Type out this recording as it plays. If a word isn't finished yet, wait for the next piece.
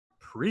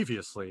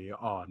Previously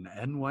on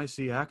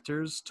NYC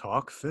Actors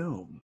Talk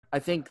Film. I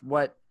think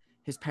what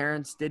his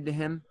parents did to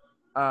him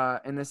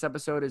in this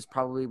episode is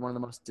probably one of the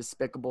most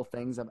despicable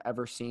things I've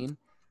ever seen.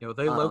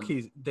 They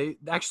low-key, they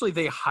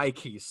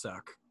high-key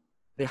suck.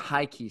 They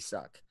high-key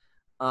suck.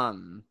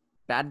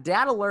 Bad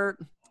dad alert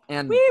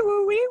and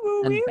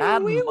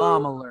bad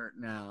mom alert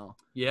now.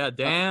 Yeah,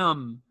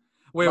 damn.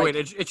 Wait,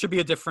 it should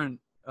be a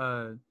different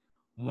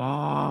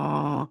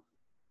wah.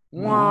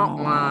 Wah,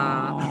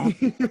 wah.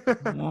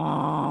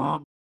 Wah.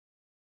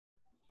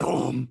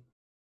 Boom.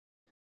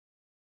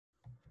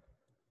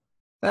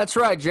 That's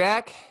right,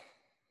 Jack.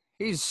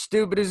 He's as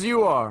stupid as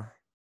you are.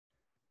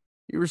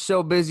 You were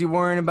so busy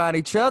worrying about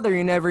each other,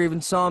 you never even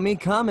saw me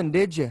coming,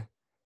 did you?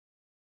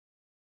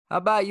 How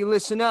about you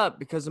listen up,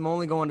 because I'm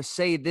only going to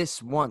say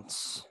this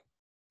once.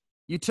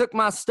 You took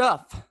my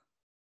stuff.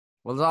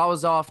 While I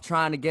was off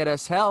trying to get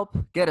us help,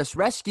 get us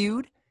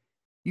rescued,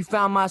 you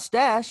found my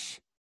stash,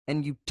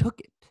 and you took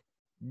it.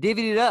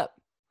 Divvied it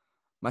up.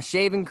 My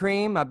shaving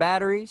cream, my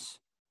batteries,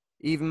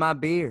 even my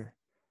beer.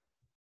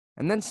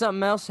 And then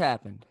something else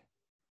happened.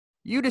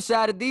 You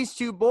decided these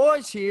two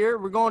boys here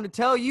were going to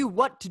tell you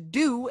what to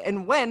do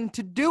and when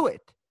to do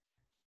it.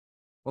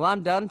 Well,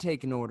 I'm done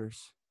taking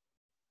orders.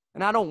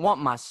 And I don't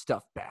want my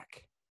stuff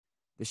back.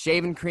 The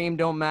shaving cream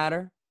don't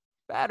matter.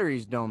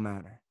 Batteries don't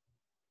matter.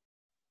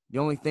 The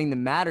only thing that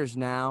matters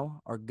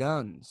now are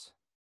guns.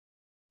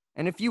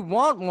 And if you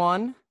want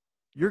one,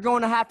 you're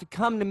going to have to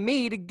come to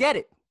me to get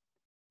it.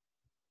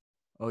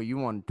 Oh, you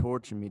want to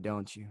torture me,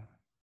 don't you?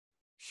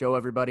 Show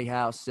everybody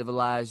how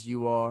civilized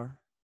you are?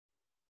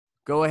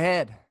 Go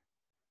ahead,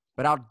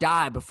 but I'll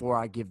die before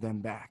I give them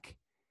back.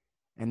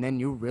 And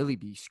then you'll really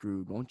be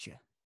screwed, won't you?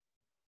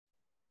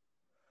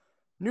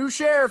 New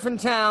sheriff in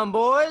town,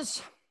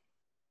 boys.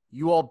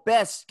 You all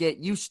best get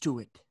used to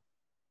it.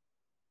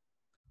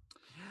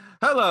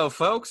 Hello,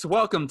 folks.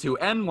 Welcome to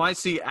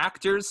NYC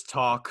Actors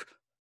Talk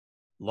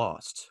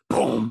Lost.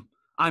 Boom.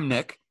 I'm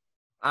Nick.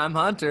 I'm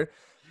Hunter.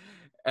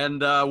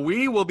 And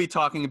we will be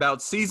talking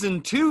about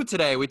Season 2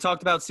 today. We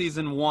talked about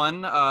Season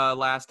 1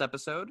 last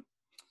episode.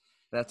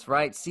 That's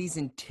right.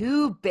 Season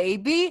 2,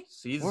 baby.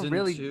 Season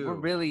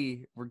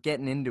 2. We're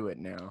getting into it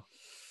now.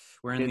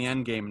 We're in the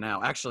end game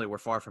now. Actually, we're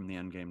far from the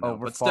end game now. Oh,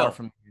 we're far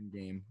from the end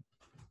game.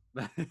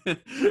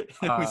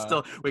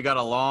 We got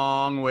a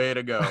long way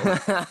to go.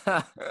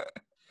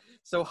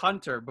 So,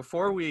 Hunter,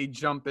 before we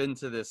jump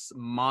into this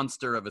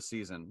monster of a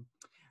season,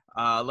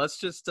 let's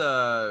just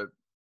recap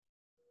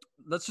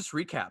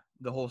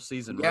the whole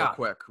season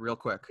real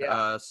quick.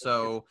 Yeah.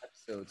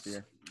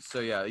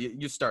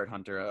 You start,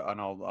 Hunter, and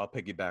I'll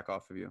piggyback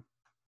off of you.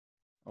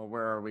 Oh,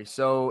 where are we?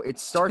 So it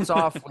starts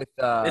off with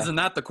Isn't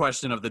that the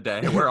question of the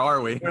day? Where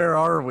are we? Where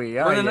are we?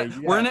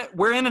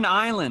 We're in an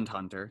island,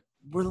 Hunter.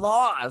 We're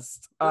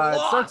lost. It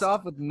starts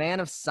off with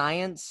man of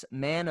science,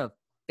 man of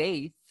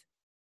faith,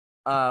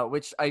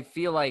 which I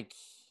feel like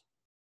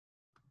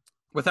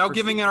without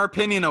giving our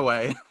opinion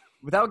away.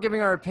 Without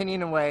giving our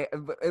opinion away,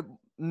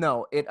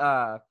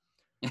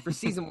 for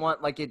season 1,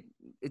 like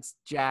it's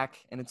Jack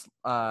and it's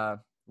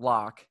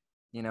Locke,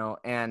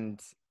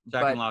 and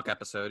Jack and Locke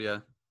episode, yeah.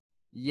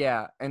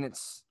 Yeah, and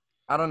it's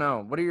I don't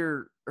know. What are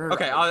your?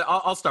 Okay,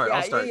 I'll start. Yeah,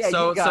 I'll start. Yeah,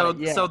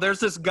 So there's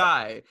this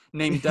guy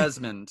named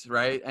Desmond,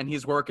 right? And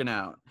he's working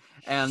out,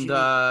 and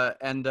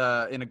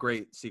in a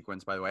great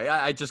sequence, by the way.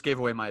 I just gave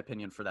away my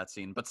opinion for that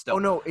scene, but still. Oh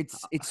no,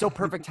 it's so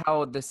perfect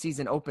how the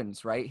season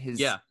opens, right?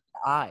 His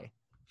eye.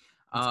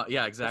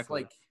 Yeah,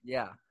 exactly.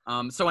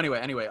 So anyway,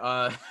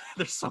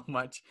 there's so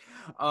much.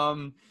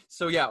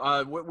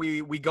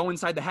 We go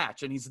inside the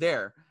hatch and he's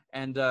there,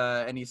 and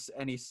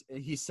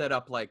he's set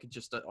up like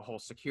just a whole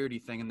security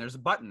thing, and there's a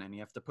button and you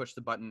have to push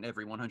the button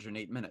every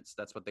 108 minutes.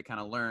 That's what they kind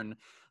of learn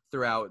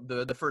throughout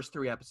the first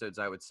 3 episodes,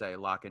 I would say.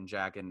 Locke and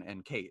Jack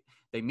and Kate,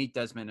 they meet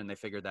Desmond and they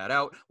figure that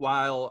out,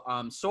 while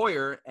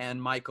Sawyer and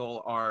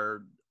Michael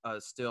are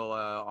still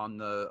on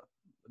the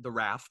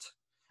raft,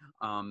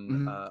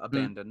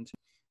 abandoned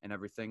and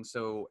everything.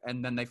 So,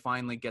 and then they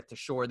finally get to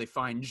shore. They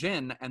find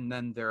Jin, and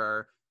then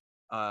there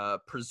are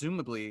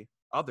presumably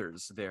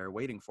others there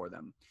waiting for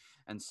them.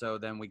 And so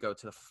then we go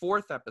to the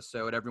 4th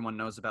episode. Everyone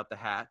knows about the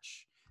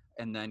hatch,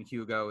 and then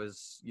Hugo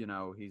is,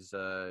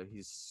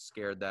 he's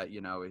scared that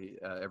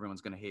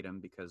everyone's gonna hate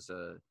him because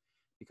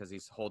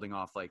he's holding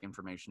off like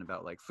information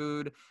about like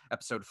food.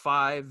 Episode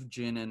 5,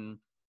 Jin and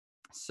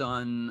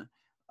Sun.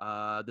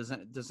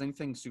 Does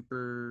anything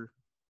super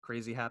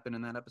crazy happen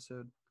in that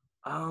episode?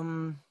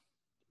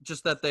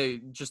 Just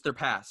their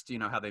past,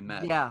 how they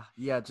met. Okay,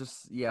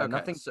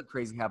 nothing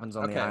crazy happens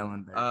on the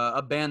island there.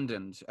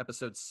 Abandoned,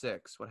 episode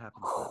 6. What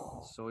happens?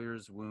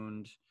 Sawyer's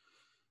wound.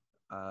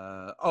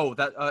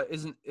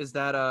 Is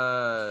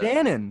that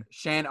Shannon?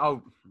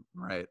 Oh,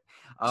 right.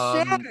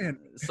 Shannon.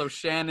 So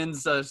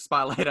Shannon's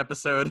spotlight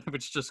episode,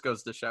 which just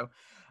goes to show.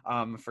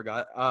 I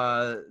forgot.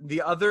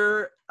 The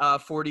other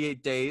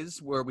 48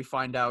 days where we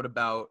find out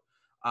about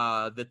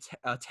the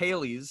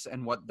Tailies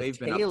and what they've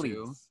been up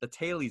to. The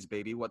Tailies,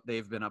 baby, what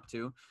they've been up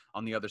to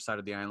on the other side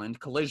of the island.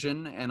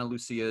 Collision, Ana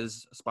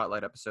Lucia's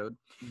spotlight episode.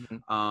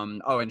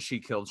 Mm-hmm. And she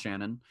killed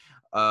Shannon.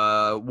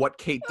 what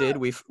Kate did.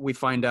 We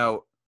find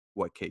out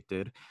what Kate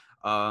did.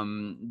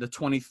 The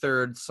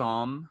 23rd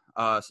Psalm,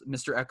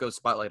 Mr. Echo's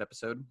spotlight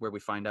episode, where we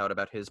find out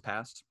about his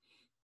past.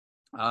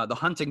 The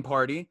hunting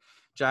party,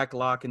 Jack,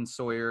 Locke, and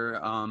Sawyer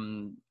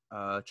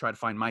try to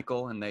find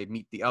Michael, and they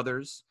meet the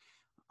others.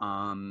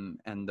 And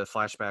the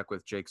flashback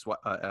with Jake's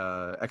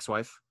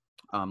ex-wife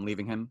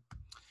leaving him.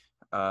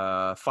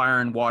 Fire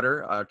and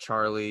Water,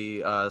 Charlie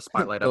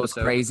spotlight Goes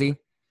episode. crazy.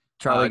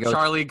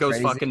 Charlie goes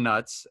crazy. Fucking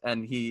nuts,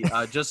 and he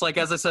just like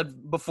as I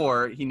said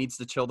before, he needs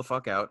to chill the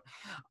fuck out.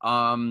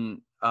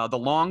 The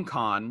Long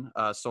Con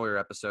Sawyer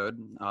episode,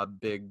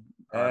 big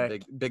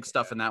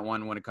stuff in that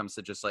one when it comes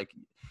to just like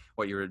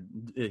what you were,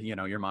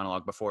 your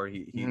monologue before.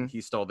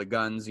 He stole the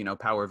guns,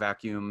 power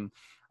vacuum,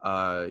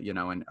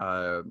 and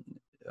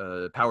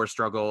power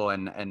struggle,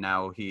 and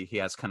now he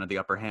has kind of the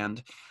upper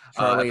hand.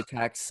 Charlie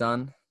attacks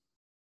son.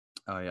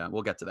 Oh yeah,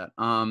 we'll get to that.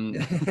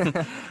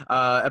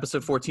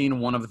 Episode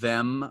 14, One of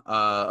Them,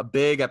 a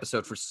big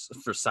episode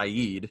for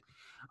Saeed.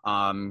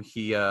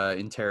 He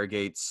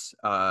interrogates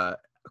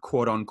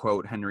quote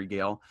unquote Henry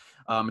Gale.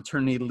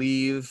 Maternity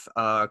leave.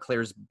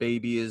 Claire's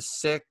baby is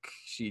sick.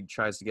 She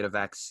tries to get a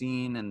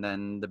vaccine, and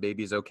then the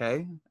baby's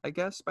okay, I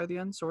guess, by the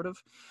end, sort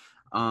of.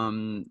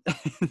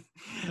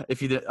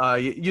 If you did,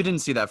 you didn't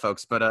see that,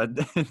 folks, but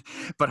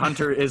but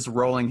Hunter is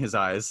rolling his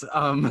eyes.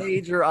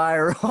 Major eye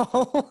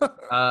roll.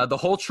 The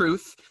Whole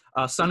Truth.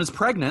 Son is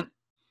pregnant.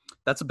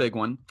 That's a big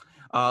one.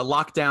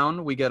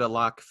 Lockdown. We get a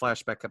Locke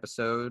flashback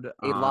episode.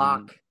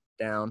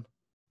 Lockdown.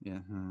 Yeah.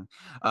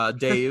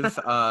 Dave.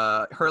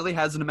 Hurley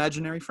has an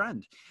imaginary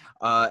friend.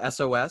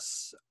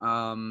 SOS.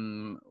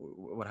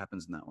 What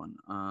happens in that one?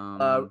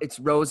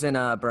 It's Rose and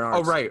Bernard.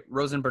 Oh, right.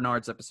 Rose and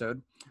Bernard's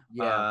episode.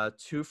 Yeah.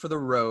 Two for the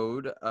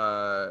Road.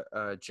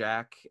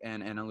 Jack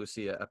and Ana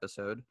Lucia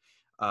episode.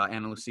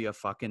 Ana Lucia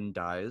fucking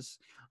dies.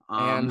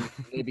 And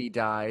Libby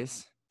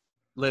dies.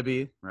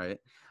 Libby, right.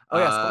 Oh,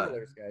 yeah.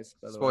 Spoilers, guys.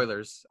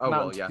 Spoilers. Oh,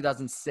 well, yeah.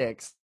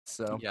 2006.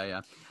 So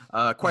yeah.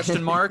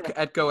 Question mark.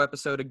 Echo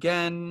episode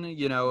again.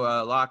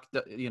 Locke,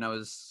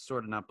 is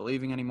sort of not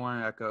believing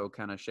anymore. Echo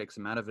kind of shakes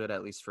him out of it,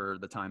 at least for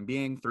the time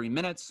being. 3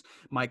 minutes.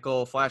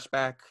 Michael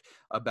flashback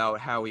about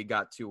how he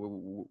got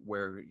to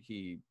where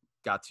he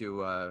got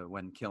to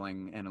when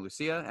killing Ana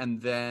Lucia,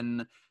 and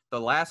then the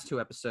last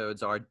 2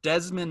 episodes are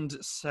Desmond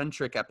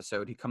centric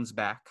episode. He comes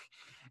back,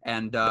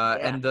 and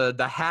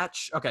the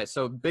hatch. Okay,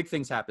 so big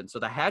things happen. So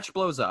the hatch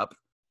blows up.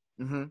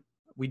 Mm-hmm.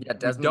 We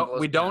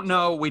don't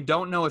know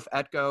if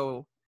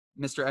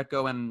Mr.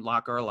 Echo and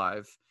Locke are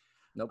alive.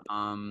 Nope.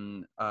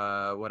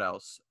 What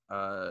else?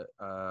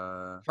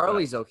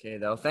 Charlie's okay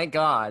though. Thank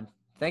God.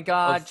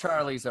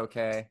 Charlie's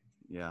okay.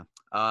 Yeah.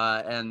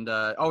 And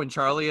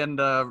Charlie and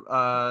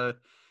what's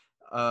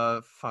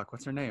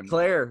her name?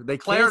 Claire.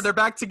 They're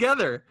back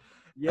together.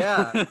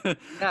 Yeah.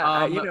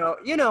 Yeah.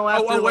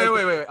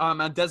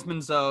 Wait.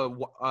 Desmond's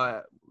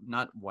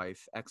not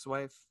wife,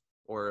 ex-wife.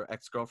 Or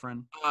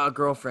ex-girlfriend?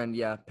 Girlfriend,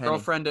 yeah. Penny.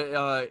 Girlfriend.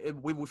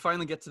 We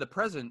finally get to the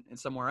present and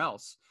somewhere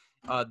else.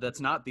 That's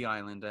not the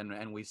island,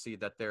 and we see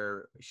that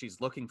she's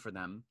looking for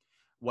them.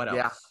 What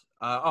else?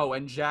 Yeah.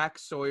 And Jack,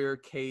 Sawyer,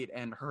 Kate,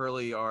 and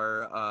Hurley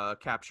are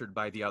captured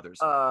by the others.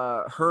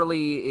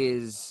 Hurley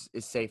is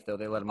safe though.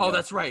 They let him go. Oh,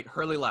 that's right.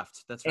 Hurley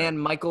left. That's right. And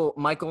Michael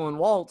and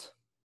Walt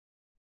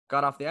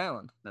got off the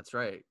island. That's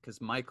right,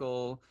 because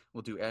Michael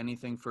will do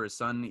anything for his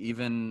son,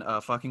 even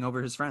fucking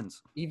over his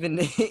friends. Even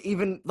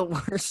the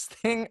worst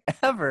thing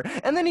ever.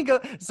 And then he goes,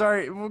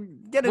 sorry, we'll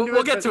get into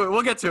it.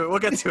 We'll get to it.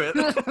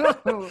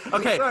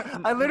 Okay. Sorry,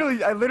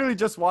 I literally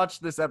just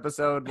watched this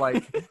episode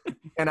like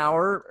an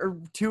hour or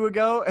 2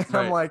 ago, and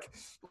right. I'm like,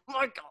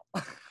 Michael.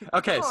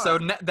 Okay, so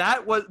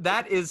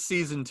that is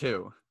season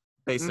 2,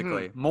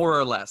 basically, more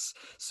or less.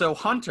 So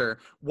Hunter,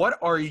 what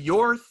are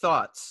your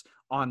thoughts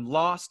on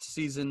Lost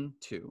season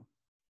 2?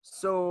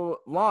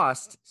 So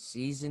Lost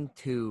season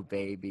 2,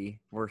 baby,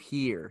 we're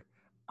here.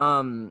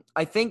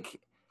 I think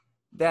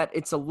that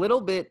it's a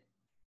little bit.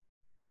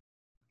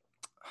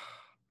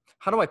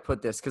 How do I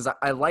put this? Because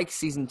I like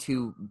season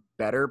 2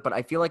 better, but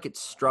I feel like it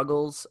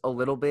struggles a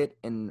little bit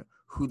in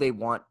who they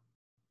want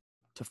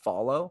to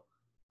follow,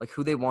 like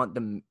who they want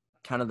the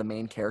kind of the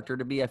main character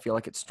to be. I feel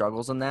like it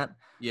struggles in that.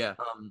 Yeah.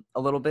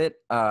 A little bit.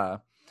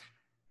 But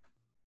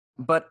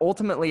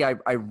ultimately,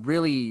 I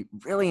really,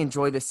 really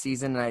enjoy this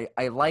season. And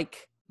I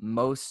like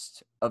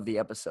most of the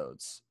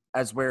episodes.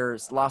 As where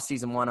Lost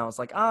season 1, I was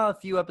like, a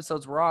few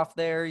episodes were off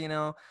there,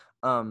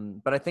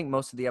 But I think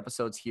most of the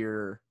episodes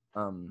here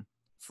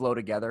flow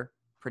together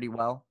pretty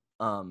well.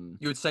 You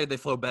would say they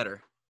flow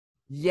better.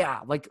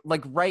 Yeah, like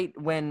right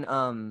when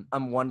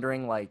I'm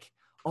wondering what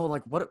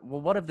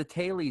have the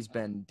Tailies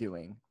been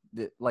doing?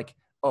 The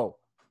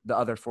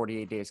other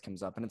 48 days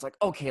comes up, and it's like,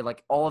 okay,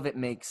 like all of it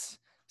makes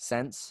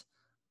sense.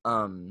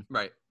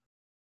 Right.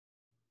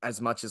 As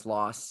much as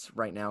Lost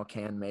right now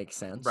can make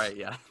sense. Right,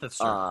 yeah. That's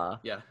true.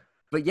 Yeah.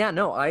 But yeah,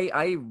 no,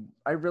 I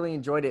really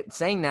enjoyed it.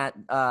 Saying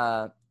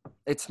that,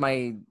 it's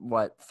my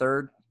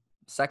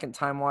second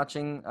time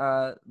watching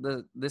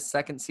this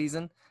second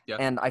season. Yeah.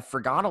 And I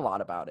forgot a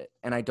lot about it,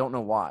 and I don't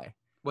know why.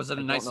 Was it I a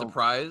don't nice know.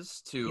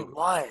 surprise It to?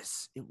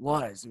 was. It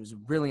was. It was a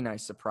really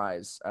nice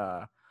surprise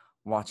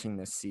watching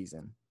this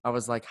season. I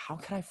was like, how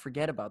can I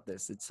forget about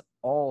this? It's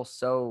all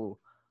so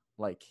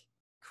like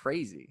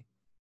crazy.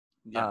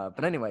 Yeah,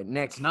 But anyway, it's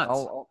Nick,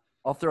 nuts.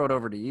 I'll throw it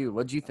over to you.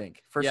 What'd you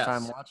think? First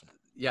time Yes. watching.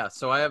 Yeah.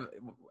 So I have,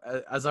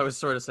 as I was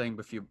sort of saying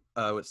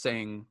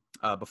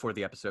before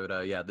the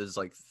episode. Yeah, this is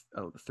like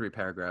 3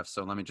 paragraphs.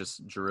 So let me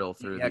just drill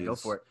through Yeah, go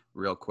for these it.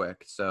 real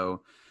quick.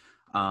 So,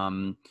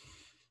 um,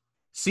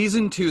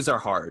 season twos are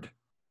hard.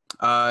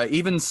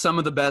 Even some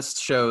of the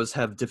best shows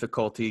have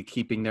difficulty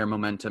keeping their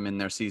momentum in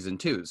their season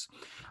twos.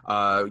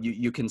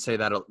 You can say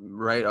that,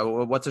 right?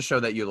 What's a show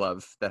that you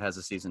love that has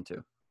a season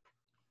two?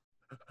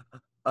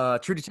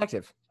 True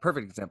Detective,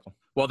 perfect example.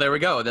 Well, there we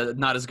go.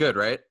 Not as good,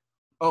 right?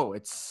 Oh,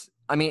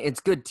 I mean, it's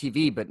good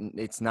TV, but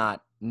it's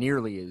not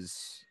nearly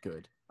as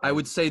good I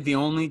would as. say the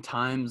only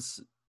times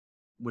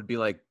would be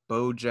like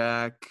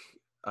BoJack,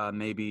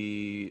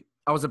 maybe.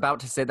 I was about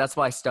to say, that's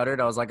why I stuttered.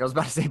 I was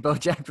about to say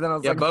BoJack, but then I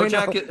was Yeah, like, wait, no,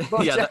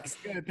 yeah, BoJack's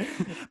good.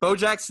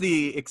 BoJack's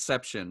the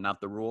exception, not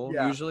the rule.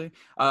 Yeah. Usually,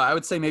 I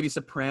would say maybe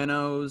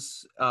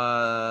Sopranos.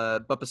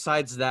 But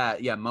besides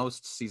that, yeah,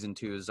 most season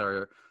twos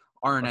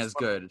aren't as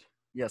good.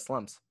 Yeah,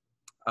 slumps.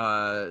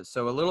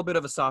 So a little bit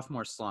of a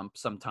sophomore slump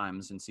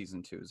sometimes in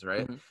season twos,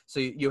 right? Mm-hmm. So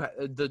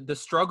the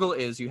struggle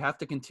is you have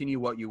to continue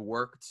what you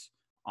worked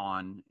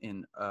on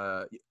in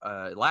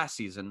last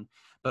season,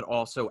 but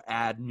also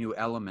add new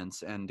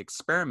elements and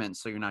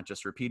experiments so you're not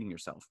just repeating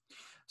yourself.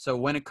 So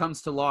when it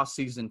comes to Lost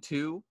season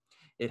 2,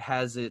 it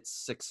has its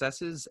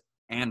successes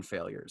and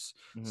failures.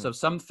 Mm-hmm. So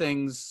some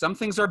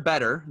things are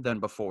better than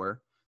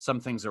before, some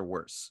things are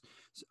worse.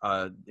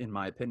 In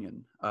my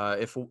opinion,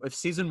 if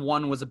season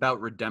 1 was about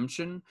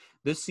redemption,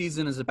 this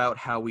season is about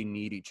how we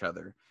need each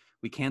other.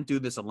 We can't do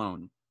this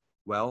alone.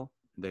 Well,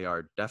 they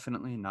are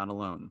definitely not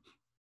alone.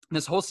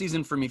 This whole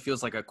season for me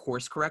feels like a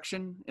course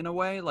correction in a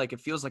way. Like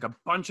it feels like a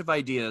bunch of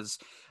ideas,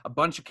 a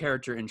bunch of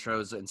character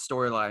intros and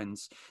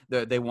storylines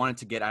that they wanted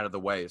to get out of the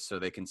way so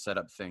they can set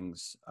up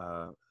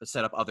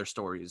other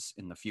stories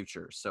in the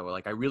future. So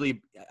like I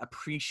really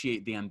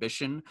appreciate the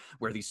ambition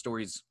where these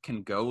stories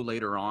can go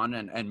later on.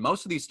 And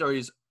most of these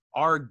stories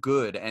are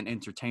good and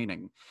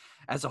entertaining.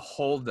 As a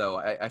whole, though,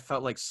 I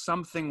felt like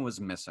something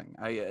was missing.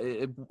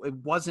 It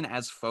wasn't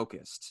as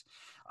focused.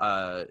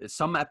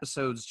 Some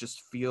episodes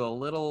just feel a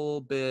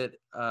little bit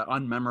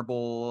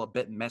unmemorable, a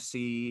bit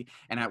messy,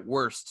 and at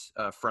worst,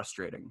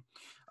 frustrating.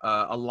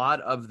 A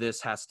lot of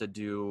this has to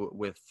do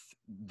with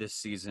this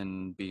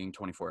season being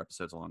 24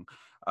 episodes long.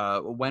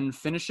 When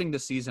finishing the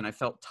season, I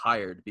felt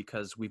tired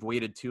because we've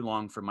waited too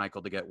long for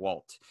Michael to get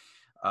Walt.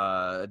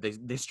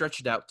 They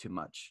stretched it out too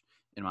much,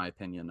 in my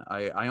opinion.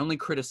 I only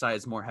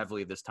criticize more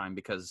heavily this time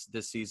because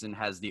this season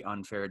has the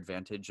unfair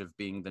advantage of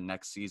being the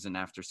next season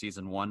after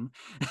season 1.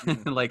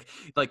 Mm-hmm.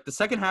 like the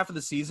second half of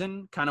the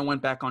season kind of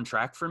went back on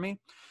track for me.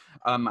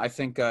 I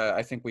think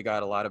we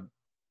got a lot of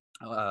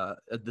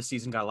the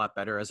season got a lot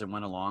better as it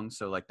went along.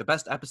 So like the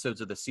best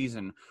episodes of the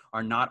season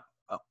are not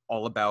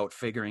all about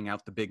figuring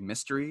out the big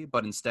mystery,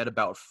 but instead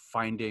about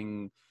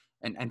finding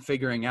and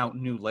figuring out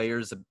new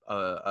layers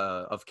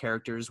of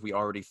characters we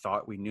already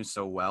thought we knew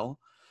so well.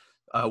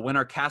 When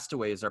our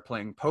castaways are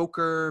playing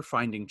poker,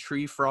 finding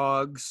tree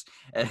frogs,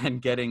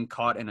 and getting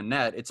caught in a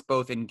net, it's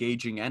both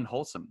engaging and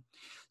wholesome.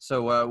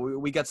 So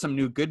we got some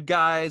new good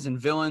guys and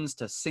villains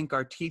to sink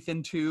our teeth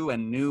into,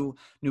 and new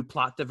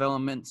plot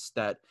developments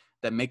that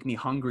make me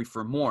hungry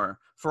for more.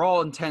 For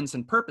all intents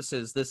and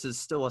purposes, this is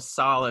still a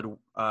solid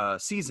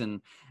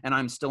season, and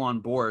I'm still on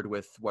board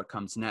with what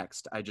comes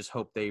next. I just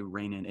hope they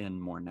rein it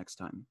in more next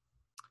time.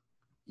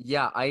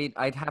 Yeah,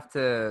 I'd have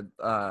to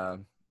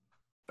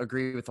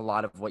agree with a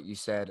lot of what you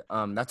said.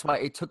 That's why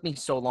it took me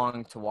so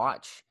long to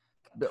watch,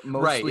 but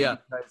mostly Right, yeah.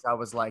 because I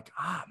was like,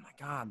 oh my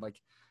God, like,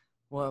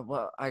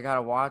 well, I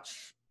gotta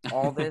watch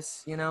all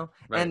this, you know?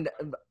 Right. And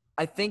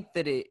I think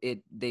that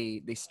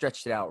they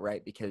stretched it out,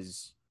 right?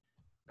 Because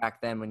back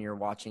then when you're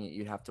watching it,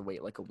 you'd have to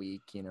wait like a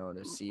week, you know,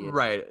 to see it.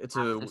 Right, it's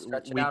a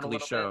stretch it out a weekly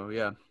little show, bit.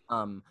 yeah.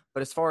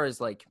 But as far as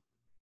like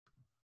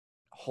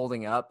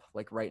holding up,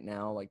 like right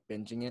now, like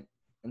binging it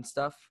and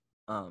stuff,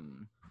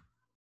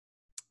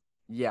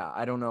 yeah,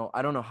 I don't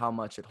know how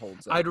much it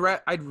holds up.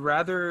 I'd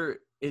rather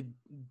it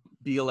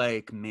be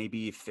like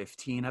maybe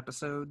 15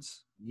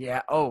 episodes.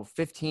 Yeah.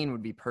 15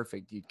 would be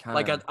perfect. You'd kind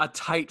of like a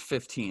tight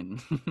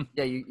 15.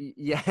 Yeah,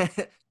 yeah,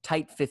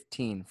 tight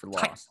 15 for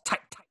Lost.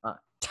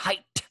 Tight.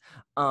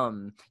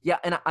 Yeah,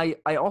 and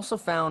I also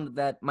found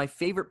that my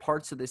favorite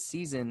parts of this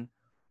season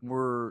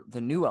were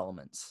the new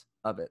elements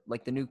of it,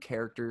 like the new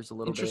characters a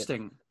little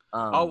Interesting.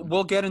 bit.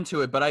 We'll get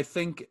into it, but I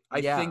think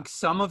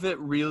some of it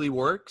really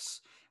works,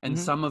 and Mhm.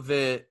 some of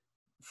it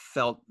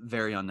felt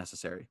very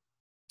unnecessary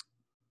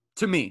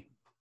to me.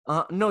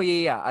 No,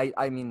 yeah.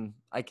 I mean,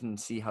 I can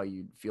see how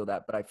you feel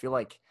that, but I feel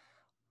like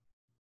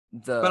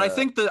But I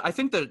think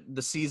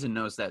the season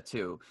knows that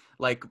too.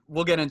 Like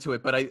we'll get into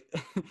it, but I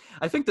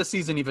I think the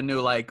season even knew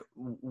like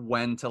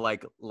when to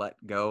like let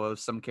go of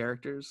some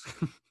characters.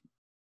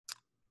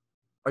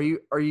 Are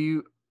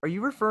you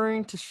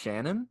referring to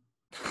Shannon?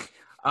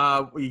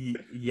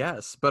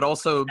 Yes, but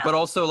also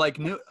like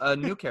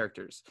new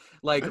characters.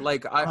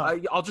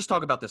 I'll just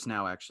talk about this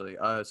now actually.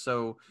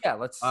 Yeah,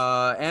 let's.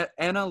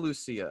 Ana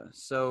Lucia.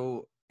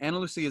 So Ana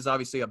Lucia is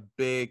obviously a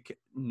big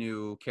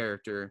new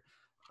character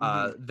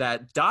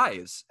that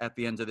dies at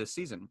the end of this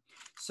season.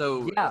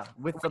 So Yeah,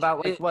 with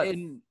about like what,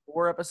 in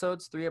 3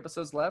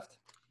 episodes left.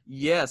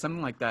 yeah,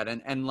 something like that.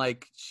 And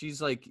like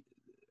she's like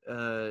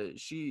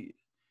she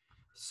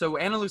so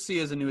Ana Lucia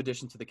is a new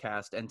addition to the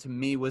cast, and to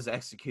me was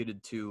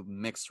executed to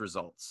mixed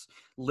results.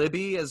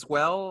 Libby as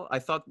well. I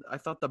thought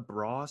the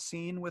bra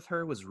scene with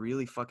her was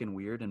really fucking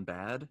weird and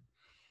bad.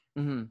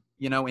 Mm-hmm.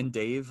 You know, in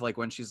Dave, like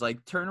when she's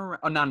like turn around.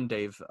 Oh, not in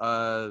Dave.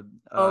 Oh,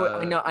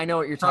 I know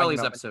what you're talking Charlie's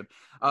about. episode.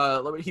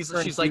 Her and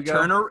She's like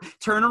Hugo.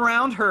 turn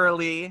around,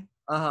 Hurley.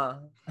 Uh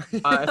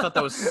I thought that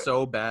huh. was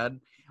so bad.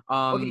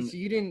 Okay, so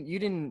you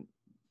didn't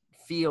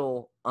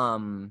feel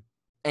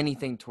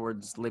anything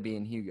towards Libby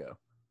and Hugo,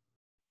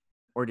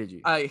 or did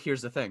you?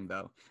 Here's the thing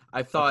though.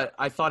 Okay.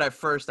 I thought at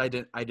first I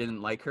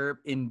didn't like her.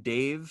 In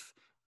Dave,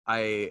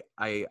 I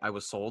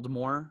was sold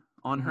more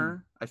on Mm-hmm.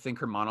 her. I think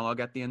her monologue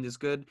at the end is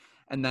good.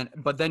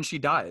 But then she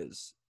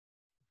dies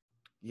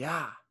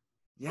Yeah.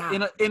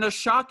 Yeah. in a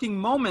shocking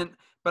moment,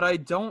 but I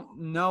don't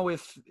know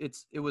if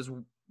it was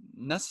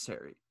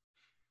necessary.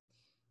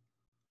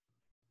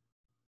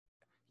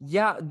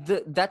 Yeah,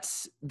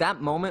 that's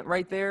that moment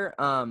right there.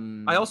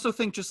 I also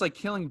think just like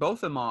killing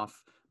both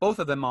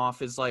of them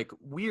off is like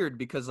weird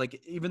because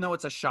like even though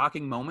it's a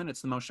shocking moment,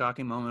 it's the most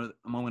shocking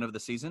moment of the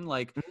season.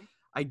 Like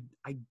Mhm.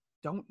 I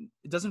don't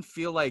it doesn't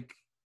feel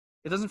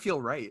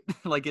right.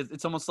 Like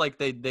it's almost like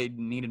they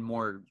needed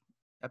more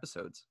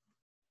episodes.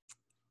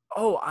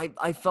 Oh,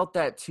 I felt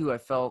that too. I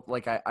felt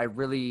like I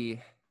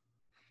really,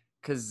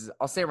 because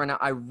I'll say it right now,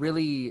 I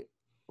really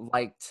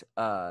liked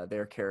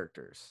their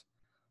characters.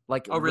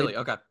 Like Oh really?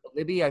 Okay.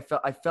 Libby, I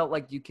felt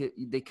like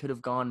they could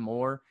have gone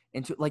more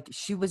into, like,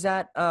 she was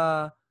at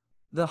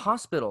the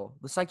hospital,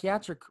 the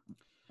psychiatric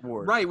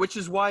ward. Right, which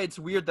is why it's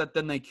weird that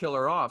then they kill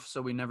her off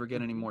so we never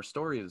get any Mhm. more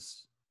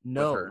stories with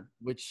No, her.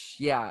 which,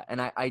 yeah, and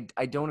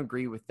I don't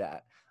agree with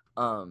that.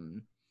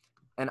 Um,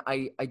 and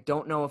I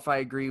don't know if I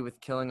agree with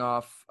killing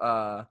off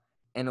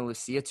Ana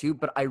Lucia too,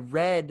 but I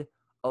read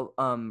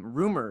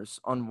rumors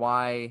on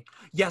why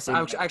Yes, they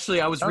might I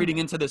have was done reading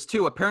that. into this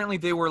too. Apparently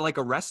they were like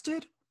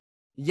arrested.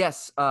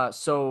 Yes,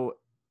 so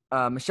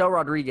Michelle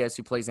Rodriguez,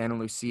 who plays Ana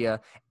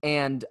Lucia,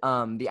 and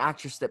the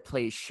actress that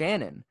plays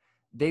Shannon,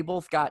 they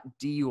both got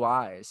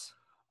DUIs.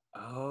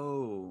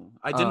 Oh,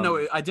 Um, I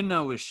didn't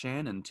know it was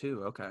Shannon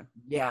too. Okay.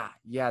 yeah,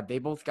 they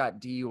both got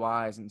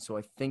DUIs, and so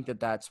I think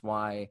that's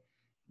why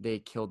they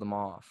killed them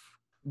off.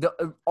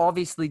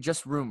 Obviously,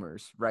 just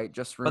rumors, right?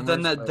 Just But then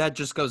rumors, but that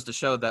just goes to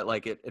show that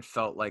like it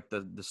felt like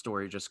the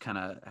story just kind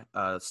of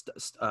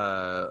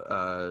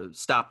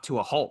stopped to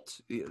a halt.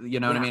 You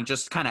know what I yeah, mean?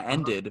 Just kind of uh-huh,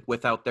 ended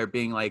without there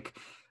being like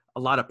a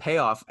lot of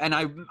payoff. And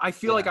I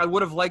feel like yeah. I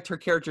would have liked her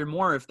character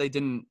more if they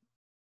didn't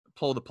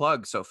pull the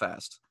plug so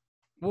fast.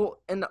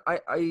 Well, and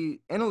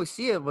Ana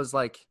Lucia was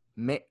like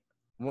like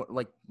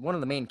one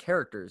of the main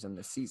characters in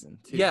this season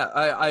too. Yeah,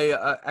 I Like,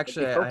 they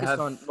actually I focused have.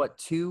 on what,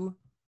 two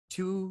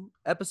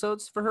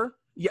episodes for her?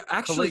 Yeah,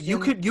 actually,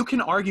 Collision. you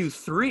can argue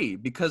three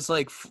because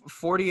like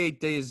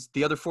 48 days,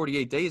 the other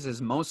 48 days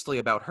is mostly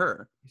about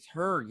her. It's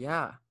her,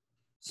 yeah.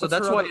 So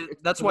What's her other?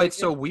 It's that's why it's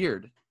so Collision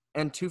weird.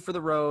 and Two for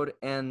the Road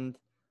and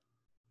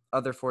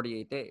Other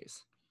 48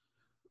 Days.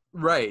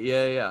 Right.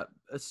 Yeah. Yeah.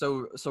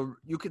 So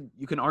you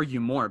can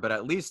argue more, but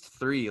at least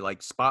three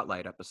like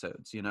spotlight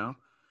episodes. You know.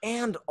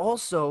 And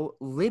also,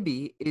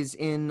 Libby is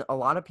in a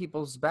lot of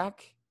people's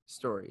back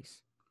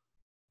stories.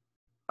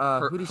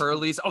 Who did she?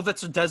 Hurley's. Oh,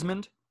 that's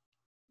Desmond.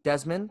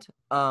 Desmond.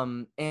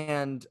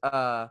 And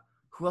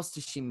who else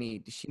does she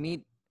meet? Does she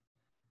meet?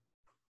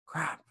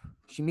 Crap.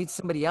 She meets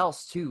somebody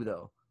else too,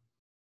 though.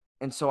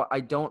 And so I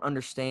don't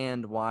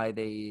understand why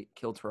they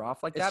killed her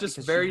off like It's that, just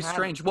because she very had.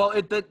 strange. Well,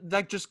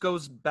 that just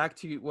goes back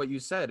to what you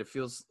said. It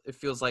feels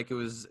like it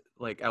was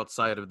like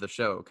outside of the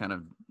show kind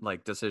of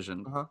like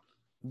decision. Uh-huh.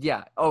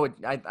 Yeah. Oh,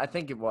 I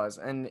think it was.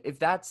 And if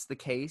that's the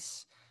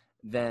case,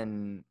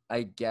 then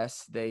I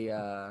guess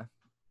I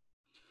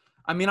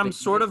mean, they I'm did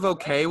sort it of right.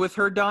 okay with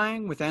her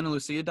dying, with Ana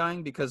Lucia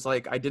dying, because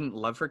like I didn't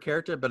love her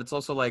character, but it's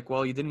also like,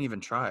 well, you didn't even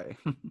try.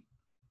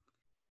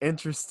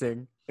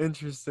 Interesting.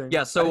 Interesting.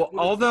 Yeah, so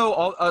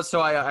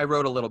I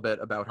wrote a little bit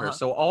about her. Uh-huh.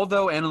 So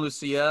although Ana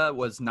Lucia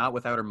was not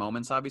without her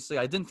moments, obviously,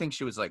 I didn't think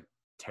she was like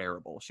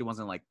terrible. She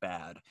wasn't like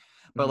bad.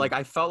 But Hmm. like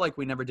I felt like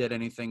we never did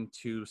anything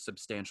too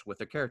substantial with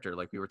her character,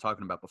 like we were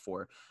talking about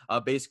before.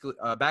 Basically,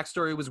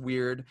 backstory was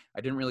weird.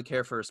 I didn't really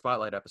care for her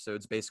spotlight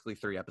episodes, basically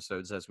 3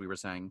 episodes, as we were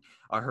saying.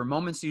 Her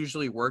moments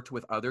usually worked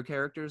with other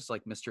characters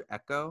like Mr.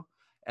 Echo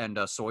and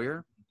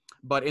Sawyer.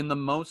 But in the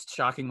most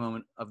shocking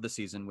moment of the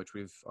season, which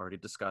we've already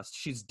discussed,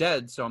 she's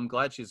dead. So I'm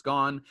glad she's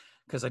gone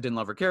because I didn't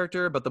love her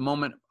character. But the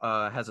moment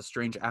has a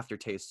strange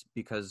aftertaste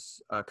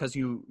because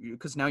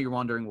now you're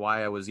wondering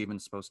why I was even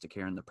supposed to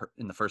care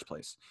in the first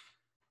place.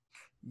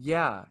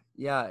 Yeah.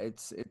 Yeah. It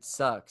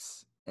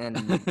sucks. And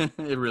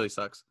It really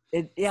sucks.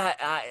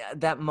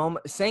 that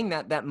moment, saying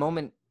that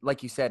moment,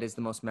 like you said, is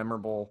the most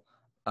memorable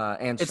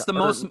It's the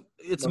most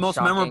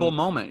memorable shocking.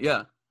 moment.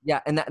 Yeah. Yeah,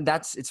 and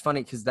that's it's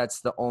funny because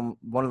that's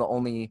one of the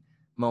only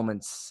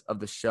moments of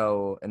the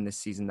show in this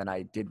season that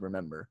I did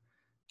remember.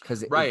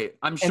 Because Right.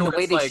 I'm and sure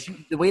it's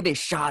like, the way they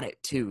shot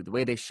it too, the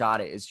way they shot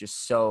it is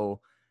just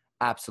so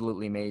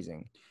absolutely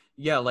amazing.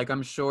 yeah, like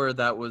I'm sure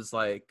that was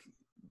like,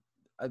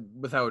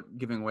 without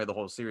giving away the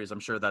whole series, I'm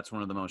sure that's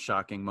one of the most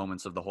shocking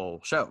moments of the whole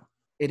show.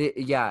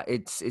 Yeah,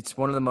 it's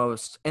one of the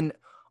most, and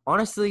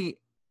honestly,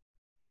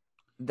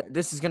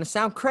 this is gonna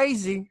sound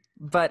crazy,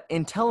 but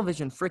in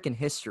television freaking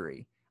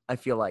history, I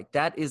feel like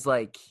that is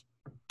like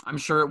I'm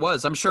sure it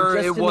was. I'm sure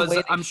just it in the was. way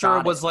they I'm sure it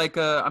shot was it. like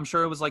a. I'm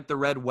sure it was like the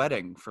Red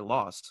Wedding for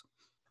Lost.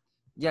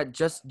 Yeah,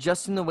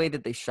 just in the way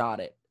that they shot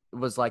it, it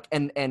was like,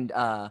 and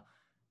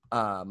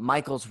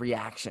Michael's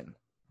reaction,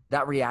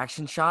 that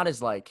reaction shot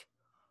is like,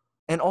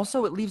 and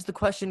also it leaves the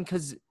question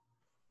because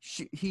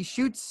he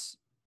shoots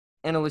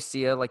Ana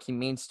Lucia like he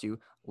means to.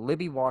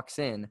 Libby walks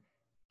in,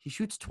 he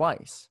shoots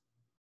twice.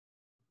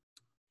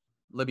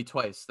 Libby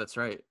twice. That's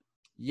right.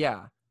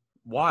 Yeah,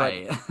 but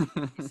Why?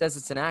 he says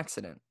it's an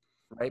accident,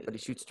 right? But he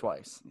shoots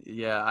twice.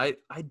 Yeah,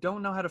 I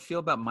don't know how to feel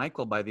about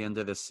Michael by the end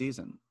of this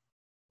season.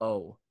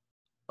 Oh,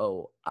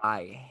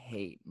 I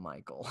hate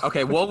Michael.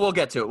 Okay, well, we'll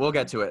get to it. We'll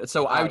get to it.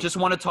 So I I just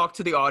want to talk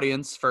to the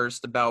audience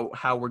first about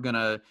how we're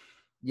gonna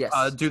yes.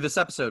 do this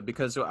episode,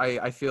 because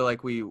I feel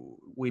like we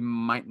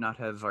might not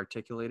have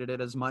articulated it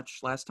as much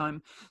last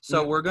time.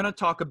 So Mhm. we're gonna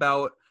talk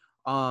about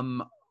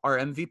our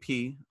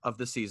MVP of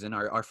the season,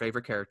 our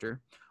favorite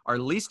character, our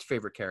least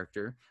favorite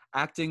character,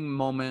 acting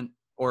moment,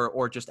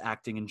 or just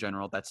acting in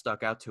general that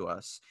stuck out to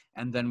us,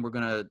 and then we're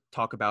gonna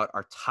talk about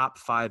our top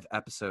 5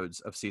 episodes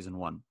of season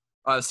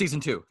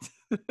 2.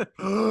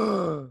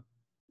 Ugh.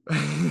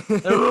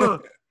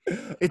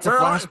 It's a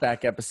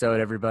flashback episode,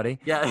 everybody.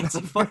 Yeah, it's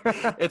a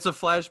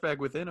flashback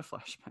within a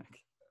flashback.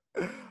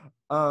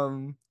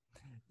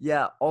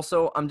 Yeah,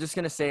 also I'm just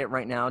gonna say it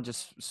right now,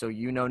 just so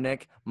you know,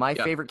 Nick, my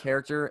Yeah. favorite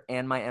character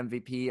and my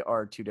MVP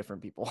are two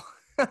different people.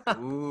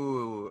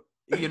 Ooh,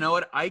 you know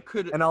what? I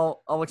could, And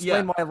I'll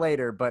explain yeah, why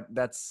later, but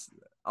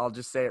I'll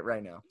just say it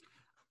right now.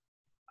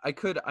 I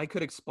could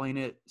explain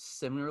it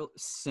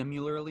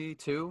similarly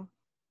too.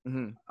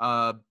 Hmm.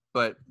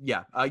 But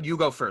yeah, you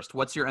go first.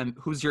 Who's your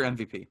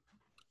MVP?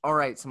 All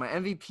right, so my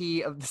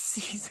MVP of the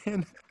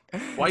season.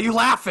 Why are you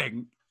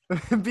laughing?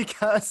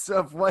 Because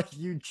of what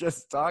you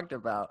just talked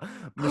about.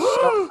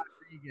 Michelle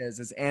Rodriguez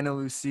is Ana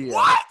Lucia.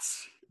 What?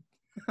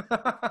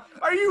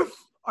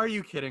 Are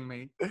you kidding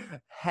me?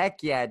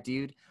 Heck yeah,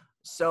 dude.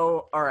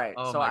 So, all right.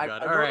 Oh So my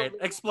god. All right.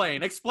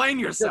 Explain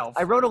yourself.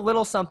 I wrote a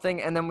little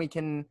something and then we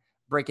can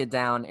break it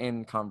down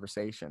in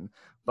conversation.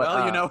 But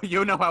Well,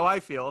 you know how I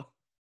feel.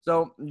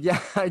 so yeah,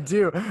 I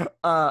do.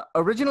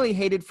 Originally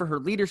hated for her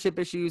leadership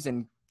issues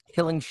and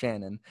killing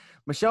Shannon,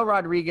 Michelle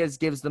Rodriguez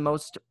gives the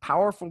most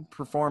powerful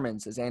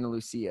performance as Ana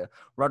Lucia.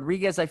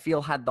 Rodriguez, I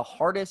feel, had the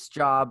hardest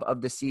job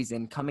of the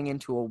season, coming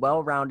into a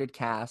well-rounded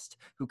cast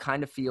who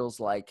kind of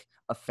feels like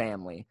a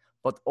family,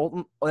 but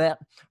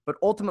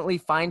ultimately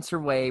finds her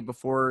way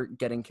before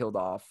getting killed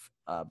off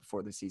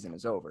before the season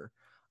is over.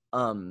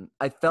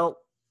 I felt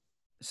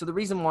so. The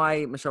reason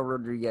why Michelle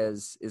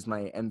Rodriguez is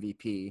my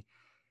MVP is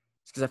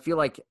because I feel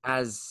like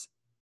as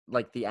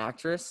like the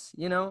actress,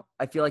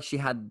 I feel like she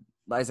had,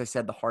 as I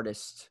said, the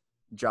hardest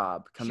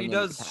job coming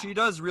in. She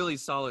does really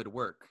solid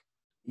work.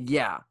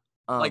 Yeah.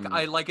 Like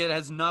it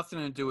has nothing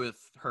to do with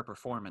her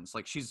performance.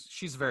 Like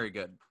she's very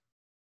good.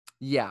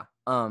 Yeah.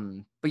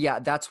 But yeah,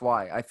 that's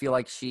why I feel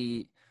like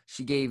she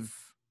gave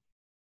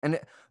the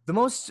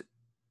most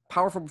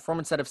powerful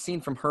performance that I've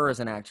seen from her as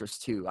an actress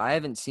too. I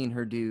haven't seen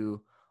her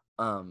do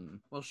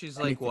well, she's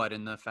like what,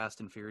 in the Fast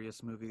and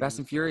Furious movies? Fast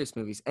and Furious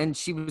movies. And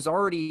she was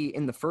already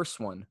in the first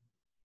one.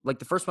 Like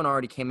the first one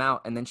already came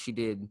out and then she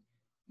did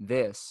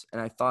this,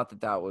 and I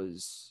thought that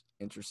was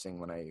interesting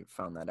when I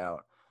found that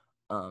out.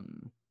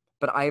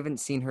 But I haven't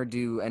seen her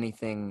do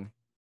anything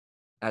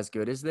as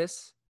good as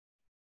this.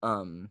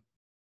 But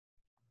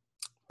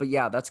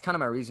yeah, that's kind of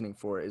my reasoning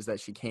for it, is that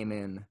she came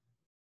in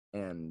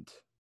and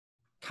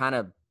kind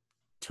of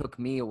took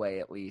me away,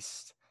 at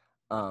least,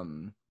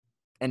 and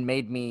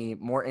made me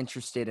more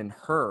interested in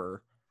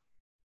her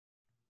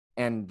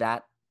and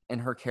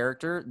her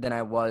character than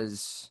I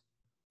was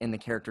in the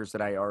characters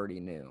that I already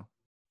knew.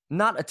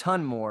 Not a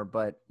ton more,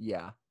 but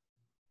yeah.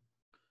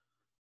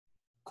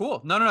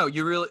 Cool. No.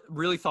 You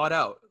really thought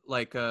out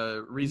like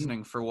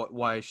reasoning for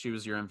why she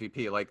was your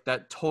MVP. Like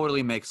that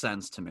totally makes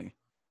sense to me.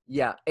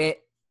 Yeah.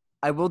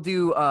 I will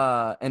do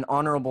an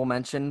honorable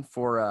mention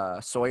for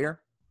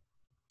Sawyer.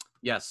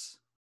 Yes.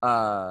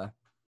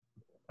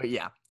 But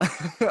yeah.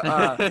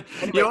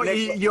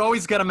 Anyway, you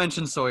always gotta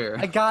mention Sawyer.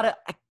 I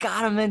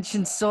gotta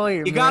mention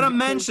Sawyer. You gotta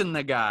mention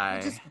the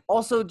guy.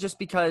 Just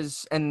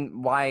because,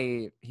 and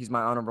why he's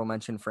my honorable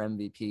mention for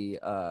MVP.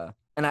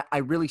 And I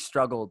really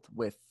struggled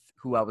with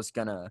who I was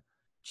gonna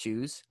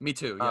choose. Me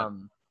too. Yeah.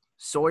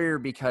 Sawyer,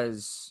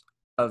 because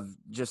of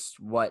just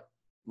what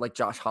like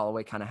Josh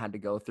Holloway kind of had to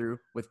go through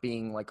with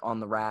being like on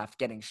the raft,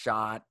 getting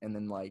shot, and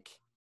then like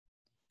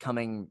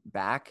coming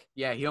back.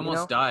 Yeah, he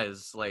almost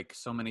dies like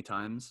so many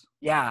times.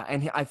 Yeah,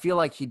 and I feel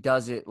like he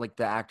does it, like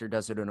the actor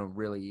does it in a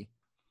really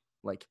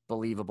like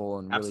believable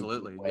and really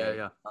Absolutely. good way.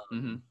 Yeah,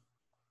 yeah.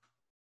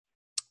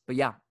 But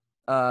yeah,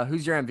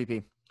 who's your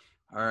MVP?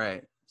 All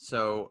right.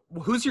 So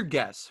who's your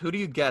guess? Who do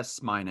you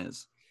guess mine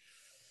is?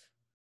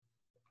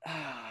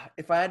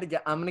 If I had to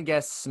guess, I'm gonna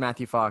guess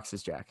Matthew Fox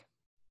is Jack.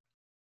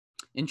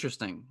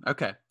 Interesting.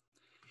 Okay.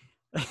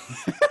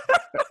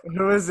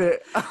 Who is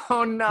it?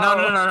 Oh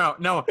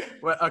No.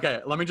 Well,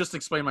 okay, let me just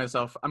explain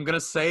myself. I'm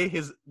gonna say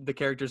the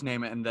character's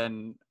name, and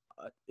then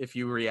if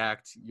you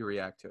react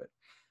to it.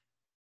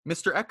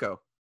 Mr.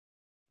 Echo.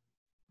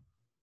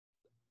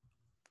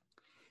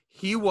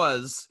 He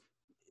was,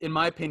 in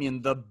my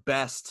opinion, the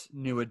best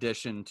new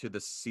addition to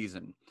this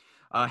season.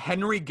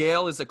 Henry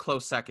Gale is a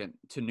close second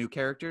to new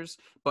characters,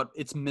 but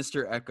it's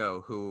Mr.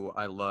 Echo who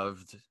I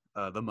loved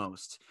the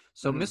most.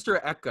 So Mr.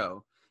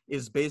 Echo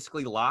is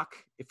basically Locke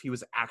if he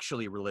was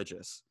actually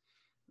religious,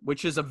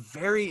 which is a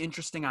very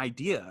interesting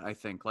idea, I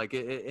think. Like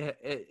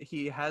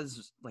he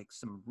has like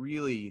some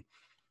really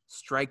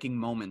striking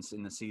moments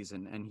in the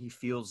season, and he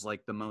feels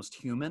like the most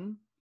human.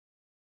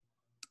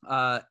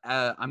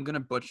 I'm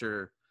gonna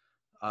butcher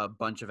a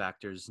bunch of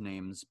actors'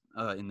 names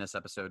in this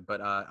episode,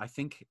 but I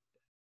think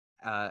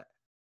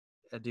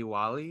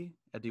Adiwali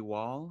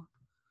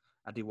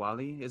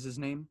is his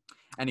name.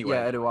 Anyway,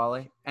 yeah,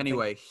 Adewale.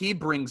 Anyway, he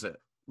brings it.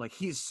 Like,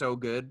 he's so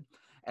good.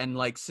 And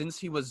like, since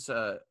he was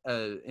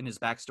in his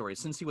backstory,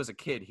 since he was a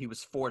kid, he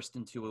was forced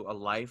into a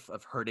life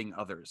of hurting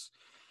others.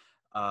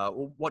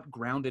 What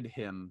grounded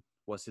him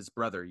was his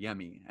brother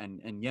Yemi,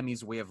 and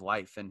Yemi's way of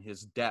life and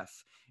his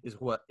death is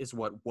what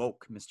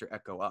woke Mr.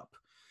 Echo up.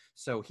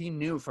 So he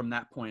knew from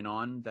that point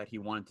on that he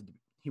wanted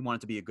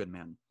to be a good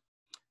man.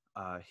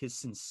 His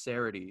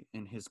sincerity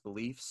in his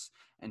beliefs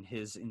and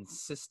his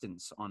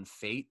insistence on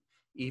fate,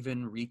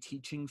 even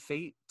reteaching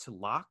fate to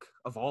Locke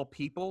of all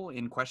people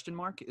in question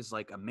mark, is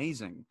like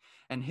amazing.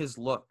 And his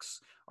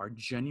looks are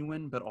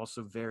genuine but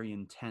also very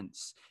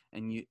intense,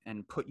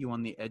 and put you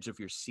on the edge of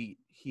your seat.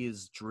 He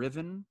is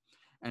driven,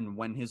 and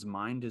when his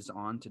mind is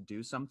on to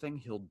do something,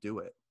 he'll do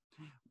it.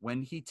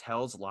 When he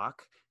tells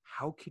Locke,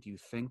 "How could you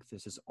think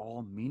this is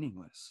all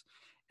meaningless?"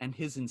 And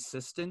his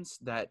insistence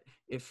that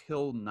if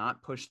he'll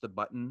not push the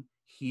button,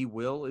 he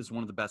will, is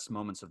one of the best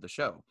moments of the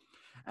show.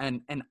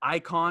 And an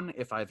icon,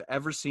 if I've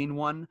ever seen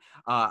one,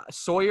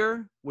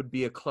 Sawyer would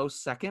be a close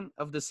second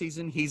of the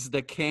season. He's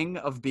the king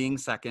of being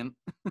second.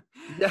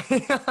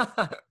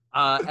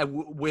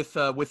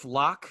 With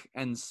Locke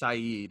and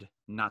Saeed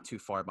not too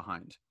far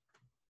behind.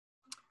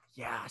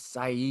 Yeah,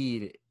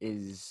 Saeed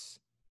is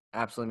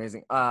absolutely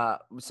amazing.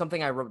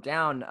 Something I wrote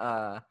down,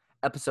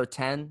 episode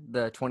 10,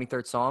 the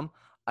 23rd Psalm.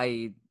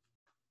 I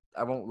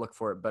won't look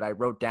for it, but I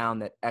wrote down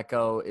that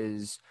Echo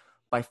is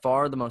by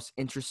far the most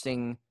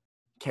interesting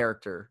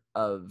character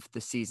of the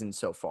season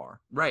so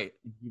far. Right.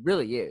 He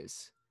really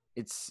is.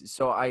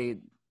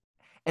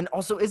 And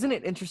also, isn't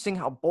it interesting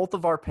how both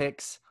of our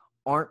picks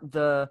aren't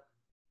the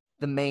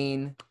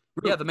main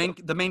group? Yeah,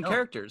 the main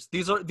characters.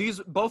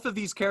 Both of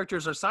these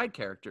characters are side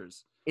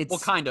characters. Well,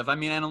 kind of. I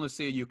mean, Ana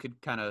Lucia, you could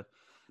kind of,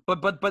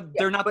 but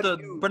they're not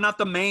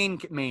the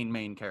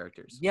main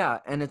characters. Yeah,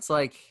 and it's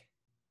like,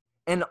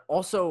 and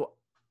also,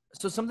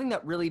 so something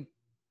that really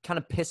kind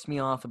of pissed me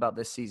off about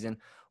this season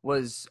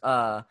was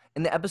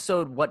in the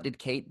episode what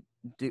Kate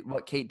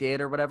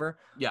did or whatever.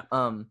 Yeah.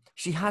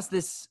 She has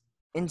this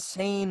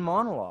insane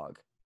monologue,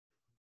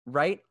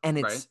 right?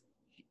 And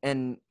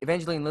and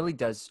Evangeline Lilly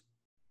does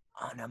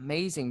an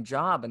amazing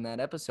job in that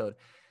episode.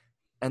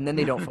 And then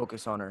they don't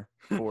focus on her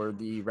for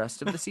the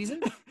rest of the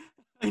season.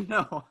 I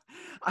know.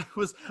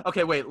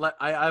 Okay. Wait.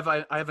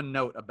 I have a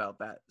note about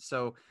that.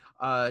 So,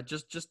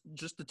 just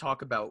to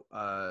talk about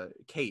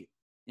Kate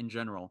in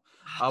general.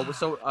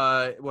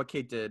 What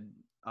Kate did.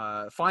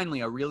 Finally,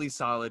 a really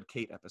solid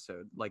Kate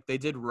episode. Like, they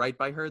did right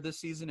by her this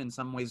season, in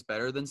some ways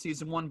better than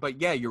season 1.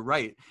 But yeah, you're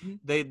right. Mm-hmm.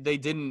 They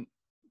didn't.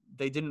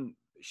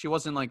 She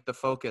wasn't like the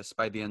focus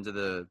by the end of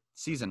the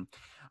season.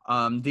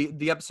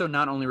 The episode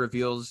not only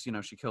reveals,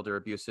 she killed her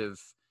abusive,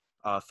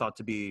 thought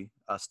to be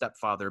a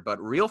stepfather,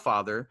 but real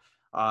father.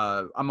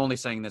 I'm only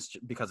saying this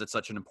because it's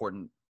such an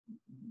important,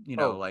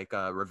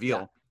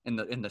 reveal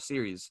in the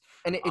series.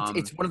 And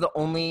it's one of the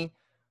only,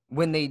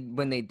 when they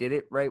did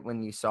it right,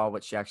 when you saw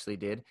what she actually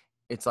did,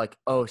 it's like,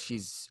 oh,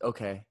 she's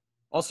okay.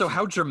 Also,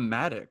 how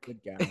dramatic!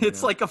 Good guy,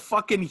 it's like a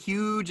fucking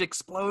huge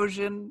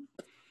explosion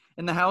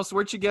in the house.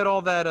 Where'd you get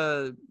all that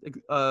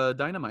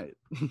dynamite?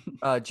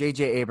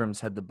 J.J. Abrams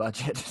had the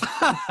budget.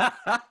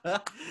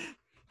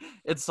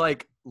 It's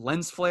like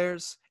lens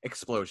flares,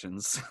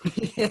 explosions.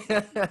 You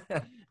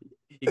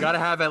got to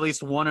have at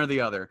least one or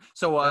the other.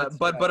 So,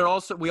 but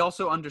we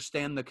also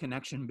understand the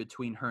connection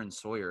between her and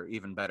Sawyer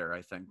even better,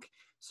 I think.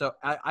 So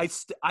I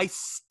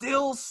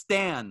still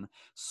stan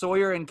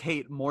Sawyer and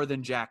Kate more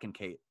than Jack and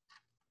Kate.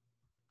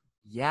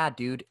 Yeah,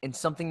 dude. And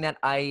something that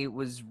I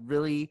was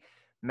really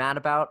mad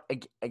about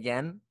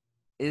again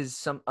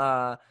is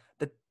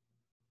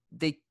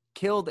they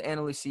killed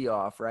Ana Lucia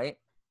off, right?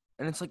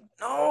 And it's like,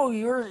 no,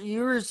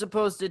 you're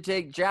supposed to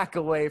take Jack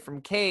away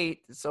from Kate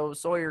so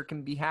Sawyer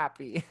can be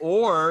happy.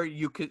 Or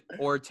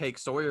take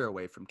Sawyer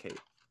away from Kate.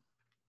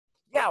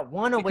 Yeah,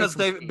 one away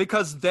from Kate.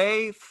 Because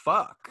they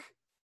fuck.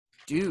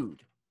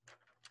 Dude.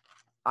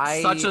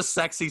 Such a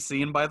sexy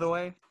scene, by the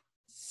way.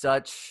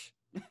 Such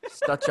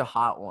a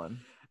hot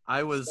one.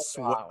 I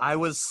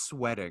was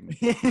sweating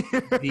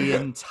the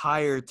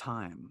entire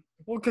time.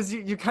 Well, because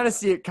you kind of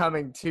see it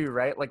coming too,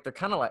 right? Like they're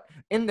kind of like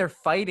in their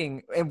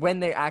fighting, and when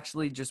they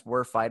actually just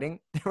were fighting,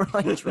 they were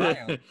like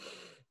trying. Like,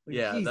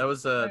 yeah, that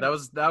was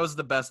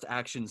the best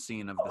action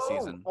scene of the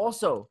season.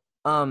 Also,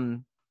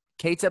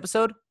 Kate's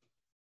episode,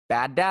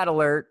 bad dad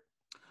alert.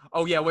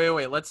 Oh yeah,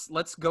 wait.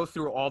 Let's go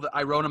through all the.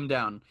 I wrote them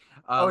down.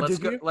 Let's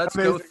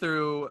go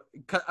through.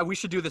 We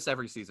should do this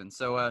every season.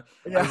 So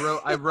yeah.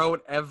 I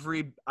wrote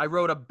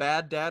a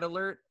bad dad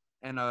alert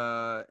and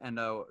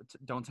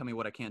don't tell me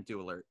what I can't do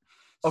alert.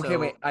 Okay,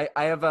 wait.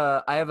 I have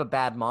a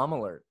bad mom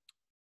alert.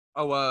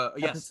 Oh,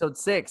 yes. Episode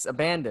 6,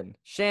 abandoned.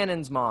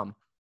 Shannon's mom.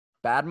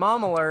 Bad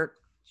mom alert.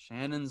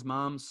 Shannon's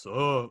mom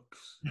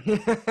sucks.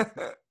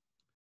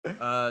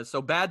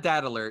 So bad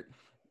dad alert.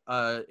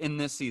 In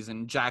this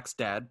season, Jack's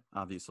dad,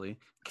 obviously.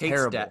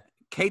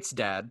 Kate's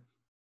dad.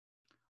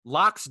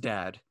 Locke's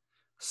dad.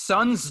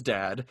 Son's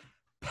dad.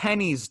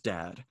 Penny's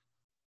dad.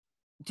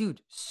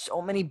 Dude,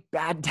 so many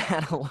bad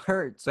dad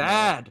alerts.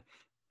 Bad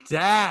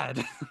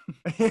dad.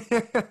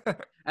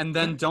 And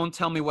then don't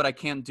tell me what I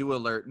can't do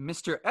alert.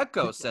 Mr.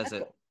 Echo says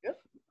it. Yep.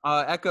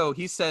 Echo,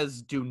 he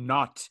says, do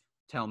not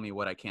tell me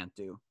what I can't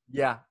do.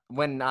 Yeah,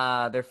 when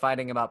they're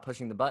fighting about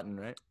pushing the button,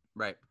 right?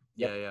 Right.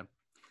 Yep.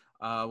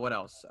 Yeah. What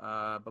else?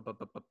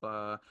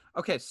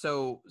 Okay,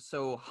 so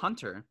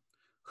Hunter,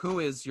 who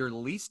is your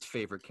least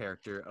favorite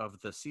character of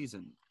the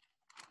season?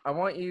 I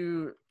want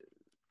you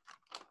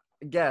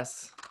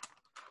guess.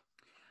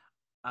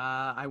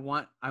 I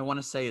want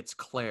to say it's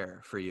Claire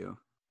for you.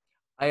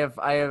 I have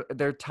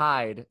they're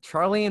tied.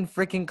 Charlie and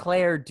freaking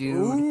Claire, dude.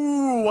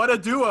 Ooh, what a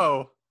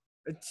duo.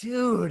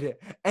 Dude.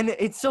 And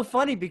it's so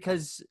funny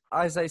because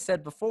as I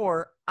said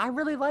before, I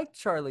really liked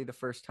Charlie the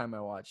first time I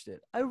watched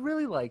it. I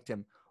really liked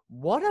him.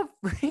 What a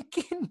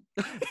freaking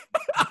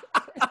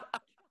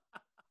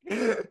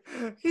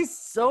He's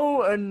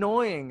so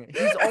annoying.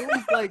 He's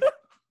always like,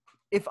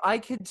 if I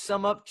could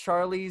sum up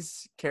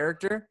Charlie's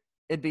character,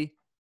 it'd be,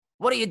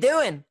 what are you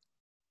doing?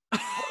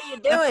 What are you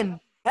doing?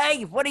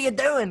 Hey, what are you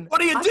doing? What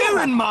are you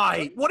doing,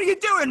 mate? What are you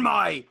doing,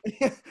 mate?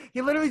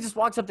 He literally just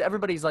walks up to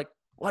everybody. He's like,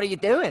 what are you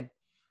doing?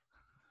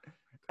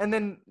 And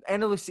then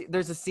Ana Lucia,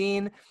 there's a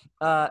scene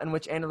in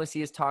which Ana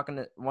Lucia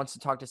wants to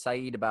talk to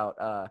Saeed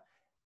about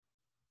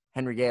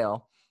Henry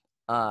Gale.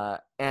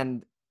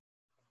 And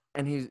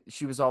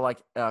she was all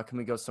like, can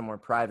we go somewhere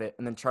private?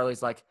 And then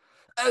Charlie's like,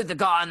 oh, the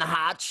guy on the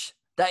hatch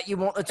that you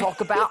want to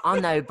talk about?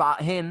 I know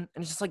about him.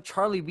 And it's just like,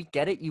 Charlie, we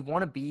get it. You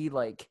want to be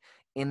like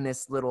in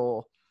this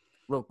little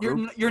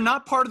group. You're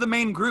not part of the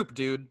main group,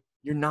 dude.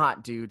 You're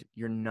not, dude.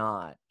 You're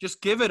not.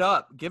 Just give it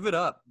up. Give it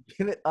up.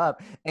 Give it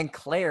up. And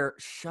Claire,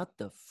 shut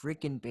the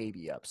freaking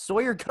baby up.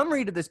 Sawyer, come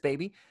read to this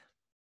baby.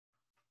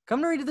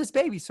 Come read to this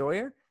baby,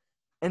 Sawyer.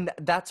 And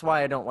that's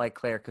why I don't like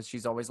Claire, because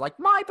she's always like,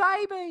 my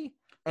baby.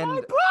 And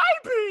my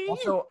baby.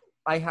 Also,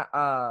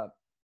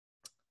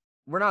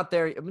 we're not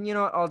there. You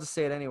know what? I'll just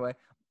say it anyway.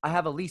 I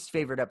have a least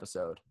favorite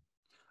episode.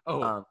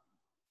 Oh.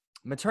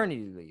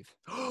 Maternity leave.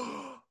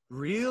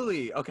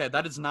 Really? Okay,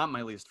 that is not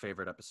my least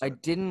favorite episode. I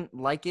didn't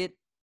like it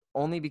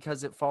only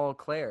because it followed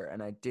Claire,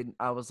 and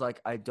I was like,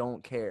 I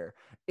don't care.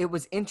 It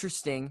was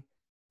interesting.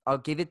 I'll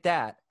give it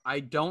that. I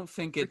don't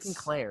think it's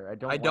Claire.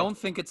 I don't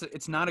think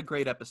it's not a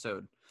great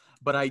episode,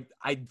 but I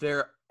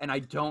agree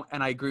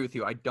with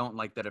you. I don't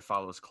like that it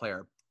follows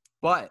Claire,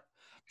 but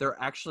there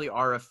actually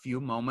are a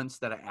few moments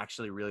that I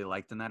actually really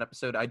liked in that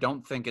episode. I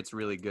don't think it's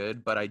really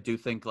good, but I do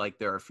think like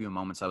there are a few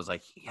moments I was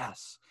like,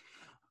 yes.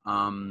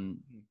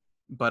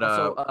 But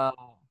also,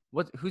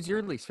 who's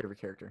your least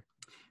favorite character?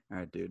 All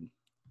right, dude.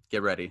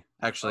 Get ready.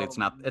 Actually,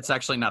 it's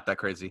actually not that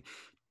crazy.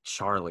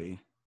 Charlie.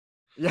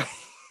 Yeah.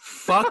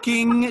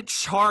 Fucking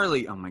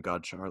Charlie. Oh my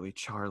god,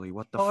 Charlie,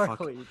 what the fuck?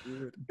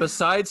 Dude.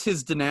 Besides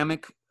his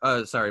dynamic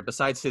with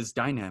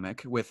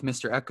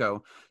Mr.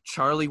 Echo,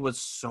 Charlie was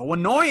so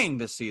annoying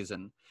this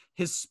season.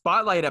 His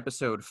spotlight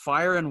episode,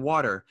 Fire and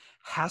Water,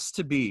 has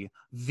to be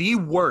the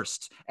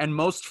worst and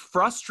most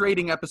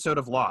frustrating episode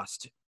of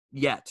Lost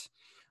yet.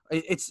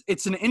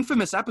 It's an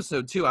infamous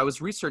episode too. I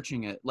was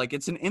researching it. Like,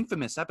 it's an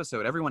infamous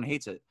episode. Everyone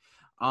hates it.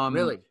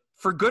 Really?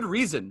 For good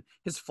reason.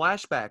 His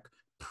flashbacks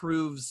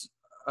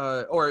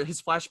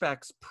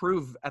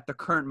prove at the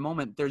current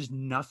moment there's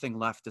nothing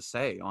left to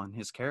say on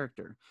his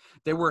character.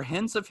 There were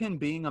hints of him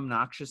being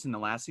obnoxious in the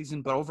last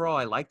season, but overall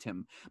I liked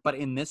him. But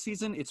in this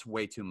season, it's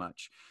way too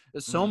much.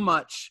 So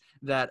much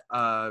that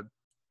I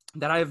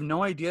have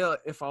no idea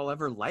if I'll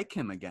ever like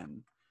him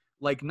again.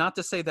 Like, not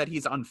to say that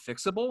he's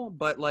unfixable,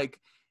 but like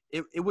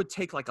it would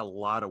take like a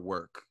lot of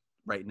work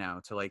right now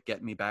to like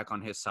get me back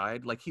on his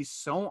side. Like he's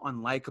so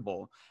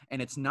unlikable,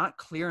 and it's not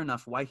clear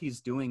enough why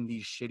he's doing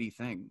these shitty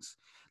things.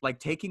 Like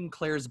taking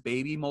Claire's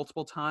baby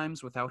multiple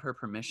times without her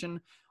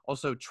permission,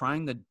 also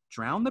trying to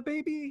drown the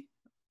baby,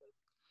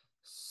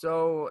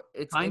 So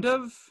it's kind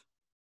of.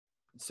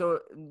 so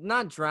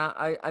not drown.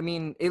 I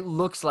mean, it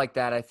looks like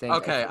that. I think.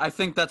 Okay, I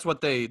think that's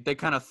what they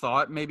kind of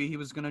thought. Maybe he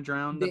was gonna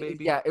drown the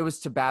baby. Yeah, it was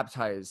to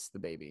baptize the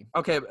baby.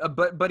 Okay,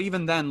 but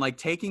even then, like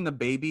taking the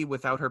baby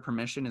without her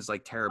permission is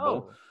like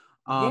terrible.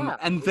 Yeah.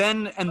 And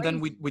then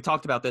we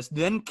talked about this.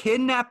 Then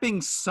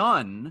kidnapping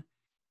Sun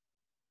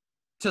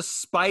to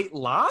spite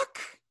Locke.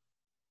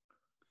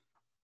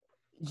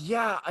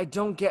 Yeah, I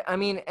don't get. I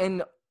mean,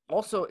 and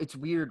also it's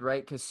weird,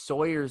 right? Because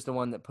Sawyer's the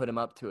one that put him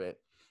up to it.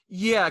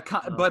 Yeah,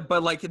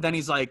 but like then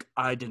he's like,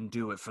 I didn't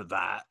do it for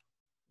that.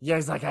 Yeah,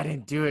 he's like, I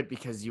didn't do it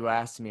because you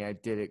asked me. I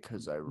did it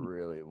because I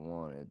really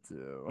wanted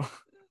to.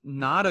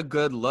 Not a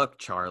good look,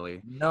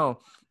 Charlie. No,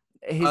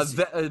 he's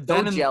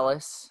then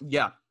jealous.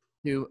 Yeah.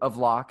 Too, of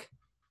Locke.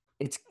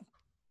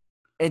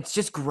 It's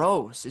just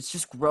gross. It's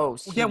just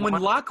gross. Yeah, when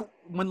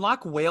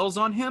Locke wails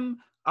on him,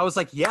 I was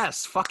like,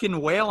 yes, fucking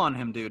wail on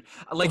him, dude.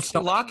 Like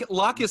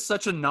Locke is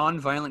such a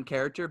non-violent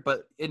character,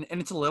 but and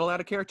it's a little out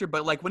of character,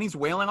 but like when he's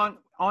wailing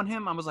on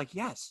him, I was like,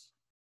 yes.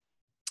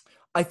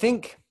 I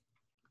think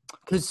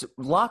because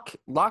Locke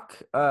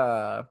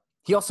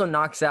he also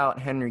knocks out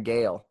Henry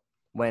Gale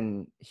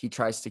when he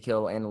tries to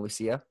kill Ana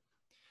Lucia.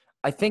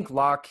 I think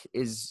Locke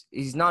he's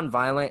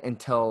non-violent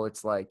until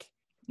it's like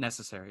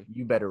necessary.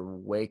 You better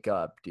wake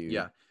up, dude.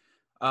 Yeah.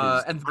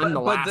 And I'm the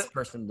last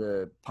person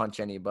to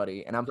punch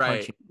anybody, and I'm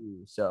punching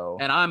you. So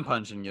and I'm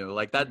punching you.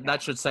 Like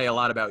that should say a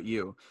lot about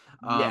you.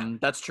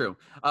 That's true.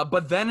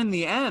 But then in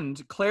the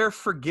end, Claire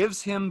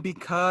forgives him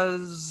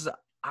because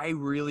I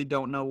really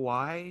don't know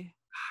why.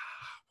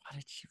 What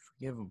did she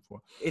forgive him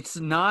for? It's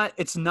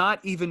not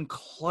even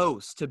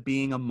close to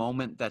being a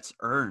moment that's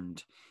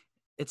earned.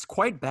 It's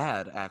quite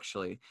bad,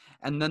 actually.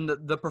 And then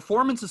the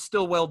performance is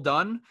still well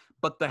done,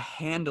 but the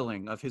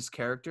handling of his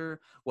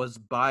character was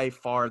by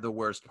far the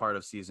worst part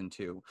of season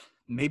 2.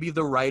 Maybe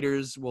the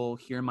writers will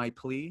hear my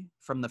plea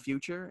from the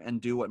future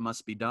and do what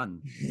must be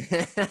done.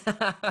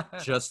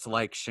 Just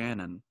like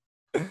Shannon.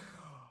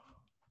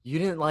 You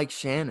didn't like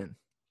Shannon.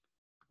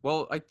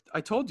 Well,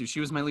 I told you she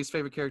was my least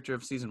favorite character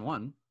of season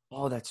 1.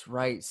 Oh, that's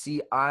right.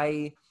 See,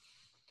 I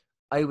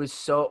was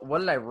so... What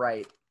did I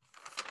write?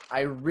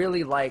 I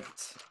really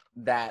liked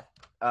that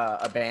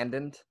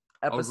Abandoned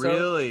episode. Oh,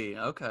 really?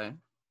 Okay.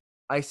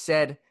 I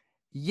said,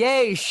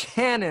 yay,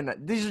 Shannon.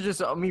 These are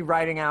just me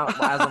writing out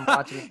as I'm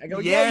watching. I go,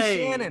 yay,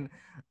 Shannon.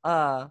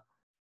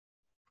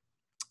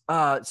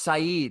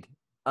 Saeed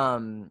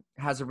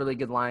has a really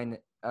good line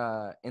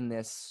in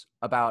this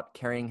about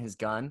carrying his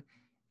gun.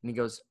 And he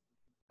goes,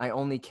 I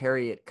only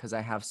carry it because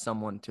I have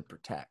someone to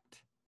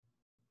protect.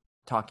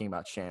 Talking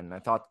about Shannon. I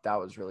thought that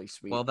was really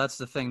sweet. Well, that's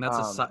the thing.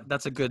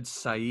 That's a good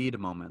Saeed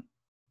moment.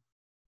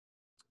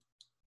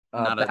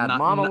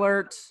 Mom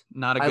alert.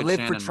 Not a good I live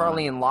Shannon for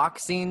Charlie moment. and Locke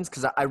scenes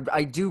because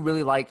I do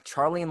really like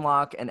Charlie and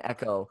Locke and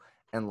Echo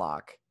and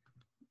Locke.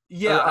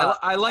 Yeah,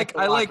 I like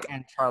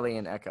and Charlie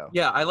and Echo.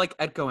 Yeah, I like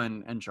Echo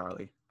and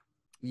Charlie.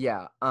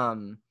 Yeah.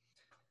 And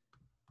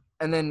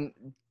then,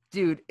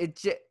 dude,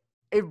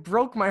 it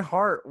broke my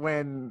heart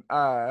when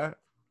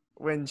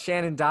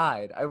Shannon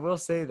died. I will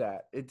say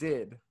that it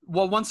did.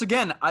 Well, once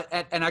again,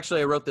 and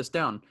actually I wrote this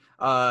down.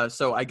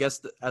 So I guess,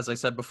 as I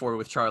said before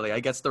with Charlie, I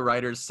guess the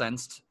writers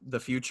sensed the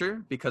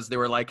future because they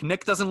were like,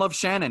 Nick doesn't love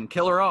Shannon,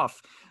 kill her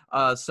off.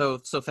 So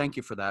thank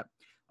you for that.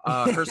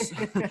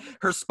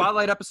 Her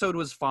spotlight episode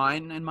was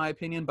fine in my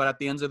opinion, but at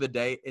the end of the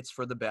day, it's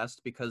for the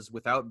best because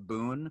without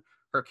Boone,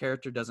 her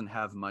character doesn't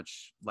have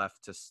much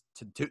left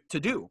to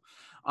do.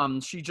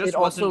 She just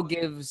also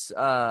gives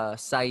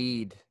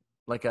Saeed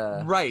like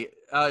a right.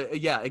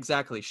 Yeah,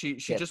 exactly. She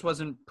just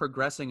wasn't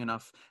progressing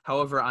enough.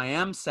 However, I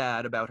am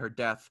sad about her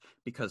death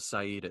because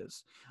Saeed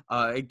is.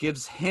 It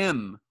gives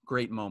him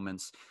great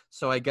moments.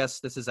 So I guess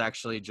this is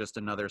actually just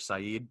another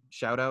Saeed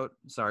shout out.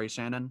 Sorry,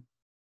 Shannon.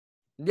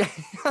 Yeah,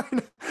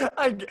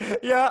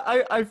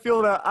 I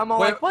feel that. I'm all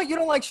like, what? You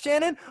don't like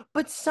Shannon?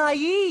 But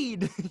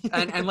Saeed.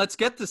 and let's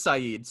get to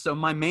Saeed. So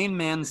my main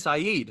man,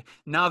 Saeed,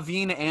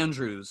 Naveen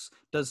Andrews,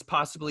 does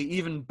possibly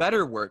even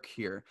better work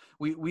here.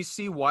 We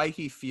see why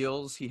he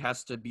feels he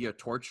has to be a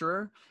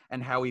torturer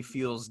and how he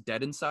feels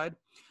dead inside.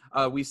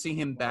 We see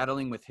him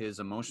battling with his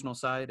emotional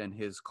side and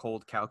his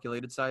cold,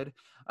 calculated side.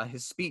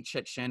 His speech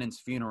at Shannon's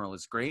funeral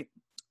is great.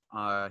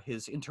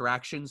 His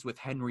interactions with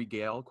Henry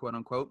Gale, quote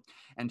unquote,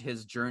 and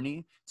his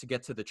journey to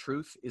get to the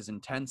truth is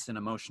intense and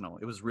emotional.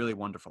 It was really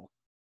wonderful.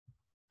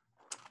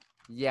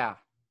 Yeah.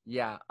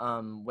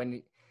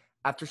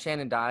 After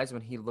Shannon dies,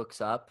 when he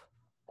looks up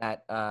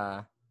at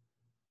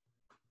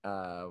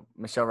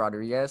Michelle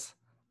Rodriguez,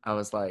 I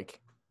was like,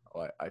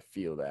 oh, I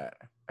feel that.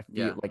 I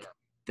feel like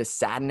the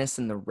sadness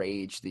and the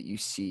rage that you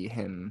see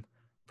him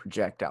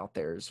project out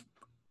there is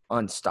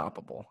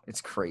unstoppable.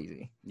 It's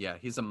crazy. Yeah,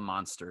 he's a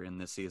monster in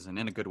this season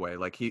in a good way.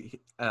 Like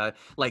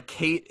like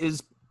Kate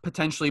is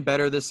potentially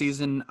better this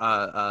season.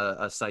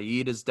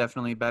 Saeed is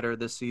definitely better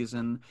this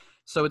season.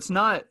 So it's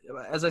not,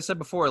 as I said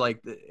before,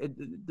 like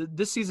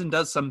this season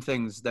does some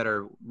things that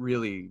are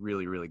really,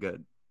 really, really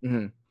good.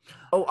 Mm-hmm.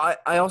 Oh,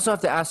 I also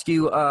have to ask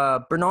you,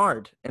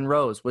 Bernard and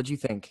Rose, what'd you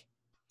think?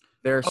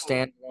 Their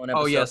standalone episode.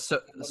 Oh yes,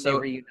 when they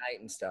reunite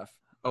and stuff.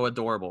 Oh,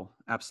 adorable!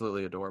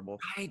 Absolutely adorable.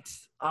 Right.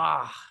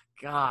 Ah,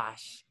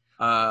 gosh.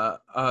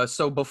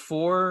 So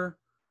before.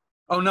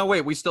 Oh no,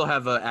 wait. We still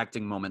have an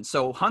acting moment.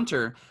 So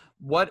Hunter,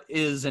 what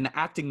is an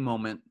acting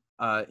moment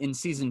in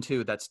season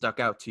 2 that stuck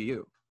out to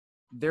you?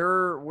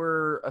 There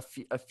were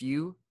a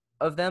few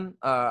of them.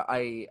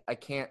 I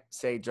can't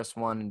say just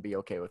one and be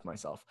okay with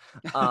myself.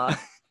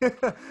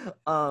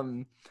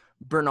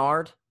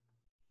 Bernard,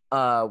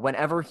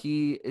 whenever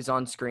he is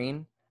on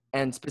screen,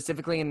 and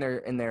specifically in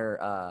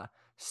their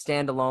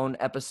standalone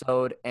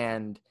episode,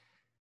 and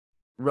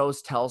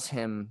Rose tells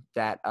him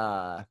that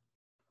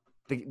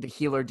the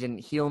healer didn't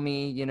heal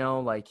me, you know,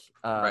 like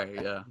Right,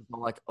 yeah.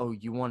 like, oh,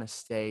 you want to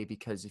stay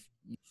because if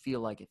you feel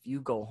like if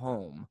you go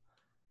home,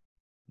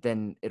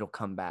 then it'll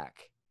come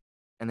back.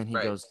 And then he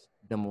goes,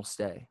 then we'll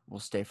stay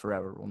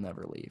forever, we'll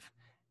never leave.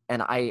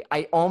 And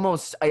I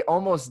almost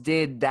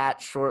did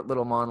that short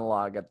little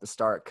monologue at the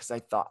start because I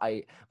thought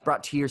I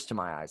brought tears to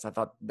my eyes. I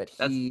thought that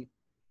the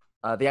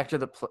actor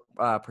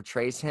that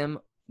portrays him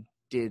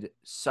did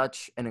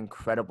such an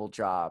incredible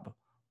job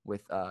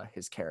with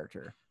his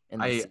character.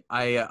 And I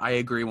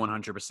agree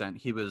 100%.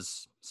 He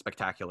was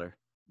spectacular.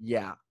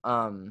 Yeah.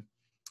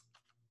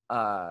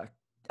 I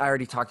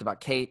already talked about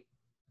Kate.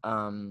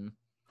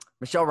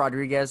 Michelle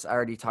Rodriguez, I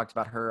already talked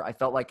about her. I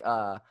felt like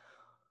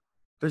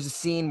there's a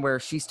scene where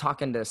she's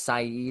talking to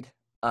Saeed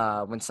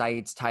when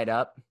Saeed's tied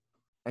up,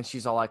 and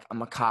she's all like,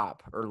 I'm a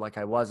cop, or like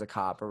I was a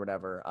cop or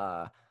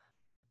whatever.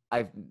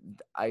 I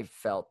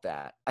felt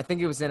that. I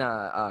think it was in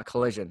a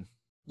Collision.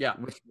 Yeah.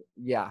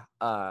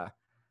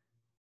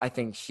 I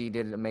think she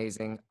did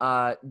amazing.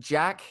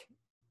 Jack,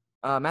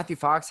 Matthew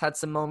Fox had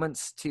some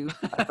moments too.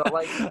 I felt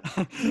like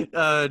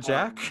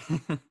Jack.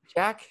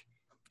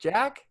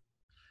 Jack.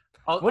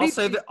 I'll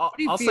say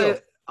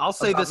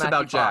this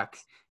about Jack.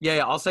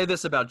 Yeah, I'll say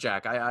this about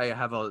Jack. I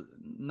have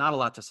not a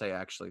lot to say,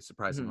 actually,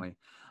 surprisingly.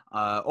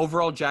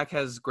 Overall, Jack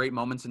has great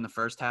moments in the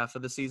first half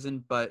of the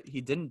season, but he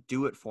didn't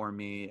do it for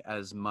me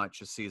as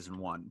much as season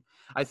 1.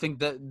 I think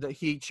that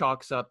he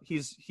chalks up.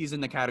 He's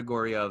in the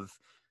category of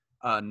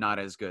not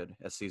as good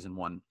as season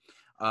 1.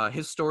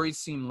 His stories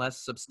seem less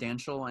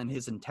substantial, and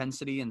his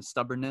intensity and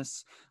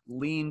stubbornness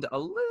leaned a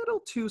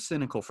little too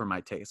cynical for my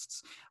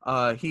tastes.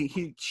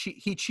 He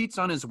cheats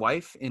on his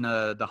wife in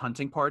the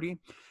hunting party,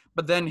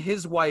 but then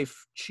his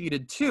wife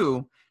cheated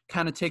too,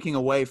 kind of taking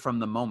away from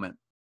the moment.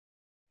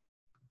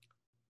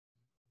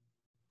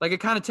 Like,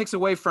 it kind of takes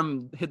away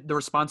from the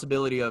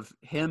responsibility of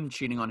him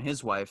cheating on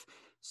his wife.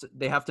 So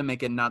they have to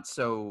make it not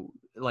such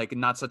a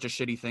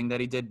shitty thing that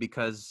he did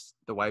because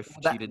the wife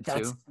cheated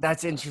too.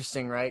 That's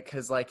interesting, right?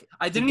 Because like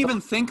I didn't even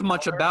think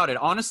much about it.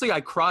 Honestly, I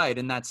cried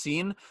in that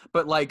scene,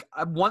 but like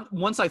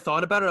once I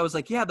thought about it, I was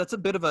like, yeah, that's a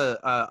bit of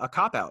a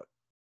cop out.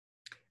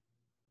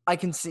 I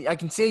can see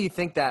you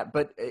think that,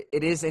 but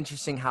it is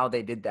interesting how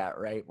they did that,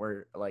 right?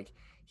 Where like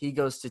he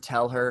goes to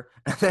tell her,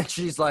 and then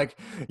she's like,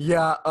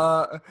 yeah,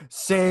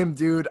 same,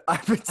 dude.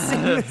 I've been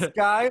seeing this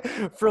guy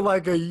for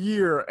like a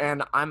year,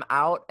 and I'm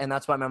out, and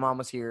that's why my mom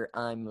was here.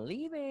 I'm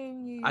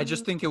leaving you. I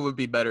just think it would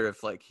be better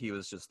if like he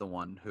was just the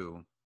one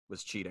who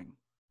was cheating.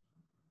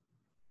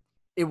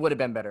 It would have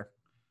been better.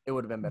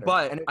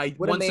 But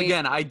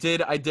I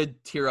did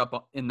tear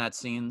up in that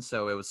scene,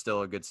 so it was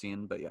still a good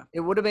scene, but yeah. It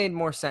would have made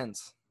more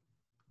sense.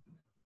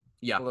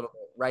 Yeah. A little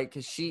bit, right?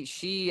 Because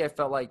she I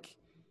felt like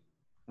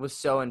was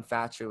so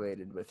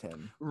infatuated with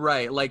him.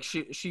 Right. Like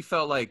she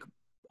felt like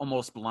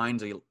almost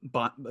blindly,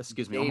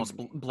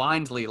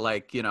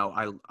 like, you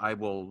know, I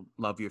will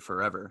love you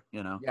forever,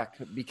 you know? Yeah,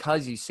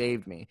 because you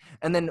saved me.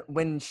 And then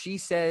when she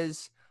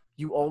says,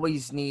 you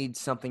always need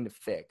something to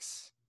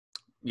fix.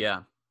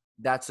 Yeah.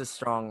 That's a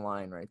strong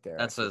line right there.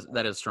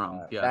 That is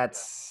strong. Yeah.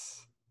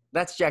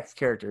 That's Jack's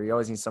character. He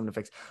always needs something to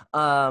fix.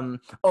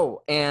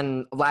 Oh,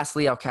 and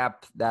lastly, I'll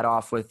cap that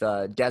off with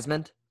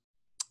Desmond.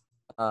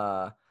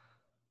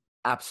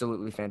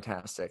 Absolutely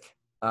fantastic.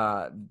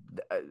 The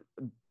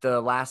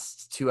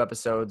last 2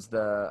 episodes,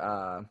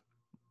 the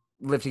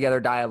Live Together,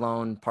 Die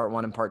Alone, part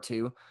 1 and part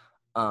 2,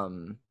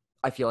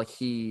 I feel like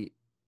he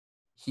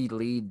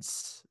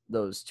leads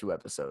those 2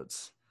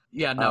 episodes.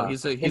 Yeah, no,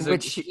 he's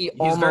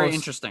very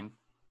interesting.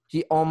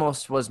 He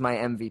almost was my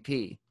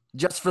MVP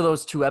just for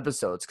those 2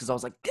 episodes, because I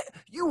was like,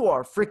 you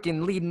are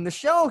freaking leading the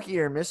show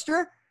here,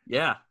 mister.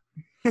 Yeah.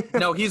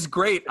 No, he's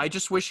great. I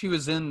just wish he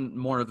was in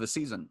more of the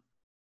season.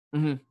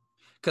 Mm-hmm.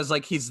 Because,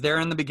 like, he's there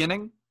in the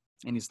beginning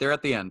and he's there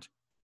at the end.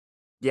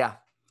 Yeah.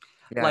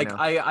 Like,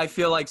 I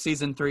feel like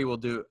season 3 will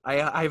do –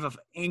 I have an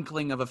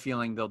inkling of a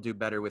feeling they'll do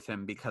better with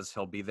him because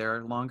he'll be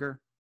there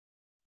longer.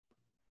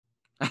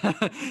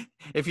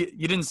 If you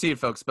didn't see it,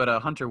 folks, but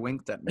Hunter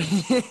winked at me,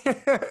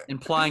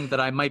 implying that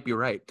I might be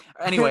right.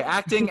 Anyway,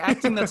 acting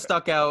that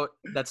stuck out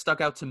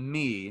to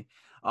me.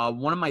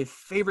 One of my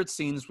favorite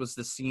scenes was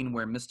the scene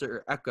where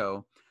Mr.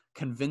 Echo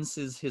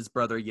convinces his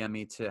brother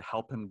Yemi to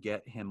help him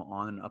get him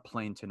on a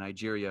plane to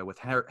Nigeria with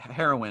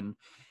heroin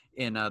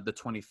in the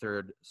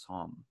 23rd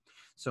Psalm.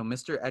 So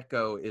Mr.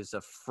 Echo is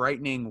a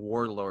frightening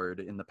warlord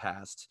in the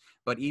past,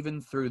 but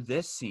even through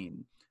this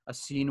scene, a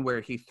scene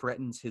where he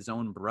threatens his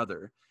own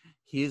brother,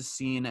 he is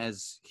seen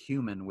as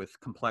human with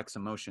complex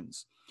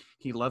emotions.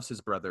 He loves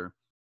his brother,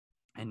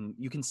 and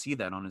you can see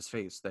that on his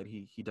face, that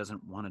he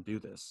doesn't want to do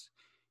this.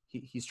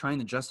 He's trying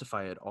to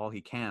justify it all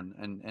he can,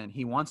 and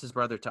he wants his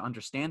brother to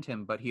understand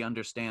him, but he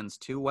understands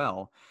too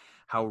well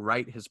how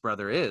right his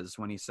brother is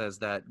when he says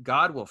that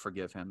God will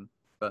forgive him,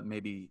 but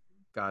maybe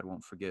God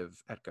won't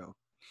forgive Echo.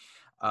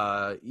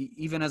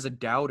 Even as a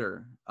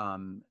doubter,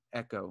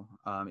 Echo,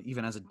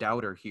 even as a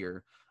doubter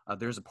here,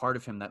 there's a part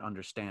of him that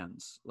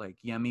understands. Like,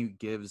 Yemi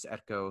gives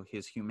Echo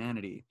his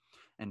humanity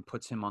and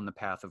puts him on the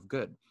path of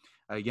good.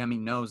 Yemi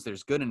knows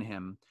there's good in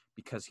him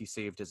because he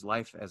saved his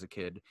life as a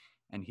kid,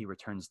 and he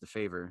returns the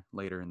favor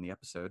later in the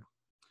episode.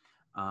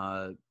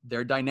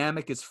 Their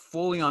dynamic is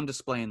fully on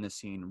display in this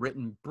scene,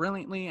 written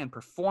brilliantly and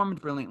performed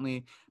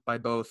brilliantly by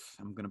both,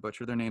 I'm going to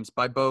butcher their names,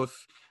 by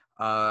both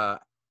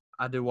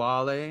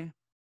Adewale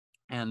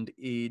and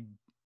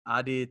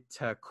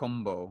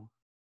Aditakombo.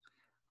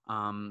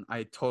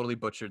 I totally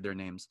butchered their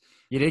names.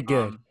 You did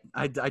good.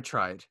 I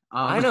tried.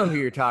 I know who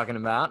you're talking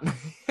about.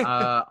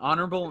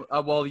 Honorable,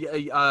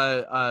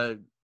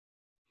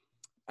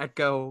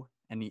 Echo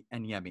and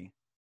Yemi,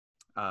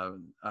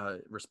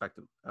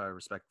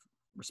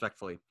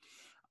 respectfully.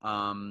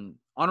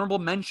 Honorable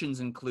mentions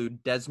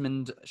include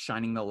Desmond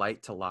shining the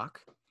light to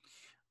Locke,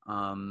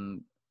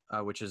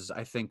 which is,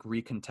 I think,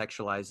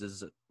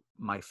 recontextualizes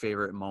my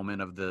favorite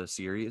moment of the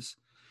series.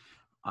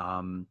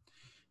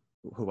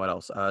 What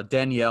else?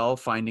 Danielle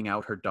finding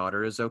out her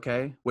daughter is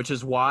okay, which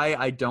is why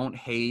I don't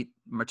hate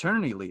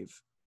maternity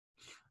leave,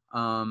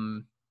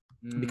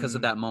 because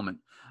of that moment.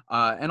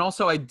 And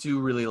also, I do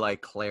really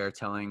like Claire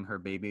telling her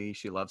baby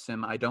she loves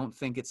him. I don't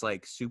think it's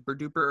like super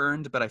duper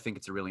earned, but I think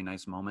it's a really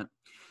nice moment.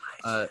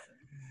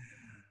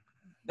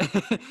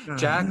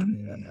 Jack,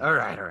 all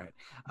right.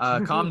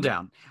 Calm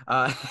down.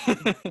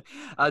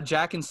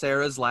 Jack and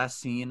Sarah's last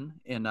scene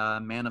in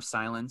Man of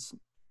Science.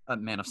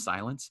 Man of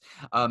Science.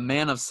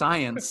 Man of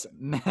Silence.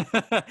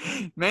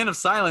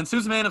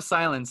 Who's Man of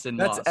Silence in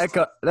That's Lost?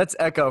 Echo. That's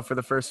Echo for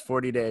the first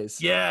 40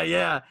 days.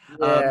 Yeah.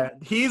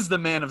 He's the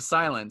Man of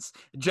Silence.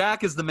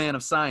 Jack is the Man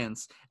of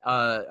Science.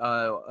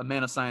 A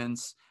Man of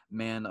Science,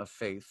 man of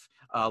faith.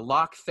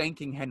 Locke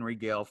thanking Henry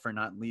Gale for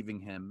not leaving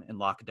him in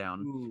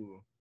lockdown.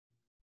 Ooh.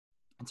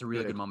 It's a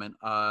really good moment.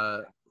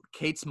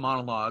 Kate's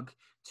monologue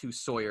to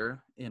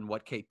Sawyer in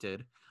What Kate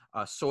Did.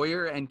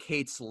 Sawyer and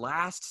Kate's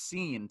last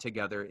scene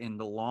together in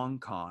the long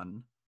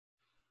con,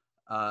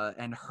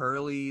 and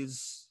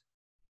Hurley's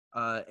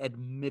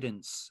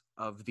admittance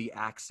of the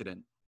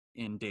accident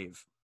in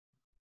Dave.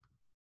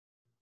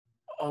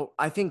 Oh,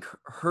 I think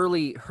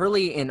Hurley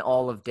in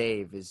all of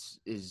Dave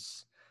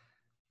is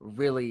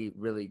really,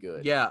 really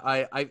good. Yeah,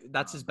 I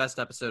that's his best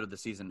episode of the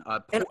season.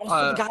 And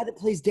also the guy that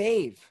plays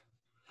Dave.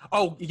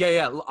 Oh,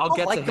 yeah. I'll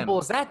get to him. How likable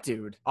is that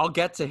dude? I'll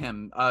get to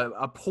him.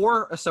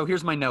 So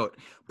here's my note.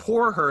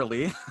 Poor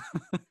Hurley.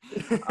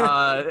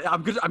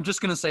 I'm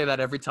just gonna say that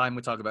every time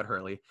we talk about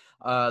Hurley.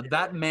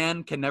 That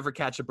man can never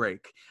catch a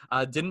break.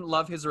 Didn't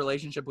love his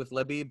relationship with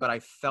Libby, but I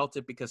felt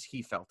it because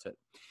he felt it.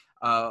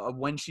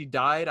 When she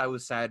died, I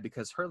was sad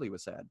because Hurley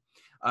was sad.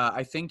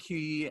 I think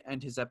he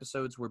and his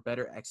episodes were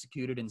better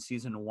executed in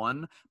season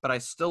 1, but I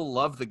still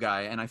love the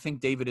guy, and I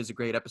think David is a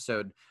great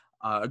episode,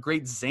 a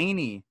great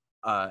zany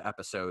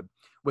episode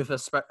with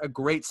a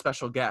great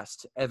special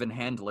guest, Evan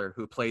Handler,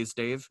 who plays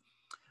Dave,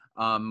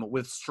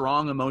 with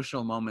strong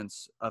emotional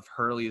moments of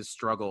Hurley's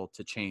struggle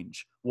to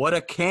change. What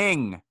a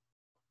king!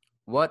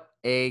 What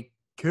a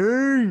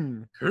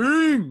king!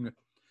 King!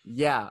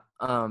 Yeah,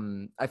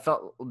 I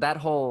felt that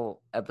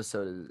whole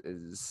episode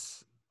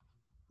is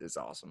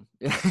awesome.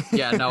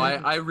 Yeah, no,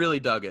 I really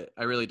dug it.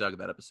 I really dug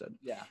that episode.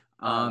 Yeah.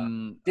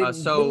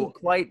 Didn't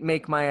quite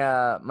make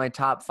my my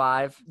top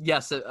 5.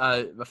 Yes,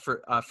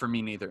 for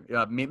me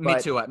neither. Me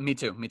too.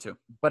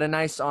 But a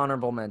nice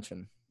honorable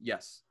mention.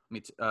 Yes, me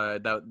too.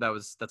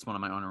 That's one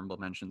of my honorable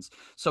mentions.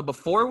 So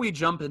before we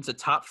jump into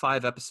top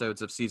 5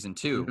 episodes of season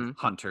 2,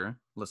 Hunter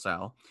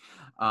LaSalle,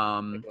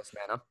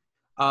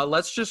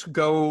 let's just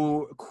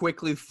go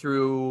quickly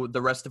through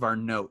the rest of our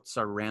notes,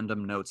 our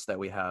random notes that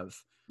we have.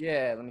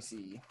 Yeah, let me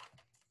see.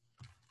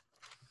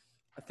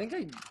 I think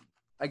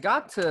I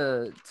got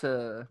to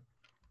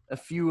a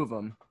few of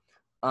them.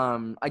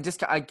 I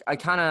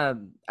kind of,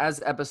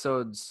 as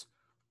episodes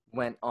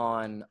went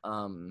on,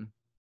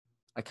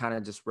 I kind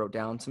of just wrote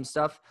down some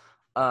stuff.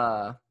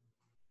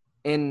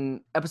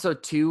 In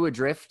episode 2,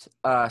 Adrift,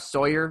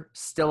 Sawyer,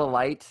 still a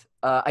light.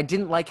 I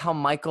didn't like how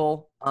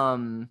Michael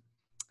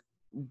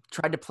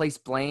tried to place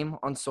blame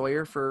on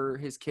Sawyer for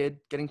his kid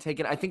getting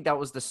taken. I think that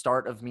was the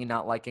start of me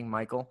not liking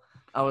Michael.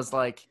 I was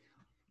like,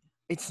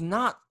 it's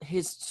not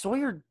his.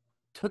 Sawyer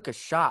took a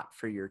shot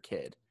for your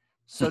kid,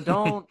 so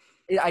don't.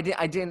 I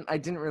didn't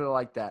really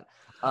like that.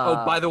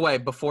 Oh, by the way,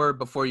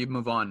 before you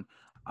move on,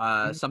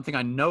 Mhm. something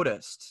I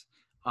noticed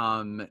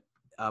when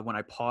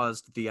I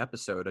paused the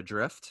episode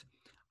Adrift,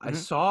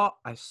 Mhm.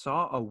 I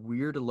saw a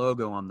weird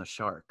logo on the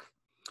shark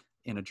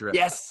in Adrift.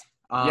 Yes.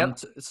 Yep.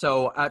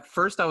 So at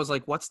first I was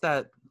like, "What's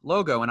that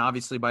logo?" And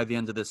obviously by the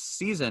end of this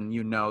season,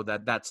 you know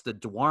that that's the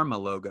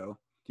Dwarma logo.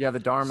 Yeah, the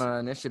Dharma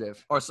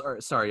Initiative. Or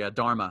sorry, yeah,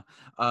 Dharma.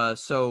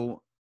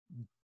 So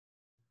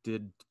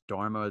did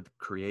Dharma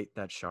create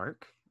that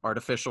shark?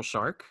 Artificial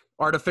shark?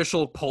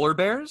 Artificial polar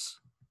bears?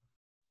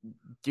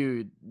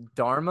 Dude,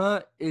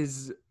 Dharma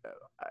is.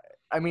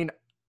 I mean,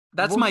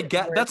 That's we'll my get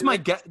guess. more That's into my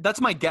it. guess.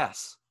 That's my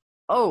guess.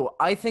 Oh,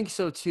 I think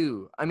so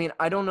too. I mean,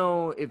 I don't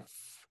know if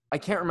I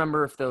can't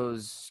remember if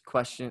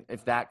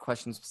that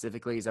question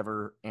specifically is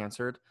ever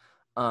answered.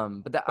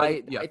 But that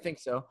But yeah, I think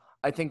so.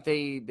 I think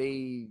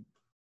they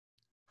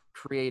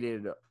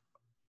created the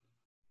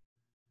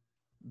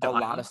a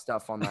lot of island.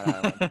 stuff on that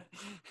island.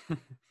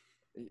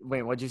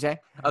 Wait, what'd you say?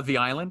 Of the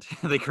island,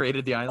 they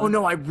created the Oh island.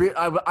 no,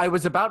 I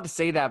was about to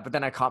say that, but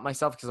then I caught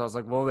myself because I was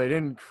like, well, they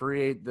didn't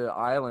create the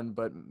island,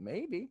 but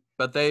maybe.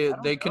 But I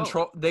don't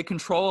know. they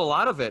control a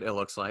lot of it. It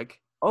looks like.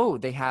 Oh,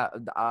 they have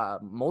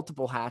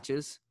multiple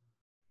hatches,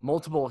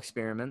 multiple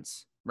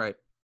experiments. Right.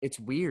 It's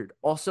weird.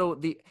 Also,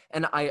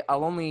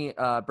 I'll only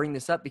bring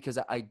this up because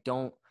I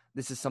don't.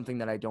 This is something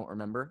that I don't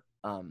remember.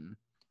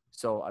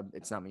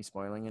 It's not me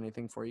spoiling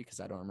anything for you because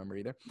I don't remember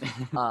either.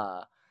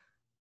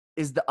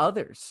 Is the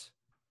others,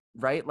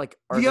 right? Like,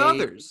 are The they?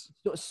 others.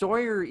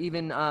 Sawyer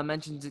even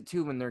mentions it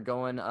too when they're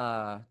going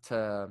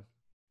to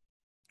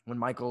when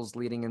Michael's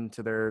leading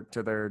into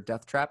their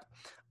death trap.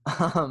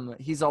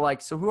 He's all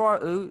like, so who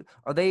are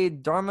they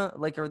Dharma?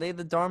 Like, are they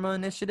the Dharma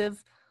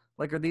Initiative?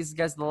 Like, are these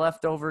guys the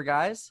leftover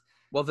guys?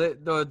 Well, the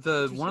one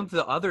Interesting. of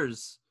the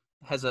others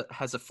has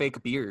a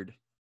fake beard.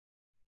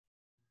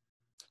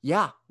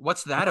 Yeah,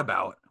 What's that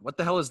about? What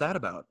the hell is that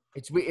about?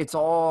 it's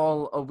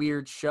all a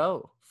weird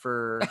show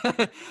for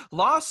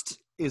Lost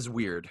is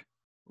weird.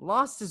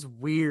 Lost is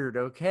weird,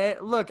 okay?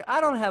 Look, I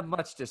don't have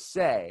much to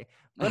say,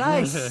 but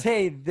I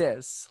say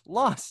this.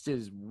 Lost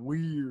is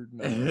weird,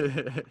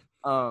 man.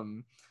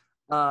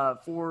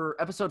 For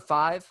episode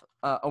 5,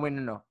 oh wait,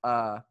 no.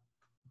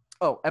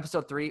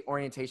 Episode 3,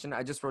 orientation.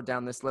 I just wrote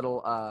down this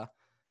little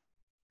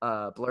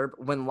blurb.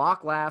 When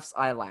Locke laughs,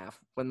 I laugh.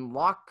 When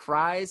Locke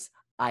cries,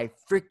 I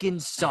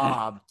freaking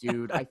sob,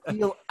 dude.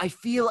 I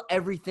feel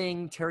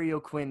everything Terry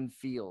O'Quinn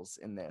feels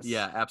in this.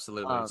 Yeah,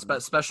 absolutely. Um,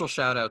 Special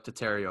shout out to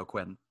Terry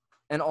O'Quinn.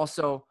 And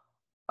also,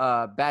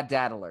 bad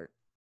dad alert.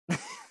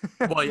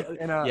 Well, yeah,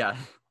 and, yeah,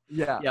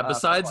 yeah. yeah.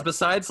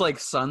 Besides like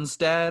Son's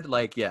dad,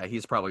 like yeah,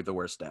 he's probably the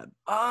worst dad.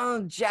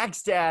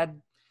 Jack's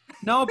dad.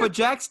 No, but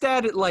Jack's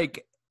dad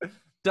like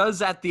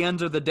does at the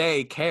end of the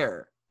day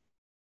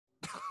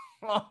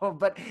Oh,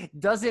 but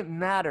doesn't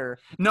matter.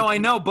 No, I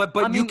know, but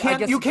I mean, I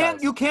guess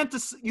it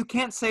does. you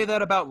can't say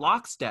that about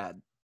Locke's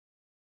dad.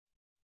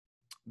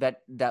 That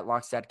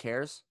Locke's dad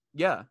cares.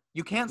 Yeah,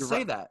 you can't You're say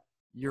right. that.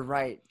 You're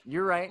right.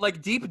 You're right.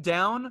 Like deep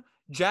down,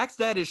 Jack's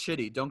dad is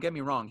shitty. Don't get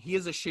me wrong. He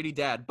is a shitty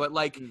dad, but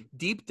like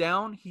deep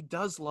down, he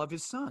does love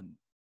his son.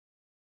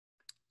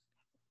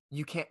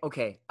 You can't.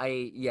 Okay.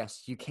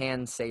 Yes, you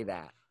can say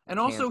that. And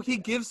also, he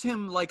gives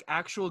him like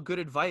actual good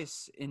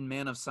advice in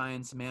Man of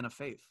Science, Man of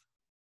Faith.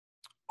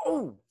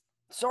 Oh,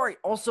 sorry.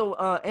 Also,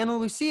 Ana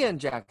Lucia and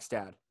Jack's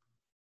dad.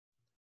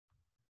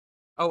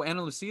 Oh,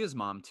 Ana Lucia's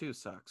mom too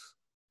sucks.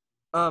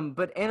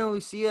 But Ana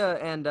Lucia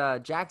and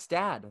Jack's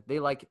dad, they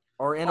like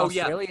are in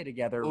Australia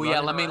together. Oh yeah,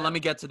 let me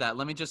get to that.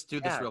 Let me just do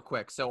this real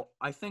quick. So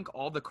I think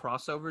all the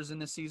crossovers in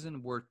this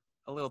season were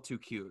a little too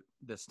cute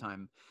this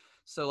time.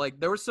 So like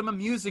there were some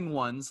amusing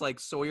ones, like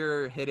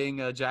Sawyer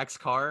hitting Jack's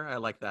car. I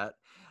like that.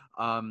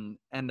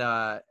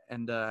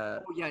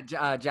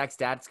 Jack's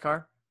dad's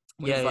car.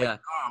 Yeah, yeah.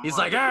 He's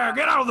like,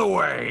 get out of the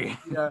way.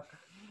 Yeah.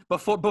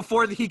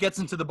 Before he gets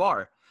into the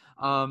bar.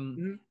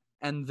 Mhm.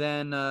 And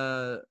then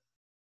the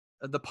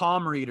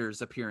palm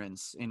reader's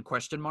appearance in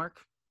question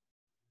mark.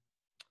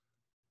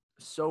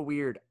 So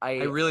weird.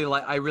 I really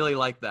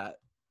like that.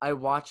 I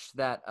watched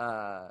that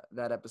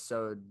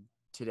episode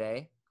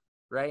today,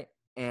 right?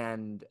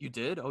 And you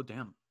did? Oh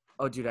damn.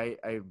 Oh dude, I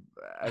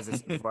as I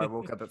said before, I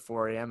woke up at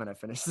 4 a.m. and I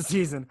finished the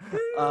season.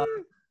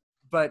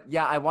 But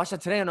yeah, I watched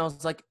that today and I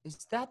was like,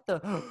 is that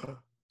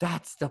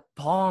that's the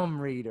palm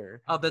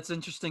reader? Oh, that's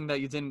interesting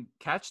that you didn't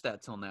catch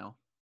that till now.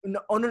 No.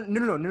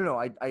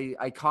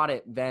 I caught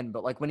it then,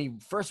 but like when he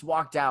first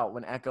walked out,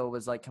 when Echo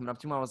was like coming up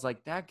to him, I was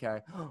like, that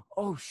guy.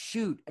 Oh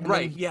shoot! And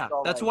right? Yeah,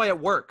 that's why it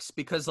works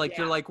because like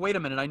you're like, wait a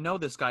minute, I know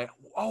this guy.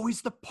 Oh,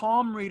 he's the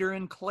palm reader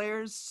in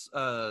Claire's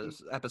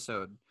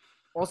episode.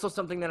 Also,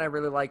 something that I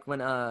really like when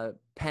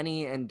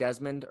Penny and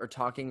Desmond are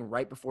talking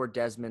right before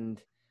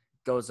Desmond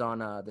goes on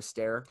the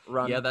stair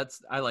run. Yeah,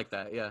 I like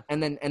that. Yeah.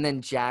 And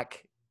then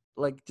Jack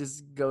like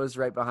just goes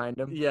right behind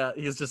him. Yeah,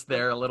 he's just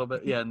there a little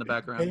bit. Yeah, in the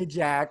background. Hey,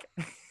 Jack.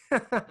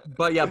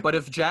 But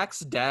if Jack's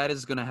dad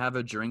is gonna have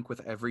a drink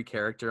with every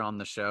character on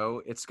the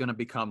show, it's gonna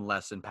become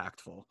less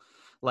impactful.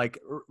 Like,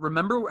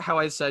 remember how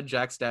I said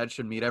Jack's dad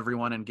should meet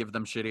everyone and give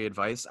them shitty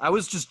advice? I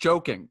was just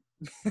joking.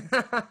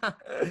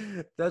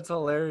 That's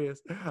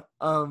hilarious.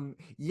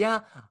 Yeah,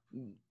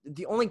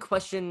 the only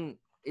question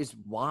is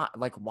why,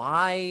 like,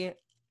 why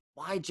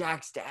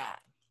Jack's dad?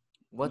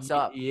 What's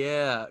up?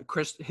 Yeah,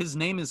 his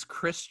name is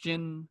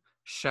Christian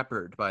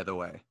Shepherd, by the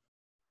way.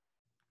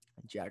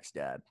 Jack's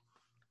dad.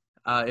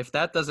 If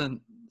that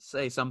doesn't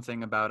say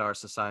something about our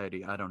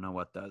society, I don't know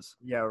what does.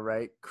 Yeah,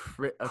 right.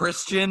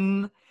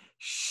 Christian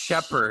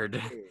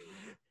Shepherd.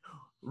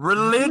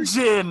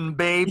 Religion,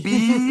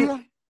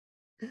 baby.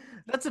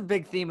 That's a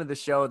big theme of the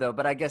show, though.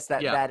 But I guess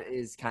that Yeah. that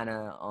is kind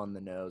of on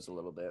the nose a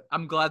little bit.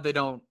 I'm glad they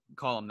don't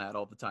call him that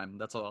all the time.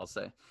 That's all I'll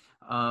say.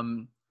 Let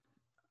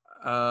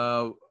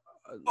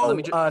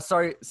me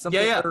Sorry.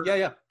 Something,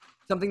 yeah.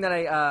 Something that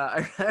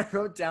I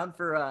wrote down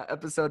for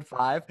episode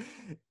 5.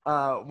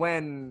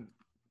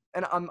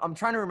 And I'm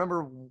trying to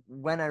remember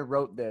when I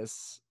wrote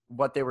this,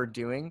 what they were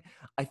doing.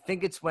 I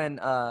think it's when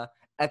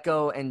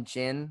Echo and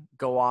Jin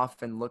go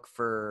off and look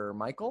for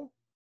Michael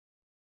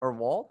or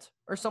Walt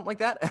or something like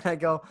that. And I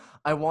go,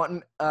 I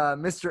want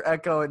Mr.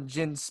 Echo and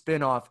Jin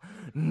spinoff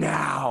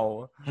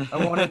now.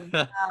 I want it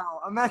now.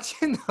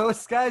 Imagine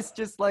those guys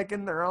just like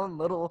in their own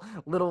little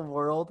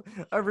world.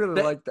 I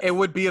really like that. It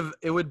would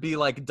be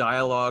like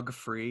dialogue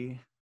free.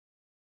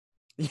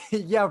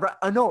 Yeah, right.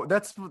 I know.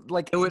 That's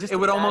like it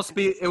would almost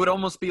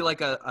be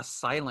like a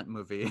silent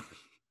movie.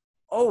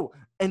 Oh,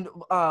 and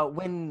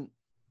when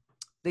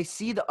they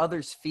see the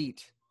other's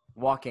feet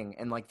walking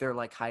and like they're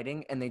like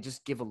hiding and they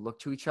just give a look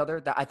to each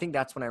other, I think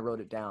that's when I wrote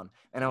it down.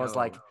 And I was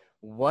like,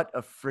 what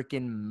a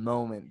freaking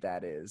moment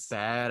that is.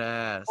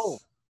 Badass. Oh,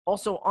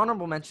 also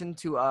honorable mention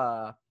to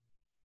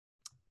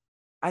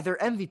either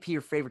MVP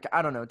or favorite.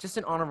 I don't know. Just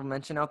an honorable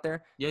mention out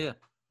there. Yeah.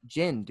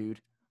 Jin,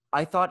 dude.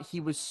 I thought he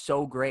was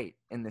so great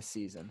in this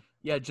season.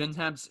 Yeah, Jin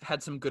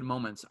had some good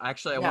moments.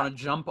 Actually, I want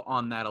to jump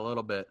on that a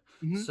little bit.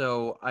 Mm-hmm.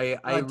 So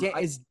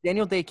is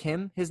Daniel Day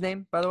Kim his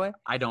name, by the way?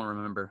 I don't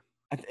remember.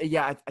 I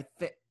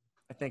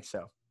think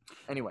so.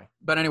 Anyway,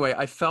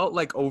 I felt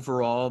like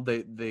overall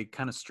they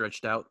kind of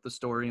stretched out the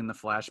story in the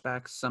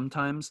flashbacks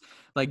sometimes.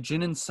 Like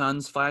Jin and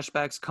Sun's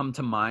flashbacks come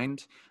to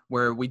mind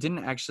where we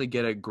didn't actually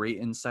get a great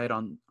insight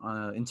on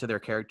into their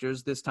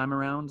characters this time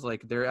around.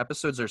 Like their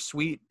episodes are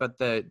sweet, but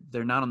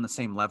they're not on the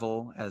same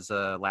level as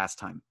last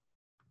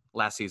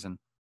season.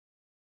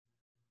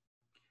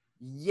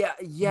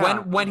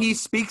 Yeah. When he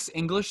speaks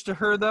English to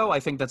her, though, I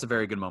think that's a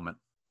very good moment.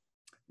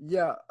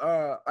 Yeah,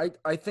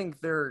 I think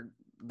their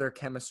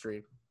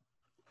chemistry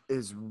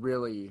is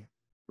really,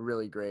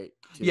 really great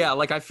too. Yeah,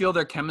 like I feel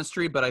their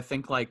chemistry, but I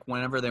think like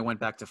whenever they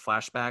went back to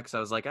flashbacks, I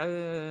was like, I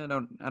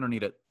don't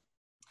need it.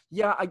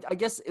 Yeah, I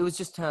guess it was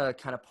just to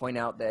kind of point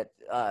out that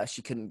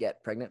she couldn't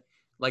get pregnant.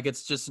 Like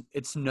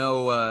it's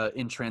no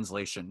in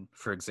translation,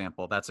 for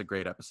example. That's a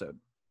great episode.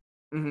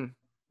 Mm-hmm.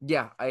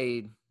 Yeah,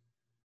 I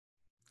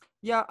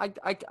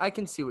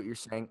can see what you're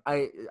saying.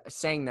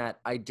 Saying that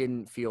I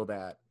didn't feel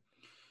that.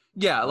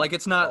 Yeah, like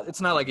it's not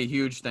like a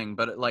huge thing,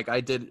 but like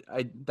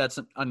that's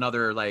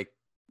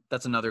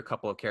another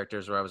couple of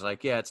characters where I was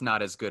like, yeah, it's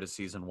not as good as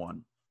season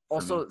 1.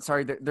 Also,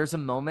 sorry, there's a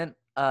moment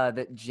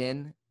that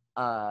Jin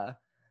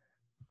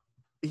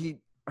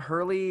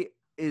Hurley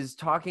is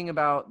talking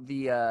about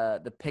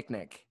the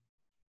picnic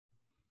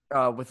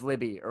with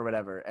Libby or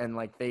whatever, and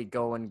like they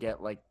go and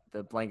get like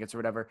the blankets or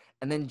whatever,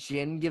 and then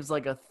Jin gives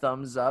like a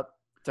thumbs up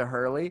to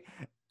Hurley.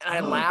 And I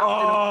laughed.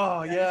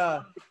 Oh,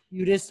 yeah. The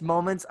cutest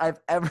moments I've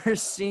ever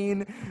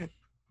seen,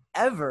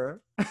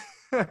 ever.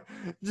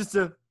 Just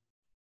a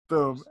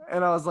boom.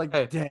 And I was like,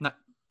 hey, nice,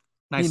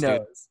 he dude.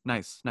 knows.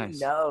 Nice. He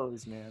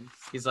knows, man.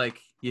 He's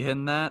like, you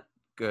hitting that?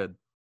 Good.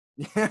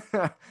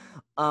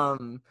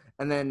 And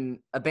then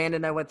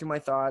Abandoned, I went through my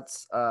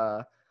thoughts.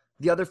 The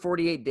other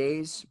 48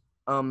 days,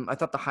 I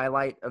thought the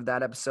highlight of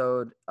that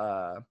episode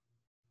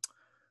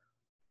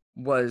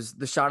was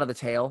the shot of the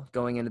tail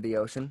going into the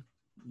ocean.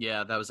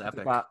 Yeah, that was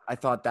epic. I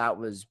thought that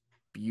was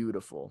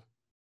beautiful.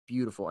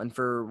 And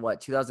for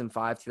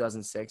 2005,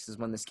 2006 is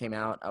when this came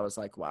out. I was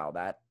like, wow,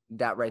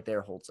 that right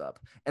there holds up.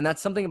 And that's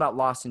something about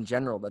Lost in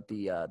general, that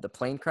the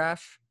plane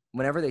crash,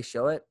 whenever they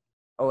show it,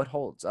 it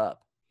holds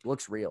up. It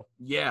looks real.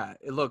 Yeah,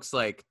 it looks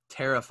like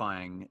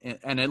terrifying,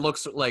 and it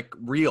looks like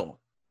real.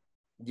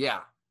 Yeah.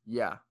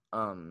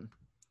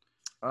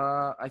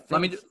 I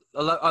think.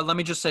 Let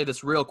me just say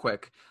this real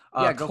quick.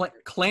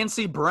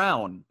 Clancy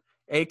Brown,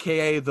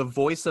 aka the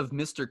voice of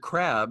Mr.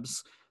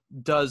 Krabs,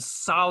 does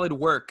solid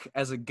work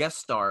as a guest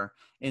star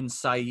in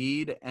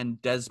Sayid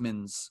and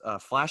Desmond's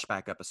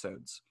flashback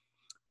episodes.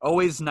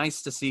 Always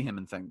nice to see him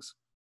in things.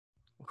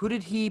 Who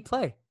did he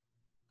play?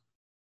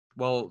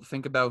 Well,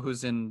 think about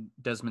who's in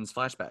Desmond's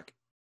flashback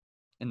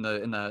in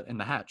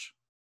the hatch.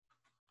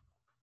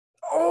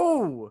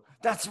 Oh,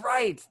 that's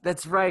right.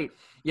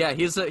 Yeah,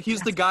 he's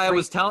the guy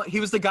he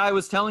was the guy I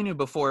was telling you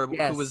before,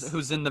 yes.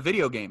 who's in the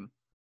video game.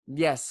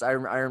 Yes, I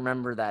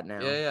remember that now.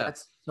 Yeah.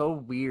 That's so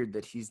weird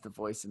that he's the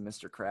voice of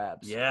Mr.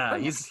 Krabs. Yeah,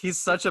 he's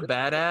such a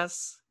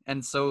badass,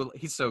 and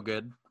he's so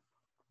good.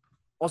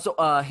 Also,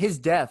 his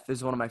death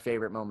is one of my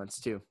favorite moments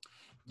too.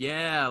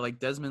 Yeah, like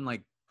Desmond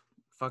like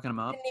fucking him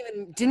up.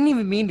 Didn't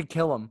even mean to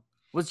kill him.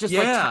 was just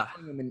like Yeah.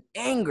 tackling him in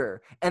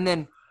anger, and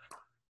then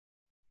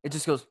it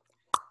just goes,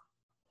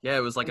 Yeah,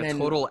 it was like And a then-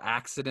 total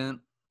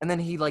accident. and then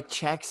he like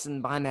checks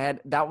and behind the head.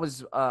 That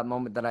was a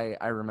moment that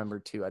I remember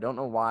too. I don't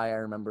know why I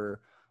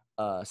remember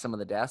some of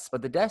the deaths,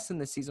 but the deaths in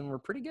this season were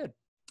pretty good.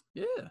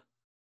 Yeah.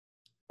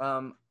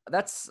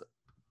 That's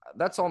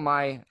all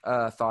my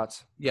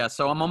thoughts. Yeah,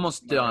 so I'm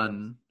almost My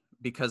done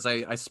because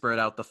I spread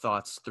out the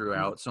thoughts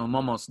throughout. So I'm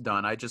almost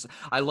done.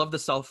 I love the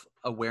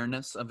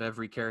self-awareness of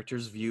every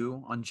character's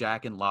view on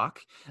Jack and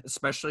Locke,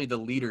 especially the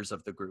leaders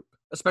of the group,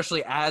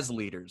 especially as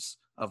leaders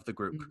of the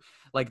group.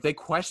 Like they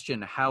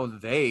question how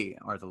they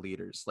are the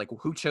leaders, like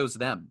who chose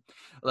them.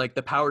 Like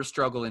the power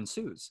struggle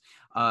ensues.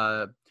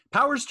 Sawyer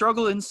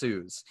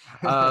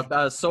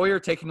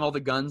taking all the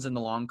guns in the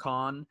long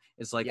con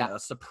is like Yeah. a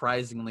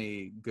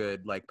surprisingly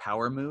good like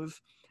power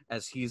move,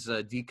 as he's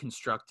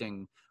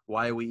deconstructing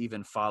why we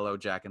even follow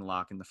Jack and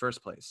Locke in the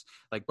first place.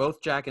 Like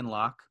both Jack and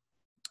Locke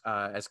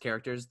as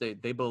characters, they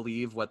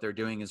believe what they're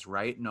doing is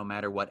right no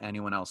matter what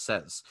anyone else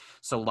says.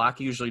 So Locke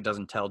usually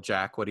doesn't tell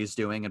Jack what he's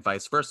doing and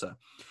vice versa.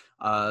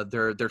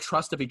 Their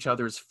trust of each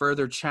other is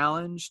further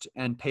challenged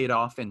and paid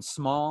off in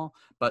small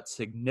but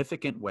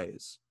significant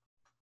ways.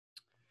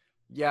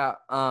 Yeah,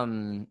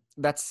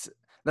 that's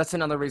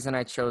another reason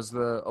I chose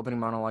the opening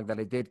monologue that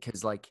I did,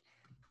 because like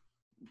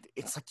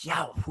it's like,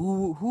 yeah,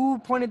 who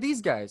appointed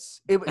these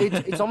guys?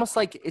 It's almost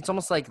like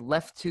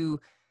left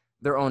to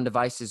their own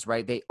devices,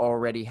 right? They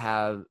already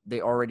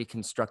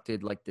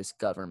constructed like this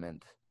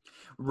government.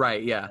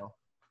 Right, yeah. know?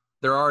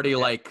 They're already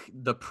like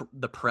the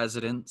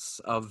presidents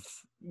of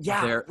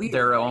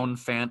their own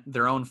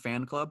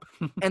fan club.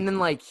 And then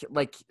like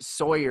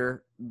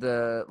Sawyer,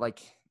 the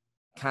like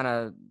kind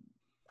of,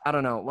 I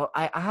don't know. Well,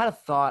 I had a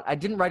thought. I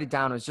didn't write it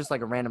down. It was just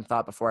like a random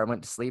thought before I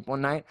went to sleep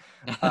one night.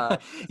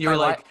 You were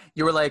like,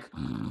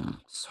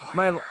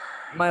 my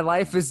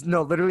life is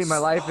literally my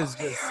life is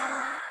just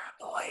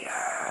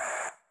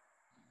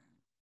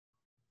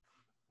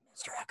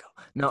Mr. Echo.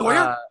 No,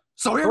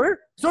 Sawyer.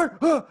 Sawyer.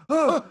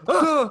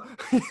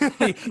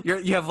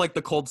 You have like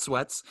the cold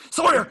sweats.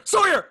 Sawyer.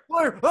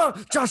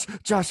 Josh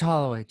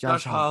Holloway.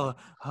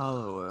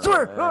 Holloway.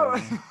 Sawyer.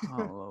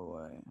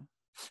 Holloway.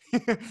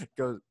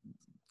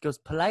 goes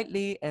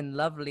politely and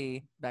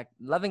lovingly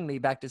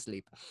back to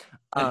sleep.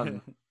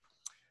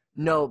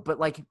 No, but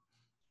like,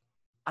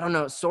 I don't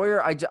know.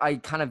 Sawyer, I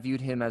kind of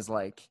viewed him as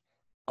like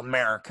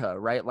America,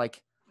 right?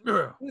 Like,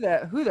 who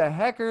the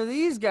heck are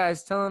these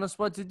guys telling us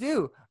what to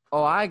do?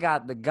 Oh, I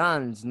got the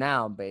guns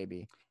now,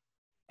 baby.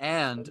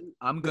 And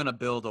I'm gonna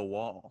build a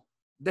wall.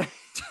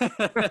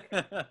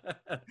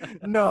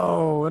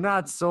 No,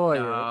 not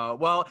Sawyer.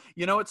 Well,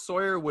 you know what?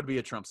 Sawyer would be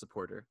a Trump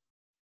supporter.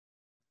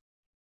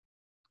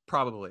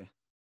 Probably.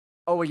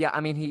 Oh yeah, I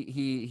mean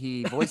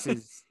he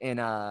voices in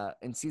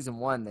season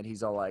 1 that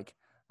he's all like,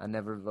 I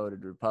never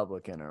voted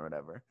Republican or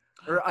whatever,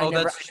 or I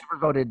never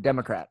voted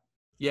Democrat.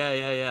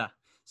 Yeah.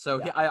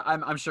 So Yeah.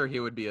 I'm sure he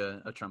would be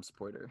a Trump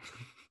supporter.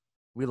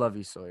 We love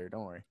you, Sawyer.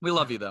 Don't worry. We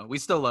love you though. We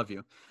still love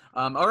you.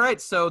 All right,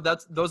 so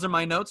those are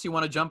my notes. You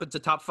want to jump into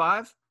top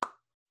 5?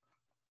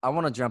 I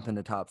want to jump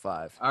into top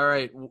 5. All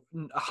right,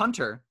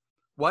 Hunter,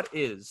 what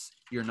is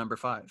your number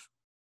 5?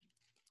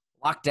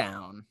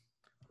 Lockdown.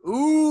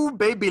 Ooh,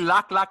 baby,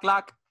 lock.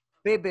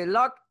 Baby,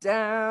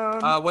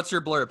 lockdown. What's your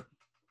blurb?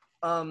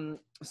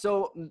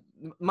 So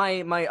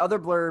my other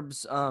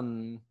blurbs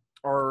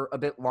are a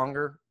bit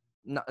longer.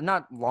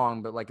 Not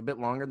long, but like a bit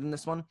longer than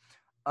this one.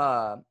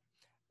 The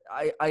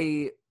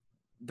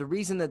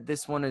reason that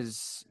this one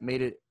has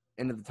made it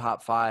into the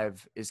top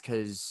 5 is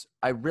because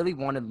I really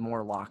wanted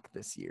more Locke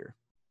this year,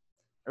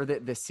 or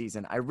this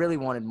season. I really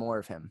wanted more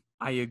of him.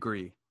 I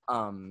agree.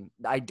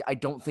 I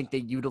don't think they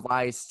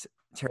utilized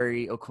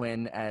Terry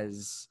O'Quinn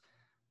as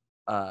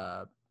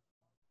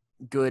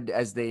good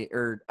as they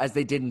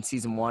did in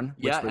season 1.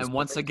 Yeah, and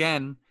once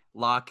again,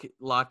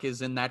 Locke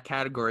is in that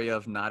category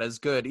of not as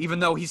good, even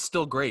though he's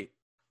still great.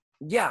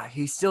 Yeah,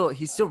 he's still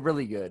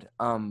really good,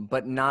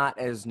 but not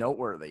as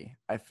noteworthy,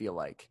 I feel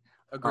like.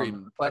 Agreed.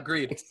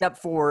 Agreed. Except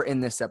for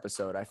in this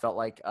episode, I felt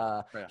like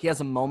he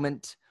has a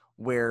moment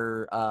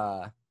where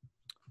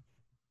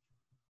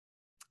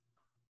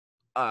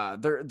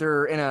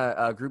they're in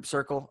a group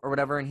circle or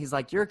whatever, and he's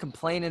like, "You're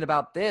complaining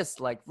about this.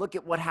 Like, look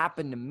at what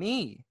happened to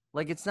me.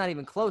 Like, it's not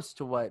even close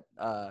to what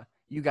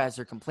you guys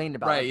are complaining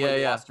about. Right? Like,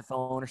 Yeah. lost your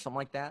phone or something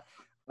like that."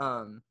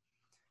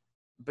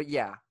 But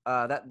yeah,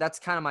 that's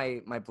kind of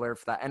my blur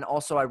for that. And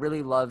also, I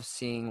really love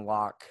seeing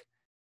Locke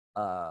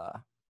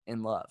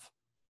in love.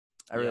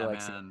 I really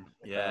like seeing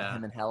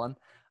him and Helen.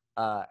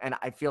 And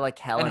I feel like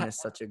Helen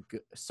is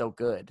so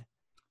good.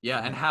 Yeah,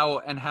 and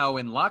how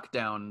in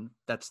Lockdown,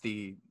 that's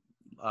the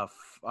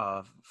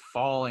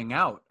falling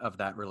out of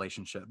that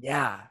relationship.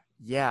 Yeah.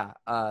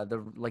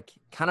 The like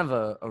kind of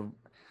a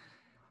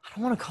I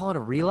don't want to call it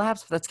a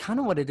relapse, but that's kind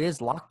of what it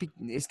is. Locke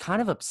is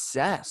kind of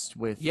obsessed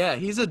with. Yeah,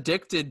 he's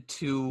addicted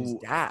to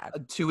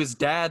his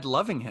dad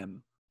loving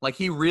him. Like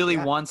he really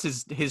wants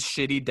his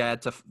shitty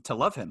dad to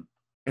love him.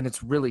 And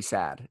it's really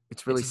sad.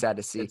 It's really sad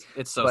to see.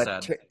 It's so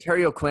sad.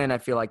 Terry O'Quinn, I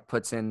feel like,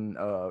 puts in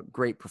a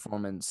great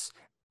performance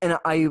And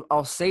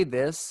I'll say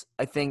this,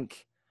 I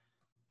think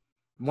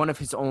one of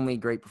his only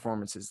great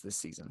performances this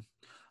season.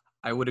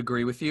 I would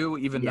agree with you,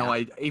 even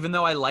Yeah.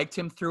 though I liked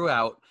him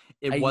throughout,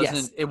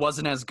 Yes. it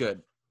wasn't as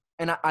good.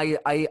 And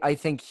I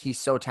think he's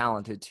so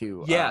talented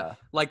too. Yeah,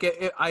 like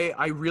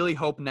I really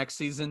hope next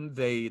season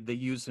they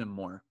use him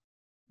more.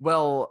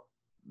 Well,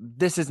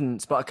 this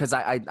isn't because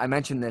I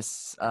mentioned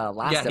this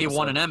last Yeah, he episode.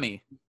 won an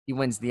Emmy. He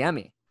wins the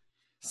Emmy.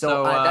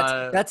 So,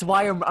 That's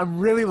why I'm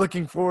really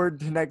looking forward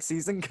to next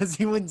season, because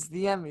he wins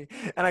the Emmy,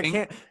 and I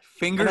can't.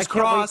 Fingers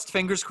crossed.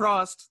 Fingers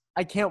crossed.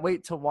 I can't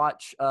wait to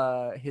watch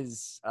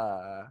his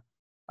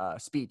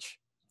speech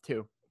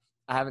too.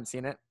 I haven't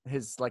seen it.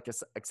 His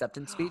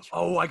acceptance speech.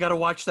 Oh, I gotta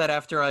watch that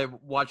after I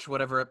watch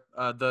whatever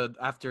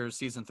after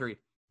season 3.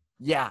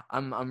 Yeah,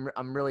 I'm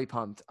really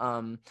pumped.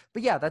 But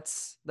yeah,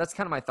 that's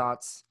kind of my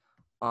thoughts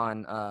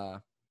on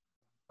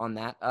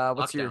that.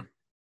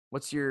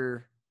 What's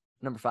your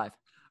number 5?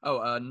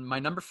 Oh, my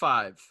number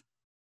 5,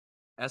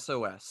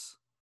 SOS.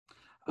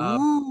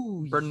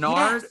 Ooh,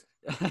 Bernard. yes.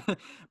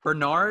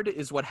 Bernard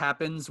is what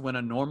happens when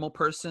a normal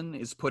person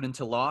is put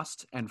into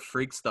Lost and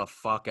freaks the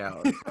fuck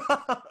out.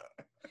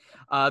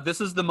 This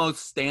is the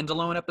most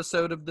standalone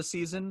episode of the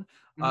season.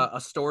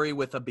 A story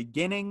with a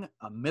beginning,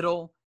 a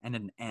middle, and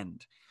an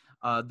end.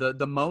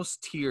 The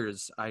most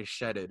tears I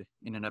shedded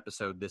in an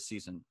episode this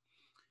season.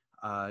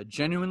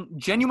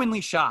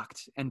 Genuinely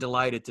shocked and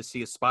delighted to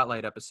see a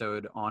spotlight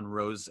episode on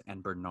Rose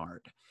and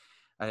Bernard.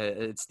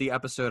 It's the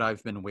episode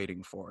I've been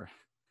waiting for.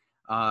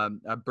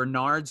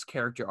 Bernard's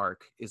character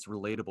arc is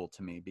relatable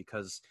to me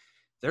because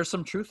there's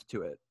some truth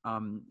to it.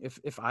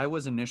 If I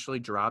was initially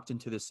dropped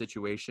into this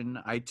situation,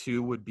 I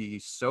too would be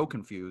so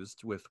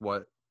confused with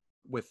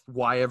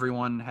why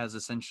everyone has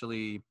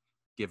essentially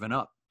given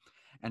up.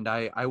 And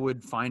I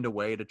would find a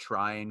way to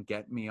try and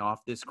get me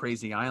off this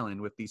crazy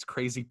island with these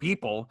crazy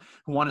people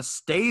who want to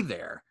stay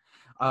there.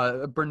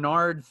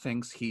 Bernard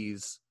thinks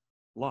he's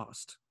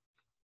lost.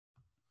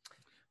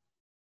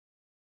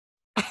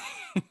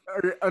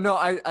 No,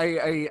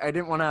 I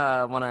didn't want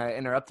to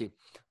interrupt you.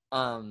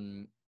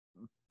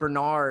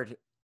 Bernard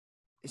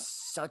is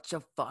such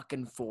a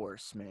fucking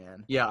force,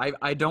 man. Yeah,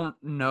 I don't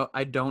remember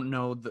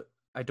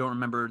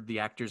the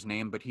actor's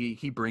name, but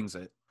he brings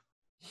it.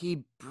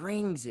 He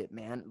brings it,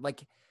 man.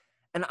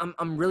 And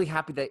I'm really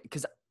happy that,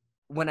 because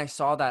when I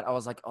saw that, I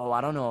was like, oh,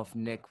 I don't know if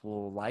Nick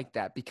will like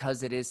that,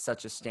 because it is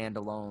such a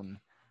standalone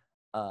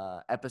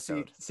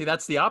episode. See,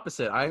 that's the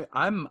opposite. I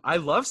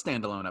love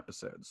standalone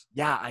episodes.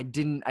 Yeah,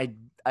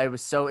 I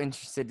was so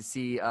interested to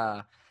see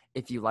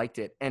if you liked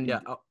it. And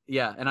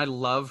yeah, and I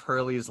love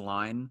Hurley's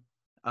line,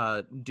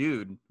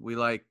 dude,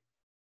 we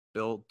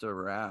built a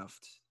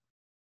raft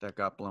that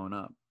got blown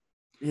up.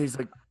 He's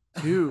like,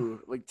 two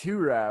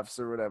rafts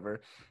or whatever.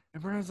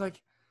 And Bernard's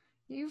like,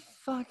 you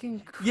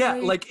fucking crazy. Yeah,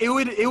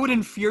 it would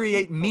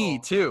infuriate me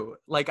too.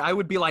 I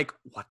would be like,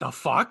 what the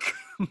fuck?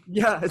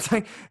 Yeah, it's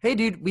like, hey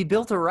dude, we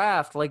built a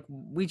raft,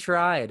 we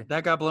tried.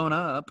 That got blown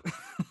up.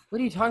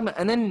 What are you talking about?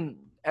 And then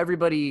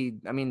everybody,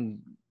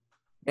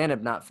 end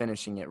up not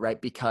finishing it,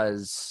 right?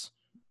 Because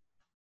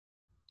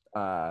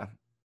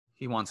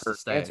he wants to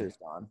stay. Answer's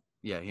gone.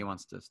 Yeah, he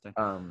wants to stay.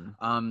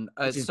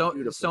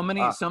 So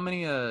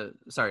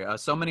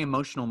many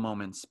emotional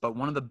moments, but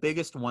one of the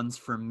biggest ones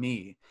for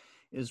me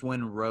is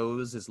when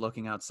Rose is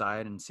looking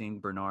outside and seeing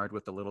Bernard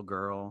with the little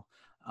girl,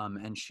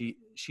 and she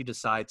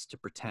decides to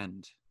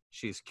pretend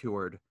she's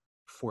cured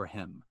for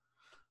him.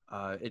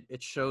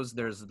 It shows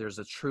there's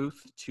a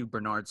truth to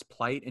Bernard's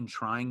plight in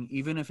trying,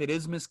 even if it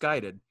is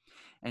misguided,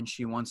 and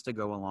she wants to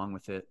go along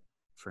with it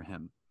for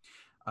him.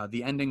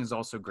 The ending is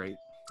also great.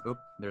 Oh,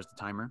 there's the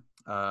timer.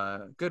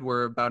 Good.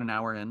 We're about an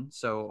hour in,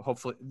 so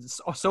hopefully,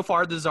 so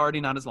far this is already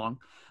not as long.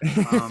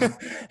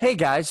 Hey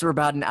guys, we're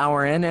about an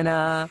hour in,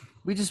 and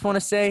we just want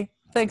to say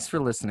thanks for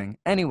listening.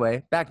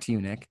 Anyway, back to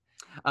you, Nick.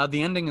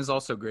 The ending is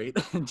also great.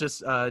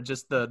 just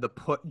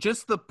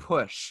the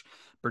push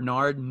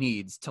Bernard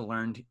needs to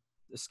learn.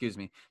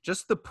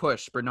 Just the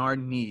push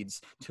Bernard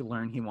needs to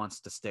learn he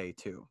wants to stay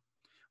too.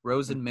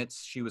 Rose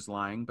admits she was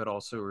lying, but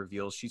also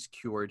reveals she's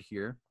cured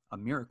here. A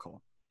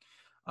miracle.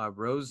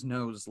 Rose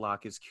knows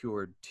Locke is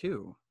cured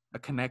too. A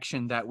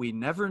connection that we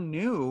never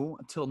knew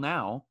until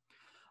now.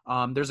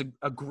 There's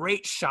a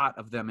great shot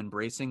of them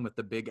embracing with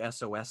the big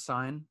SOS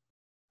sign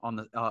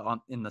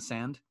in the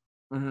sand.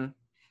 Mm-hmm.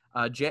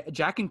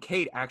 Jack and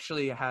Kate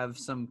actually have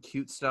some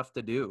cute stuff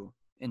to do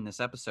in this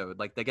episode.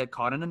 They get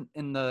caught in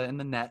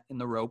the net, in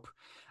the rope.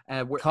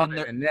 Caught in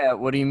the net?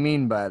 What do you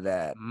mean by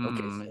that?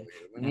 Okay, so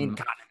we mean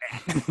caught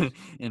in the net.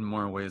 In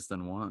more ways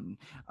than one.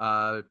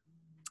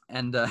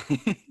 And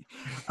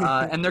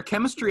their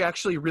chemistry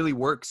actually really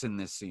works in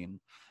this scene,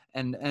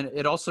 and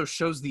it also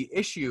shows the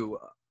issue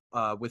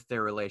with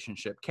their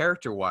relationship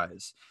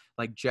character-wise.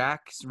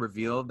 Jack's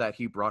reveal that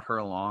he brought her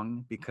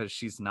along because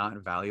she's not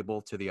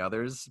valuable to the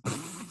others.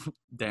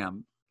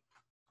 Damn.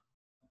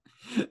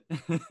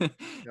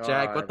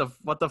 Jack, what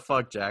the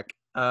fuck, Jack?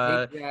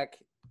 Hey, Jack,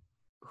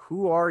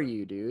 who are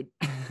you, dude?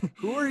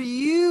 Who are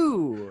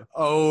you?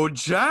 Oh,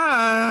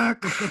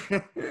 Jack.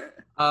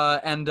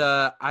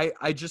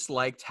 I just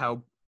liked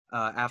how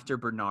after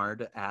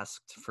Bernard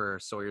asked for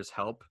Sawyer's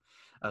help,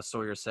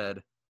 Sawyer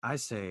said, "I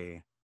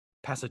say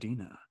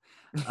Pasadena."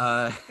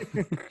 Uh,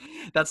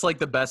 that's like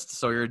the best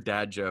Sawyer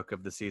dad joke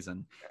of the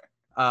season.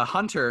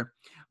 Hunter,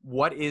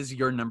 what is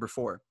your number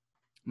 4?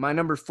 My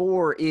number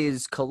 4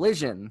 is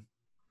Collision.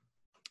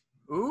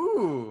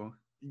 Ooh.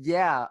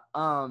 Yeah.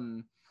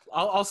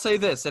 I'll say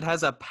this. It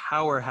has a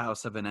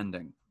powerhouse of an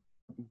ending.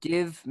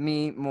 Give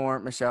me more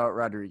Michelle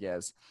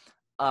Rodriguez.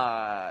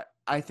 I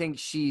think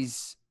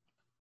she's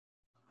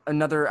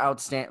another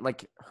outstanding,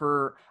 like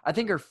I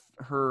think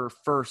her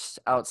first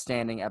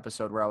outstanding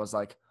episode where I was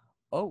like,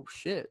 oh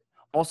shit.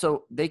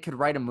 Also, they could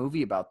write a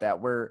movie about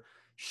that where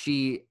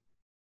she,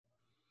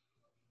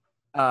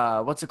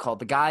 what's it called?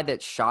 The guy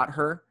that shot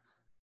her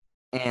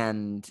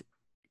and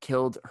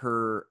killed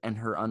her and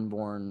her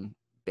unborn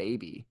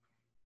baby.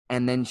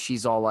 And then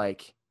she's all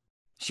like,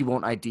 she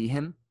won't ID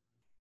him.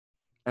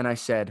 And I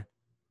said,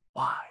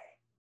 why?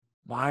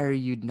 Why are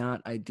you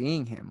not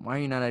IDing him? Why are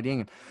you not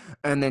IDing him?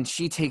 And then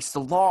she takes the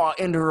law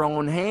into her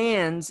own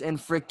hands and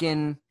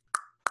freaking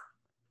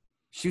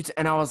shoots.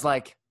 And I was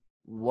like,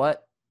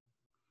 what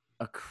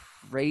a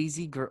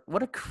crazy girl.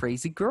 What a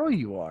crazy girl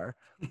you are.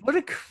 What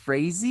a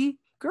crazy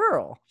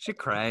girl. She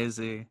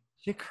crazy.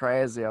 She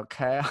crazy,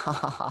 okay?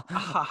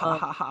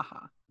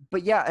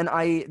 But yeah,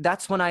 and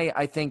that's when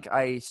I think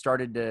I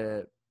started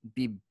to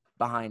be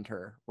behind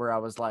her, where I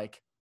was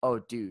like, oh,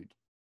 dude,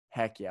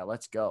 heck yeah,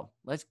 let's go.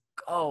 Let's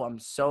go. I'm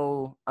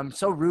so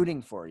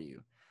rooting for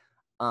you.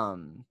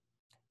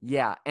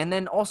 Yeah. And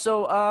then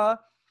also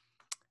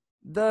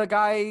the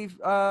guy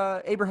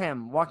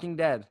Abraham, Walking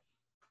Dead,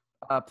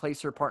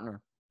 plays her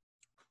partner.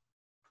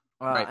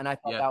 Right. And I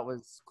thought that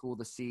was cool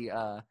to see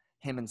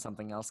him in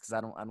something else, because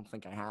I don't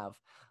think I have.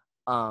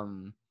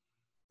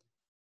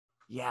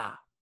 Yeah.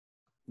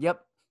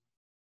 Yep.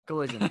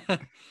 Collision.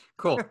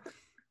 Cool.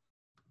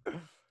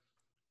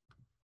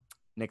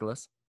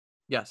 Nicholas.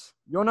 Yes.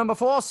 Your number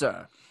 4,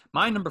 sir.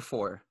 My number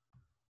 4,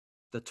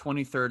 the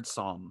 23rd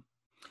Psalm.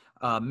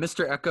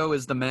 Mr. Echo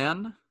is the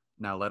man.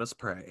 Now let us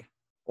pray.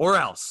 Or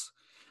else.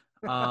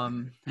 So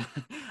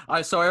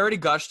I already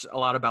gushed a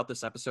lot about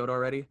this episode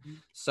already.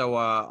 So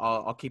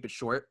I'll keep it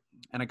short.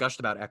 And I gushed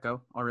about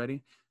Echo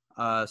already.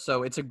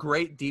 So it's a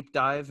great deep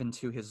dive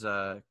into his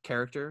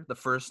character, the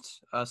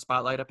first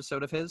spotlight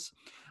episode of his.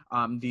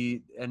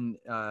 The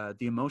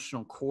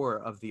emotional core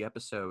of the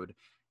episode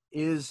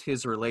is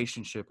his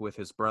relationship with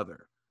his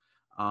brother.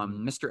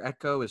 Mr.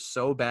 Echo is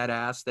so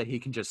badass that he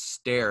can just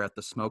stare at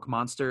the smoke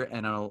monster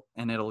and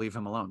it'll leave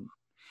him alone.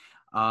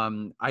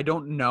 I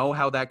don't know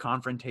how that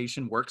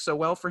confrontation works so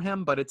well for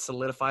him, but it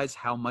solidifies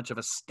how much of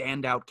a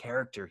standout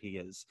character he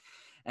is.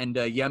 And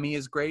Yemi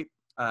is great.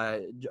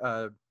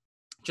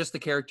 Just the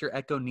character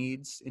Echo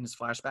needs in his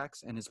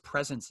flashbacks, and his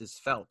presence is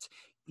felt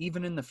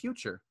even in the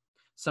future.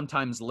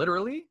 Sometimes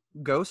literally,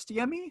 ghost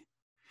Yemi.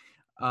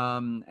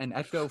 And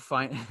Echo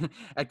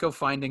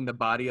finding the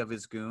body of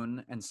his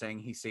goon and saying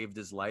he saved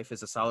his life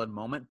is a solid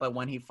moment. But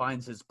when he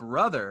finds his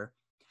brother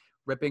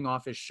ripping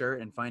off his shirt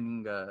and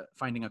finding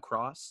a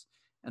cross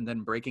and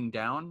then breaking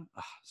down,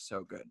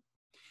 so good.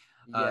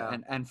 Yeah.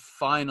 And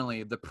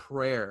finally, the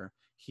prayer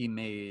he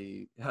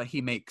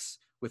makes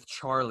with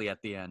Charlie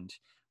at the end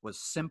was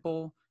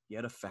simple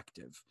yet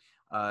effective.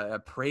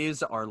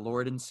 Praise our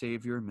Lord and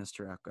Savior,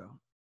 Mr. Echo.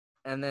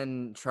 And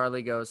then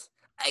Charlie goes,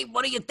 hey,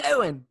 what are you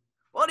doing?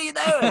 What are you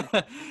doing?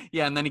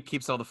 Yeah, and then he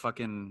keeps all the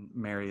fucking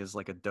Mary as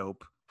like a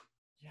dope.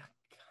 Yeah.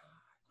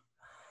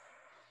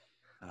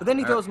 But then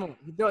he throws him.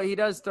 He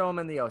does throw him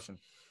in the ocean.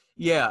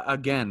 Yeah,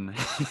 again.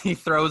 he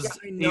throws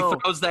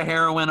the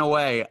heroin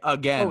away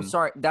again. Oh,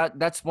 sorry.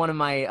 That's one of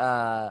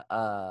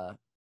my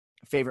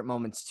favorite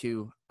moments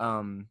too.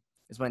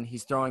 Is when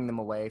he's throwing them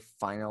away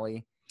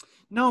finally.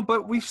 No,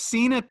 but we've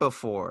seen it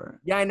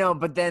before. Yeah, I know,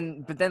 but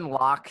then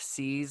Locke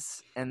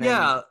sees, and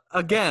then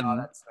again. Oh,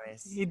 that's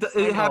nice.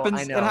 It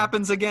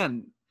happens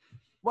again.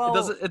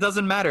 Well, it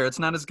doesn't matter. It's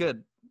not as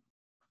good.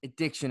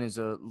 Addiction is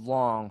a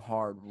long,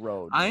 hard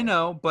road. I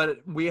know, but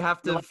we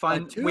have to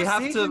find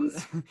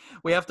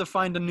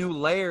a new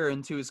layer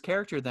into his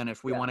character then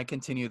if we want to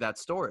continue that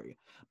story.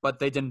 But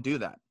they didn't do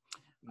that.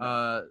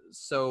 No.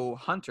 So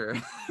Hunter,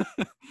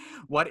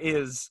 what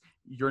is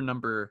your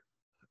number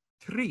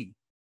 3?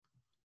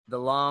 The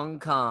Long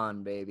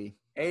Con, baby.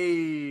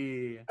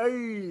 Hey.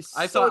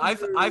 I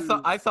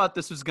thought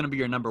this was gonna be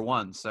your number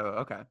 1. So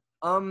okay.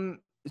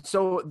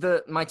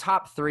 So my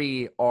top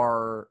 3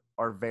 are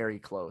very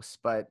close,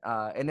 but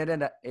and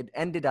it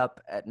ended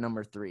up at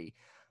number 3.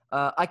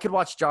 I could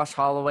watch Josh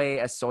Holloway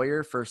as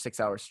Sawyer for 6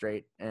 hours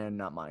straight and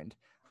not mind.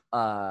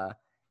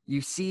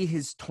 You see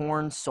his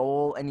torn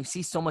soul, and you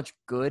see so much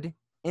good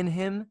in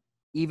him,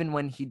 even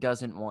when he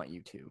doesn't want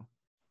you to.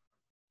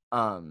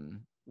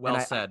 Well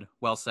said.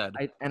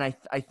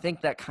 I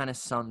think that kind of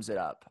sums it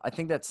up. I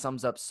think that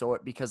sums up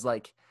because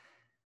like,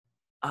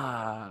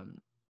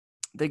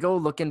 they go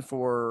looking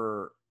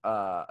for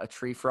a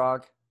tree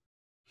frog,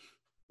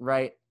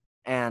 right?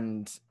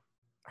 And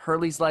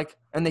Hurley's like,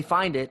 and they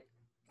find it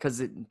because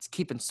it's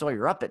keeping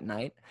Sawyer up at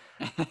night.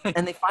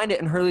 And they find it,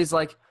 and Hurley's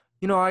like,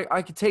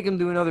 I could take him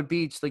to another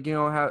beach, like,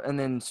 how, and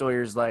then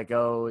Sawyer's like,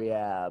 oh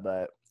yeah,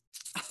 but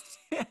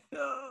and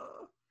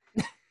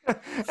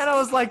I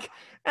was like,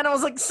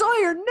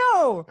 Sawyer,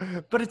 no.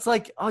 But it's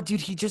like, oh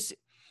dude,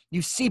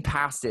 you see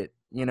past it,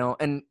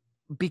 and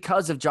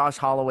because of Josh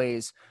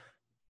Holloway's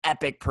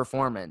epic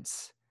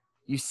performance,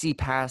 you see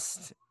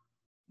past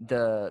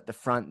the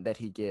front that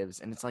he gives,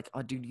 and it's like,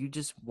 oh dude, you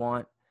just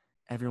want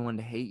everyone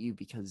to hate you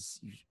because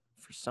you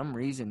for some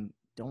reason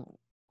don't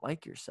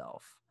like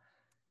yourself.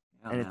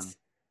 Yeah, and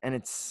man.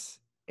 it's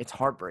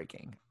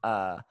heartbreaking.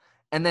 And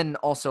then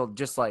also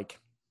just like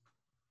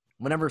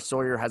whenever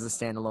Sawyer has a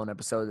standalone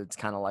episode, it's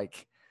kind of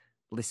like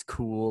this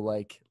cool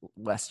like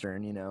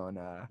Western, and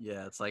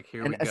Yeah, it's like,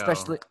 here and we go.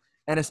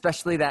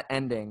 especially that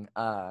ending,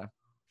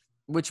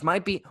 which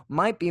might be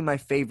my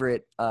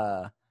favorite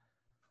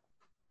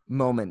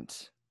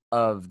moment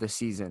of the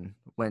season,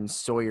 when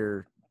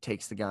Sawyer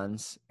takes the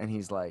guns and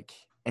he's like,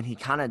 and he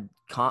kind of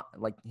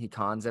he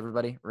cons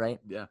everybody, right?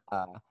 Yeah.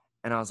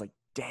 And I was like,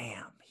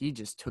 damn, he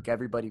just took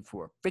everybody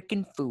for a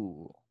freaking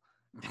fool.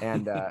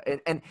 And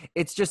and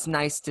it's just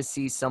nice to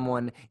see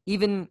someone,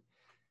 even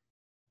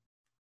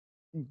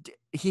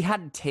he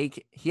had to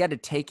take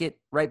it,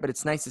 right, but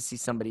it's nice to see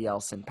somebody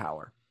else in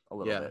power a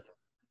little bit.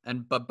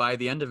 But by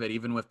the end of it,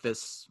 even with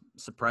this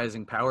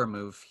surprising power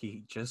move,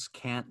 he just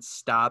can't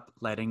stop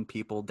letting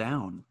people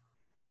down.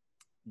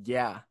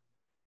 Yeah.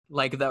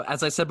 Like,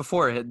 as I said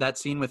before, that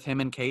scene with him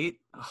and Kate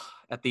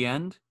at the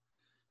end.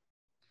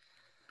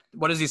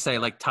 What does he say?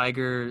 Like,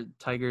 tiger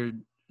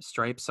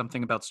stripes,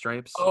 something about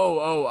stripes.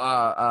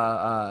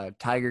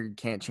 Tiger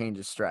can't change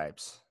his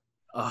stripes.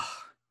 Ugh.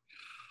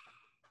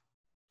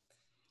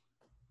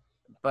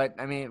 But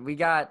I mean, we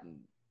got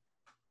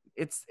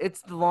it's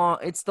the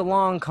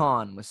long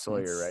con with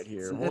Sawyer right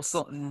here. We'll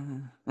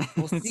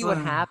see what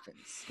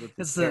happens with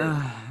this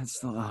character.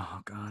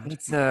 Oh god.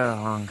 It's the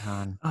long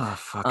con. Oh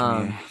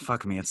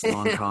fuck me. It's the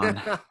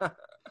long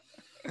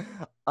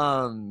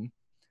con.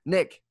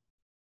 Nick,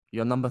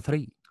 you're number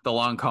 3. The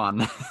long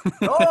con.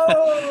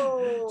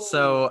 Oh!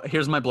 So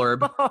here's my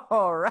blurb.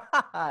 All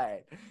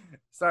right.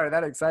 Sorry,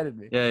 that excited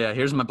me. Yeah.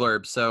 Here's my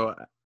blurb. So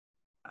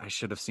I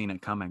should have seen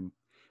it coming,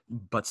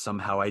 but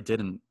somehow I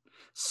didn't.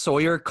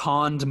 Sawyer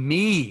conned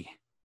me.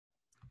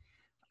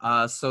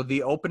 So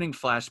the opening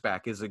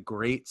flashback is a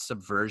great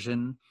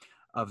subversion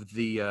of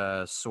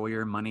the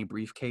Sawyer money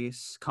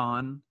briefcase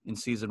con in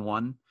season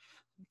 1.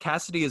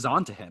 Cassidy is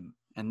onto him,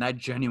 and that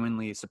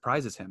genuinely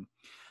surprises him.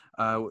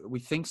 We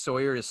think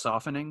Sawyer is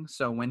softening,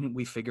 so when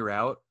we figure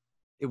out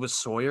it was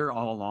Sawyer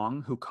all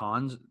along who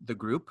conned the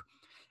group,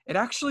 it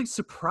actually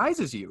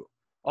surprises you,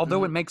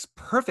 although it makes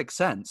perfect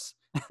sense.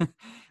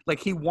 Like,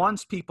 he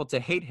wants people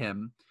to hate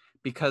him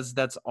because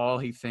that's all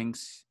he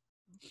thinks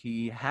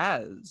he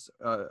has,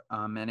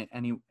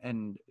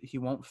 and he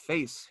won't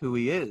face who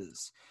he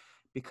is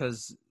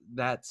because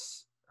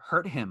that's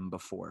hurt him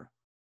before.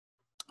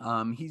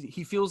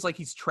 He feels like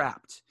he's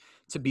trapped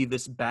to be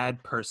this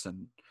bad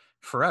person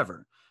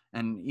forever.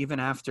 And even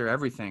after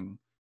everything,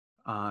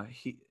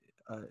 he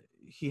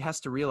has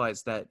to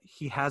realize that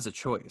he has a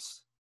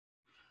choice.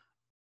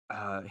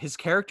 His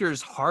character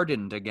is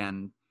hardened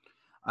again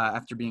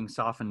after being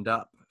softened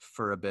up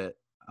for a bit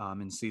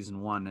in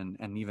season 1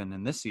 and even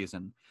in this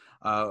season.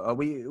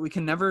 We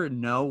can never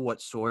know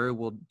what Sawyer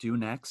will do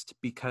next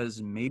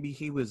because maybe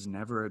he was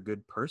never a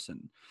good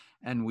person,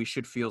 and we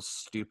should feel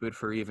stupid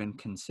for even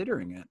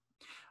considering it.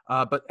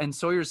 And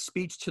Sawyer's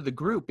speech to the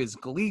group is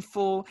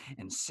gleeful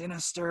and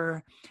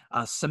sinister,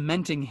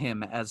 cementing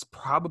him as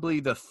probably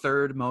the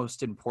 3rd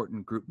most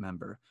important group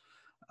member.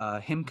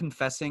 Him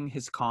confessing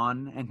his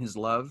con and his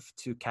love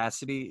to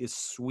Cassidy is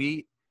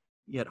sweet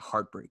yet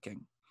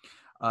heartbreaking.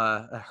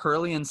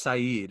 Hurley and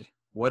Saeed,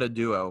 what a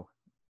duo,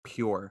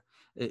 pure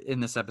in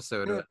this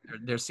episode.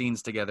 Their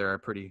scenes together are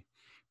pretty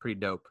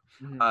dope.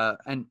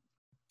 And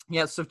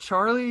yeah, so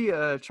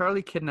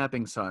Charlie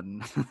kidnapping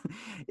son.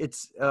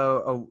 It's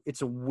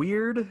a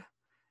weird,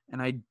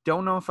 and I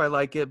don't know if I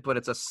like it, but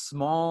it's a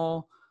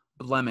small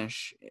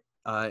blemish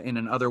in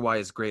an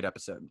otherwise great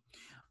episode.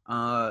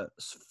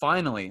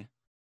 Finally,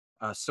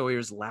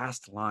 Sawyer's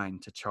last line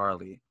to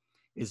Charlie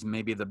is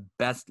maybe the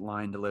best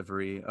line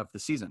delivery of the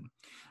season.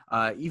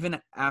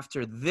 Even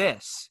after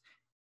this,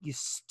 you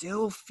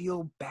still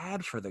feel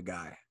bad for the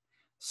guy.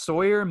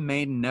 Sawyer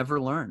may never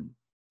learn.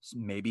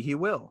 Maybe he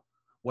will.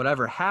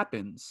 Whatever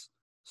happens,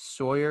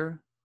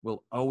 Sawyer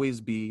will always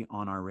be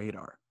on our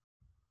radar.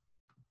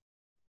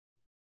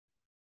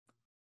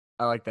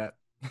 I like that.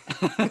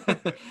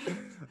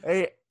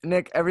 Hey,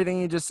 Nick, everything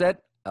you just said,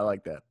 I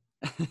like that.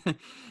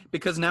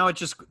 Because now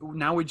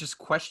we just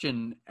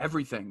question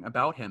everything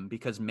about him,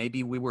 because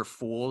maybe we were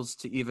fools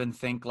to even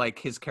think like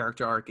his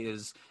character arc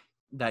is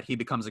that he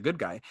becomes a good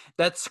guy.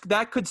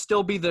 That could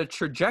still be the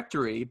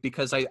trajectory,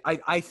 because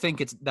I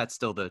think that's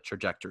still the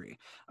trajectory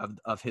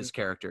of his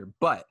character,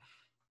 but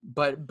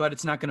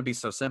it's not going to be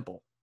so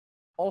simple.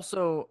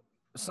 Also,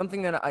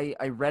 something that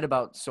I read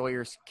about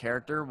Sawyer's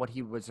character, what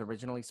he was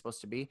originally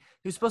supposed to be.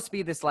 He was supposed to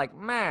be this like,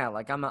 man,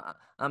 like I'm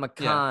a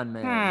con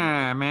man.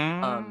 Yeah,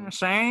 man.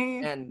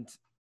 Say. And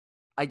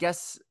I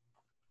guess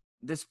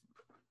this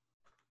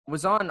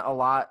was on a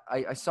lot.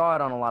 I saw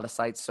it on a lot of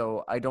sites,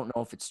 so I don't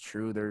know if it's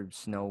true.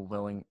 There's no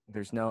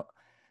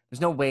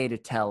way to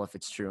tell if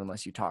it's true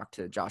unless you talk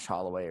to Josh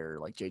Holloway or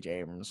like J.J.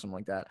 Abrams or something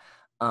like that.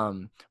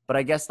 But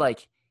I guess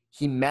like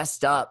he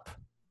messed up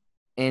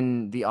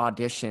in the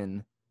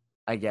audition,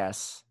 I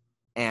guess,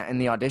 and in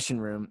the audition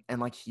room, and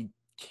like he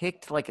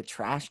kicked like a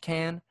trash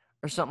can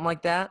or something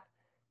like that.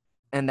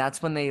 And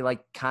that's when they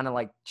like kind of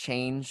like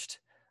changed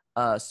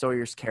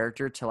Sawyer's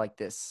character to like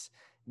this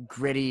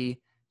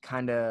gritty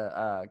kind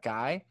of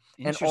guy.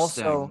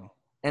 Interesting.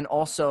 And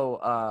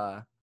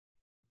also,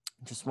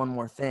 just one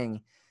more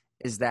thing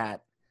is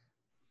that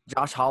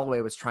Josh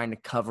Holloway was trying to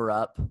cover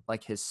up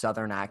like his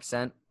Southern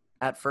accent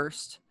at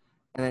first,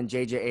 and then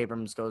J.J.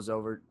 Abrams goes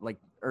over like,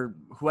 or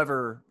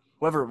whoever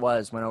it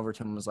was went over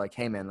to him and was like,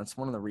 "Hey man, that's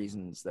one of the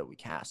reasons that we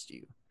cast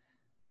you,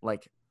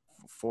 like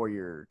for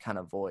your kind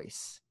of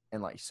voice,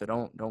 and like so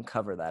don't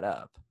cover that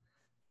up."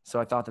 So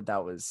I thought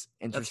that was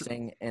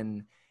interesting,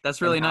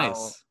 That's really how,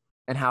 nice.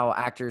 and how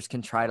actors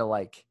can try to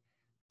like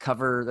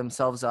cover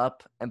themselves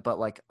up, but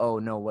like, oh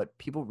no, what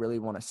people really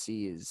want to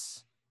see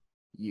is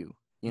you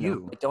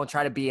know, like, don't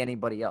try to be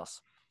anybody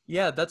else.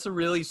 Yeah, that's a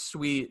really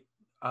sweet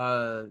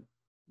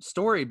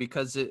story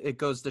because it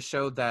goes to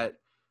show that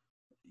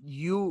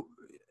you,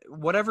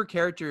 whatever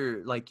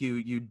character like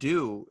you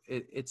do,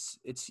 it's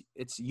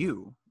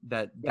you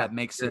that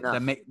makes it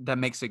that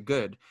makes it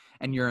good,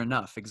 and you're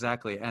enough.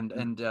 Exactly. And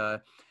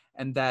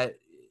and that,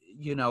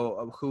 you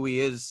know, who he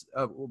is,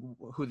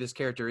 who this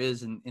character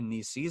is in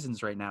these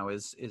seasons right now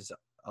is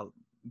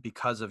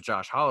because of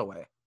Josh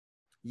Holloway.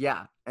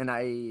 Yeah, and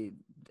I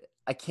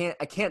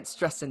can't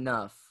stress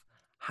enough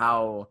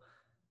how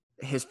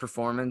his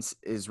performance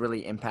is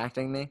really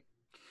impacting me.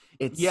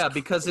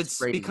 Because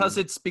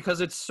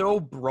it's so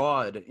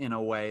broad in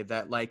a way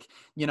that, like,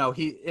 you know,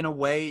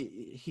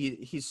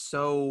 he's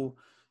so,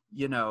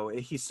 you know,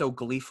 he's so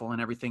gleeful in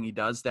everything he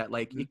does that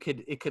like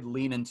it could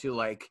lean into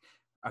like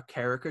a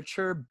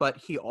caricature, but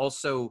he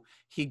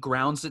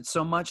grounds it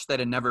so much that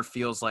it never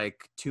feels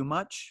like too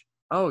much.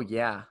 Oh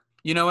yeah.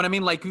 You know what I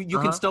mean? Like you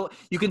can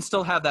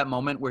still have that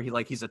moment where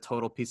he's a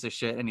total piece of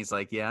shit and he's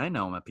like, yeah, I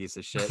know I'm a piece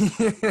of shit,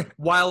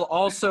 while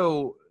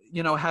also,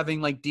 you know, having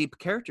like deep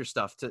character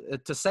stuff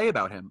to say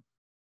about him.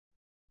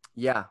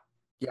 Yeah.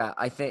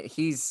 I think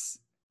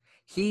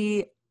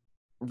he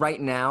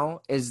right now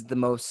is the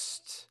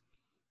most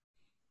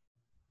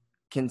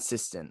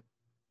consistent.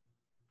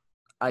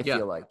 I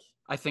feel like.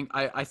 I think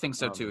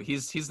so too.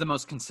 He's the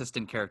most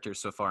consistent character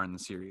so far in the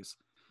series.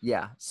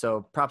 Yeah.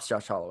 So props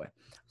Josh Holloway.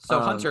 So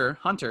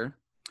Hunter,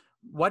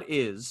 what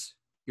is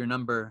your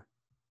number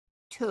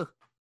 2?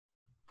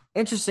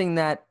 Interesting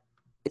that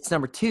it's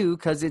number 2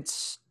 because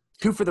it's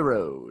 2 for the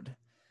road.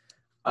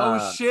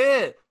 Oh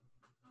shit!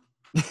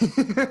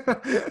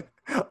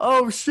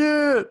 Oh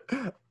shit!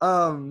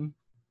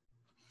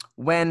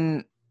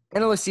 When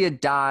Ana Lucia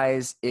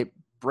dies, it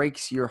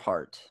breaks your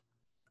heart.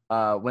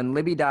 When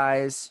Libby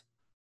dies,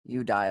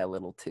 you die a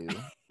little too.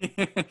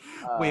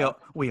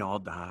 We all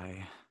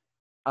die.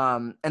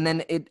 And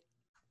then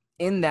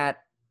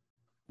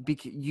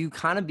you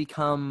kind of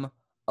become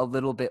a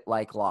little bit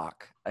like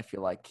Locke, I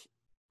feel like,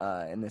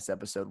 in this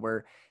episode,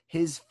 where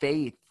his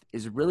faith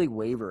is really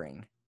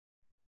wavering.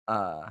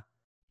 And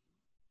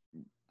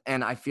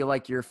I feel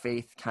like your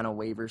faith kind of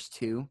wavers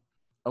too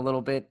a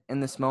little bit in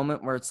this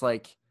moment, where it's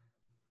like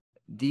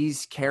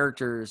these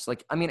characters,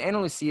 like, I mean,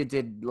 Ana Lucia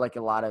did like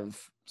a lot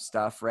of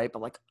stuff, right?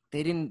 But like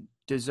they didn't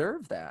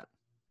deserve that,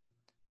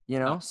 you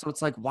know? So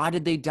it's like, why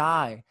did they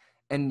die?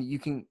 And you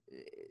can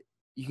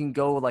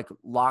go like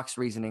Locke's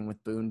reasoning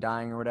with Boone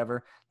dying or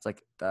whatever. It's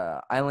like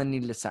the island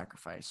needed a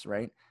sacrifice,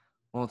 right?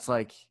 Well, it's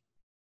like,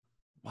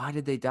 why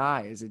did they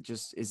die? Is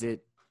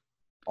it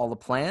all a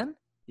plan?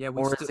 Yeah.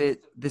 Or is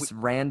it this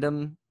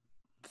random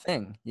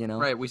thing, you know?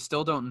 Right. We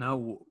still don't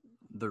know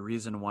the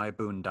reason why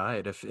Boone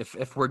died.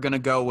 If we're going to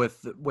go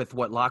with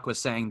what Locke was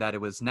saying, that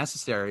it was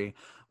necessary,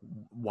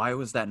 why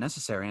was that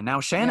necessary? And now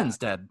Shannon's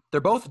dead.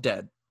 They're both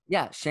dead.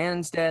 Yeah.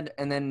 Shannon's dead.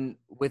 And then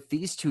with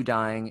these two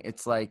dying,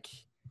 it's like,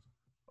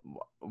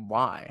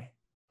 why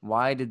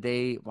did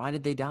they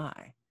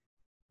die?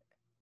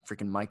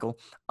 Freaking Michael.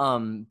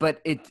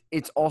 But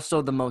it's also one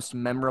of the most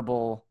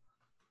memorable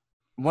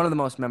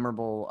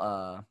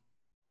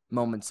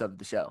moments of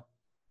the show.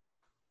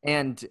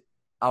 And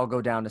I'll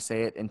go down to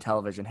say it in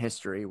television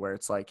history, where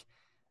it's like,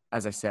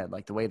 as I said,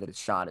 like the way that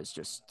it's shot is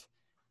just,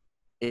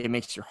 it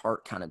makes your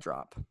heart kind of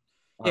drop.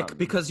 Yeah,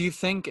 because you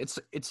think it's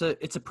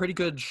a pretty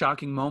good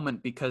shocking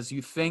moment, because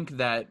you think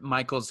that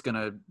Michael's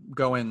gonna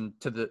go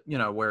into the, you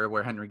know,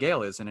 where Henry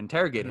Gale is and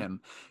interrogate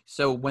him.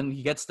 So when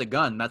he gets the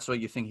gun, that's what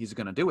you think he's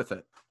gonna do with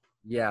it.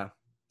 Yeah,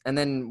 and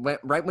then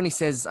right when he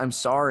says "I'm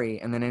sorry,"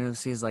 and then Ana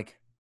Lucia is like,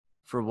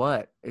 "For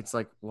what?" It's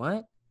like,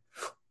 what?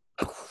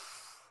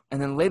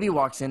 And then Libby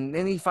walks in, and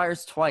then he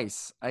fires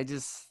twice. I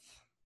just.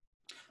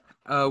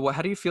 Well,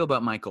 how do you feel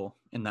about Michael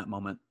in that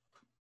moment?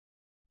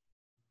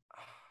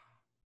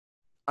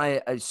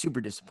 I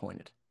super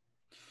disappointed.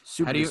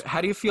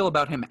 How do you feel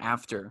about him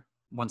after,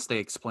 once they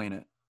explain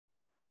it?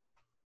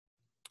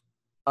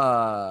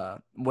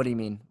 What do you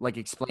mean? Like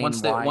explain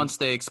why? Once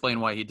they explain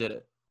why he did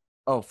it.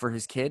 Oh, for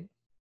his kid?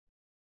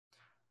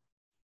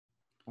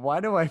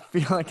 Why do I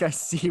feel like I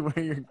see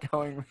where you're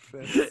going with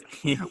this?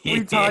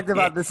 We talked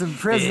about this in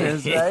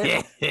Prisoners,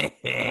 right?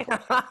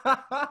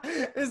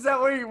 Is that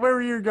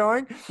where you're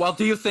going? Well,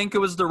 do you think it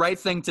was the right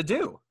thing to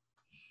do?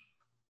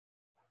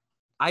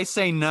 I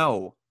say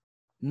no.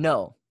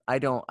 No, I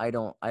don't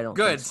Good.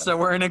 think so. So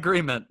we're in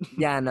agreement.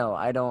 Yeah, no,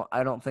 I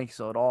don't think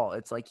so at all.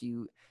 It's like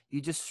you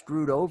just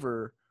screwed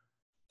over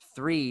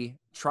 3,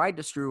 tried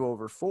to screw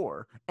over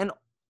 4. And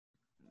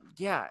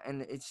yeah,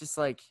 and it's just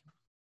like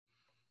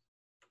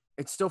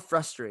it's still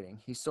frustrating.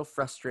 He's still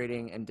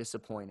frustrating and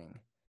disappointing.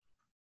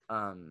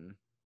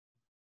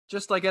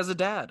 Just like as a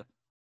dad.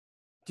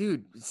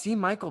 Dude, see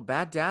Michael,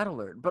 bad dad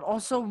alert. But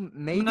also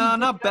maybe No, good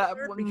not dad bad.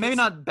 alert Maybe because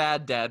not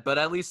bad dad, but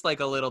at least like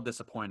a little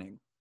disappointing.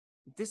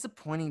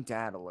 disappointing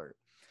dad alert.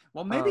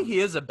 Well, maybe he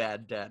is a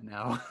bad dad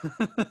now.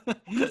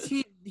 Because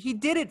he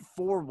did it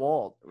for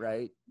Walt,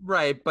 right?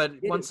 Right, but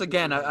Did once it for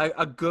again, Walt.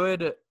 a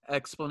good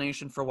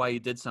explanation for why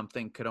you did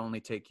something could only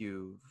take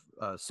you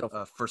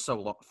for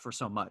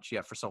so much.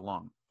 Yeah, for so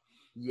long.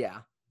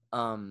 Yeah.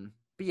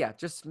 But yeah,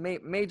 just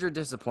major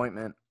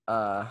disappointment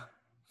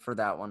for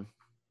that one.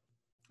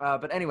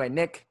 But anyway,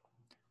 Nick,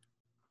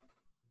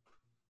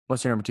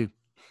 what's your number 2?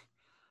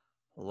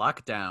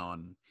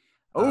 Lockdown.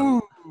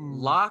 Oh,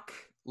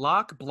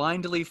 Locke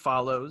blindly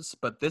follows,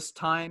 but this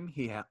time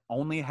he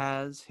only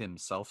has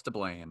himself to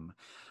blame.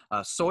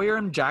 Sawyer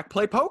and Jack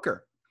play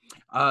poker.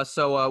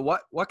 So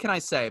what can I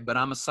say? But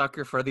I'm a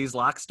sucker for these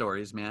Locke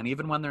stories, man.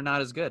 Even when they're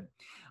not as good.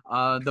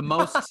 The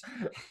most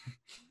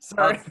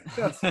sorry.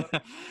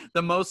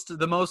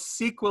 the most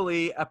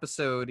sequely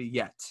episode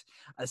yet.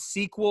 A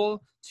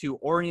sequel to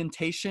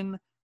Orientation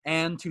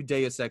and to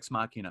Deus Ex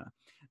Machina.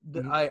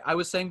 I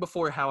was saying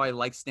before how I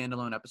like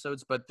standalone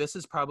episodes, but this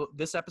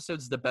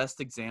episode's the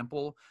best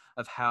example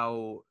of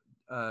how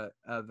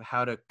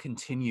to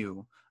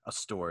continue a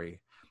story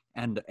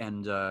and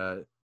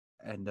a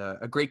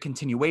great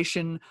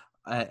continuation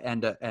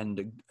and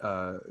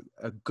a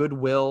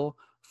goodwill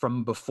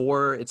from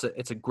before.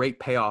 It's a great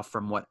payoff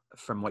from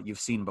what you've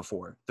seen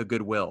before. The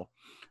goodwill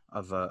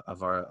of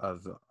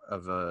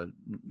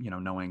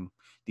knowing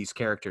these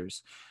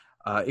characters.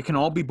 It can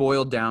all be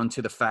boiled down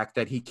to the fact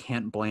that he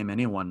can't blame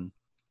anyone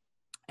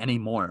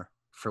anymore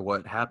for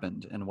what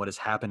happened and what is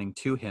happening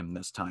to him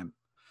this time.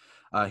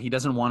 He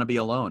doesn't want to be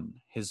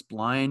alone. His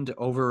blind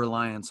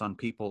over-reliance on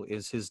people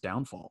is his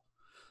downfall.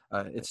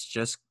 It's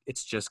just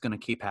going to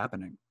keep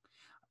happening.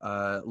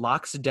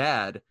 Locke's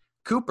dad,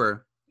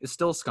 Cooper, is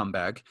still a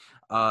scumbag,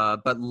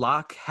 but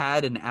Locke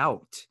had an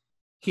out.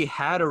 He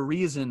had a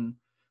reason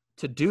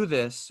to do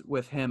this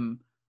with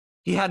him.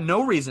 He had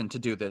no reason to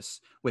do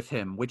this with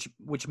him, which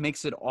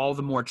makes it all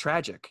the more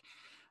tragic.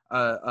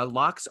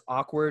 Locke's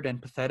awkward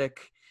and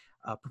pathetic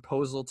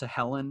proposal to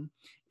Helen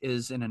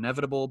is an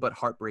inevitable but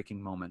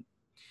heartbreaking moment.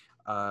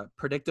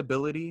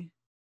 Predictability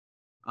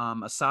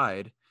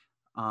aside,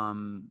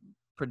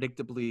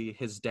 predictably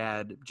his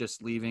dad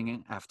just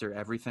leaving after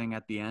everything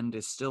at the end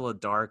is still a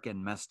dark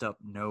and messed up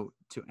note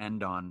to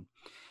end on.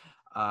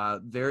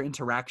 Their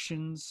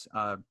interactions,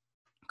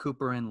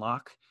 Cooper and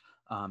Locke,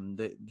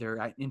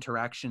 their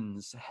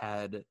interactions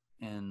had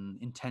an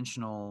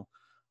intentional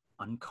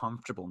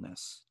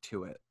uncomfortableness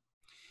to it.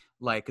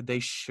 Like they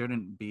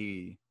shouldn't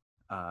be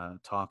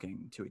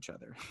talking to each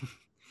other,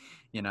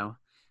 you know?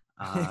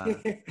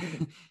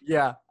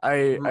 Yeah,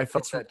 I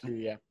felt that too,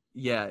 yeah.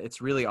 Yeah,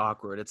 it's really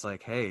awkward. It's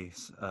like, hey,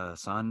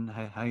 son,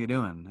 how you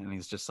doing? And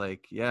he's just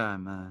like, yeah,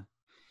 I'm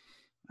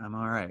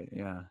all right.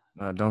 Yeah.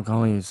 Don't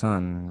call me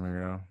son,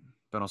 weirdo.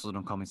 But also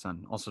don't call me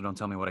son. Also don't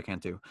tell me what I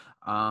can't do.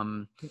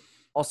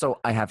 Also,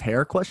 I have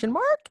hair, question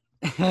mark?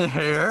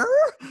 Hair?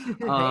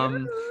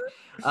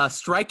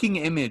 Striking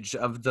image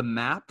of the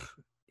map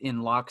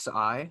in Locke's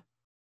eye.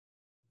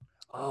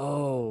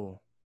 Oh.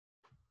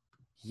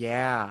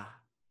 Yeah.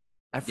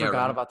 I forgot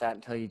right? about that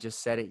until you just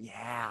said it.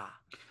 Yeah.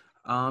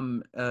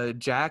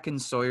 Jack and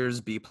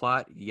Sawyer's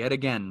B-plot yet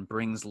again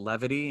brings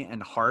levity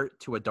and heart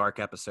to a dark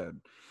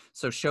episode.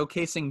 So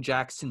showcasing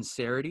Jack's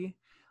sincerity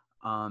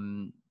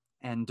and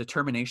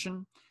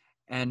determination,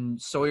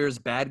 and Sawyer's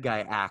bad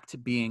guy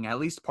act being at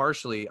least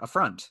partially a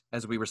front,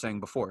 as we were saying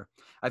before.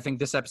 I think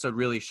this episode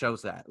really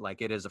shows that,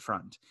 like, it is a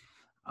front.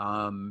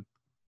 The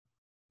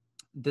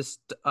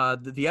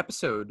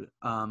episode,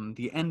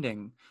 the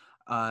ending,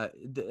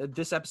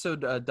 this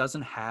episode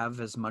doesn't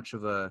have as much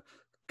of a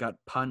gut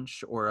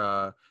punch or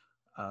a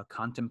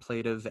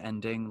contemplative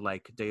ending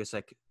like Deus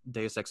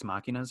Ex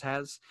Machina's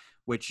has,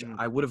 which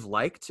I would have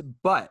liked,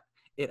 but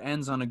it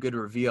ends on a good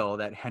reveal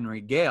that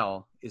Henry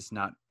Gale is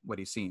not what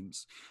he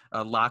seems.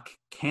 Locke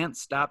can't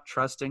stop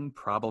trusting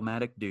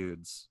problematic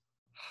dudes.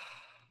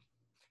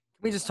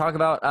 Can we just talk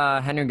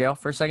about Henry Gale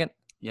for a second?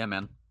 Yeah,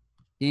 man.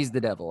 He's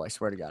the devil, I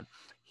swear to God.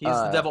 He's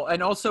the devil.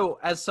 And also,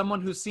 as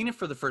someone who's seen it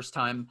for the first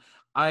time,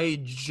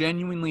 I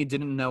genuinely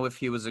didn't know if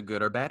he was a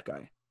good or bad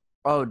guy.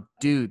 Oh,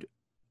 dude.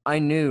 I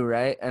knew,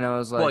 right? And I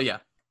was like, well, yeah.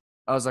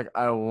 I was like,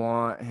 I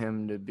want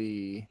him to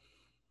be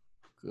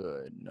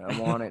good. I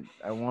want it.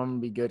 I want him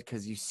to be good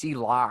because you see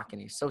Locke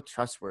and he's so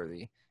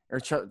trustworthy or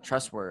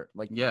trustworthy.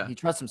 Like Yeah. he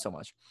trusts him so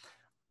much,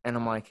 and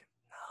I'm like,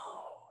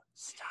 no,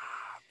 stop.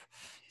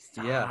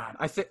 Yeah,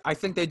 I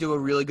think they do a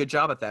really good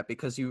job at that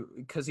because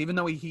even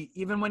though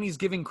even when he's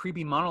giving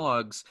creepy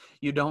monologues,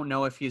 you don't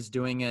know if he's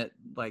doing it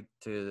like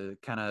to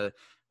kind of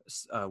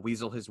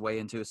weasel his way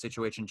into a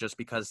situation just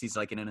because he's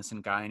like an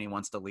innocent guy and he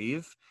wants to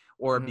leave,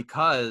 or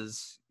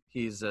because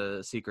he's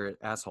a secret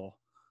asshole.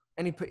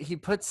 And he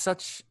puts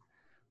such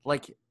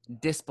like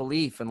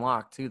disbelief in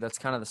Locke too. That's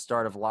kind of the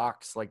start of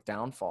Locke's like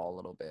downfall a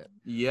little bit.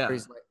 Yeah,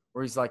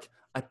 where he's like,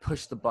 I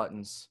pushed the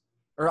buttons,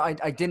 or I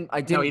didn't.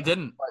 No, he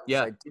didn't.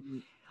 Yeah. I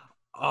didn't.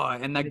 Oh,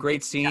 and that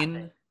great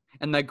scene,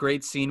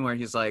 where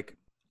he's like,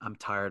 "I'm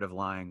tired of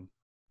lying."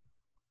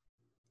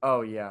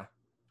 Oh yeah,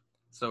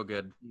 so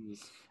good.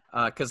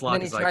 Because Locke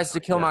then he is tries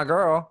to kill my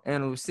girl,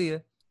 Anna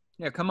Lucia.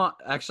 Yeah, come on.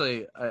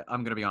 Actually,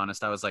 I'm gonna be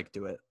honest. I was like,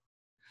 do it.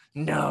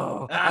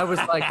 No, I was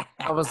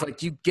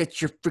like, you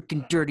get your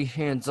freaking dirty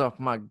hands off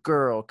my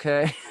girl,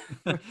 okay?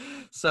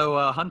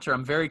 So, Hunter,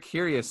 I'm very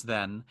curious.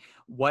 Then,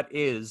 what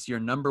is your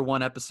number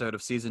one episode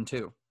of season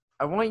 2?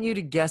 I want you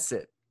to guess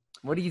it.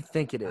 What do you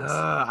think it is?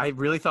 I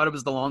really thought it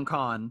was The Long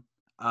Con.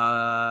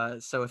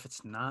 So if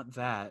it's not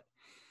that,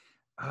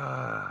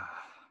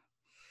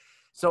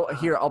 so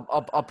here I'll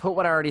put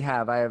what I already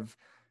have. I have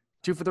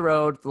Two for the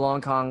Road, The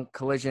Long Con,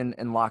 Collision,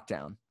 and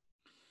Lockdown.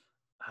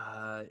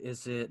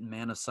 Is it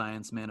Man of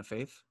Science, Man of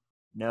Faith?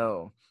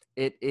 No,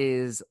 it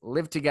is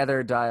Live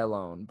Together, Die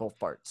Alone, both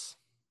parts.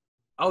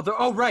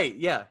 Oh, right,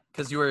 yeah,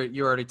 because you were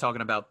already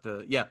talking about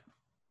yeah.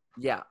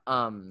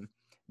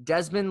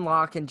 Desmond,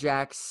 Locke, and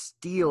Jack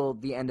steal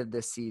the end of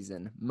this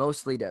season,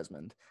 mostly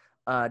Desmond.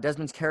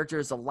 Desmond's character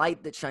is a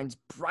light that shines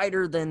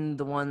brighter than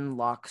the one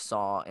Locke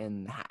saw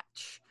in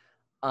Hatch.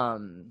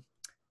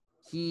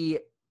 He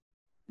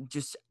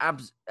just,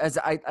 as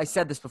I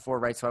said this before,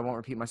 right, so I won't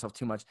repeat myself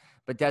too much,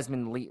 but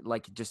Desmond,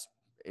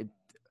 it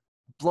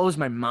blows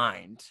my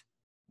mind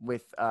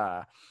with,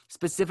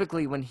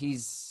 specifically when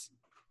he's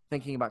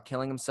thinking about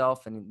killing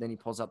himself, and then he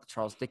pulls out the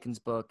Charles Dickens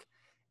book,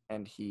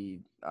 and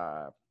he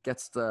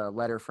gets the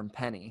letter from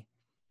Penny,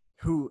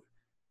 who,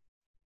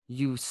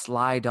 you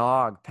sly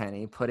dog,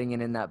 Penny, putting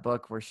it in that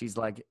book where she's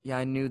like, yeah,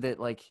 I knew that,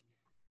 like,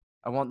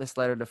 I want this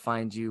letter to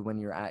find you when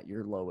you're at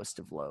your lowest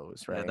of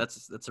lows, right? Yeah,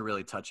 that's a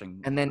really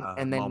touching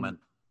moment.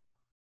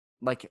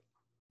 Like,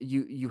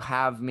 you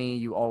have me,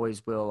 you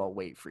always will, I'll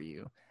wait for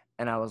you.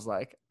 And I was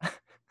like,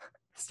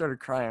 started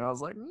crying. I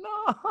was like, no,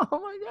 oh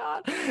my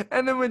God.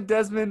 And then when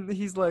Desmond,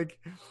 he's like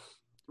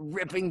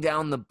ripping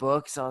down the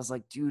books, I was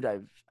like, dude, I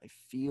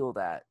feel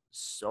that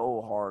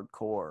so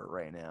hardcore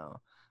right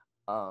now.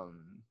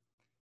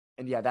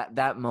 And yeah,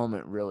 that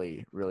moment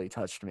really, really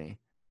touched me.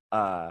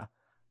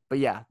 But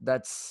yeah,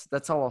 that's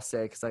all I'll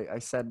say, because I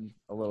said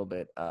a little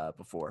bit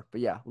before. But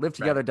yeah, Live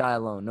Together, Die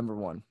Alone, number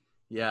one.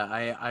 Yeah,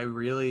 I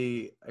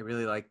really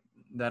like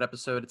that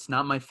episode. It's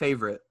not my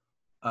favorite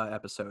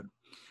episode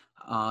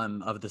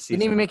of the season.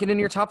 Didn't even make it in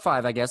your top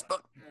 5, I guess.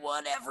 But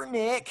whatever,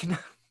 Nick.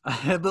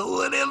 But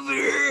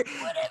whatever,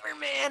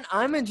 man.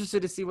 I'm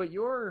interested to see what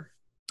your.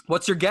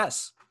 What's your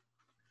guess?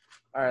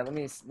 All right, let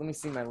me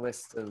see my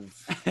list of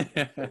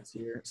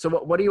here. So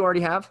what do you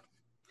already have?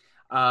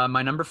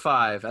 My number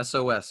 5,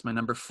 SOS. My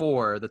number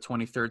 4, the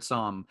 23rd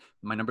Psalm.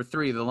 My number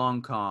 3, the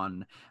Long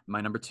Con.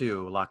 My number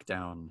 2,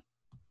 Lockdown.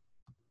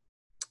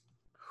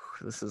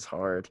 This is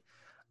hard.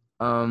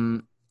 Oh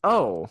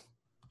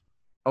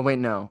wait,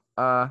 no.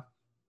 I'm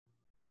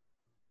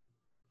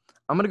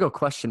gonna go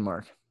question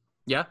mark.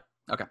 Yeah.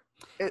 Okay.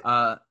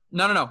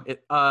 No.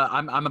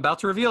 I'm about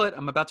to reveal it.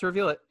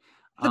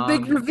 The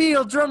big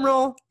reveal. Drum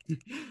roll.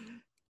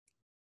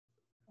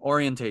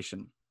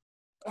 Orientation.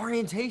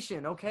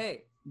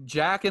 Okay.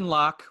 Jack and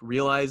Locke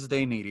realize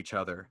they need each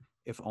other,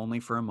 if only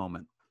for a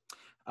moment.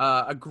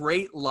 A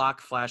great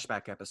Locke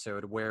flashback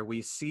episode where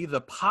we see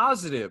the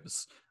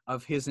positives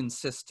of his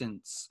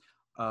insistence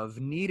of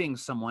needing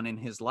someone in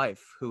his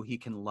life who he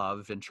can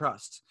love and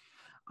trust.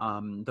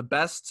 The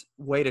best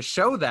way to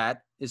show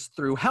that is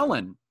through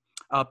Helen,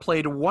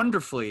 played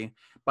wonderfully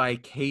by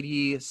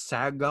Katie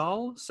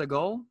Sagal.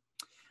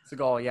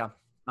 Sagal, yeah.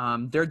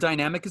 Their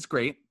dynamic is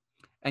great,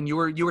 and you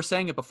were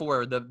saying it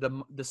before.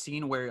 The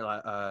scene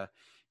where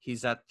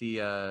he's at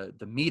the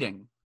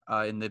meeting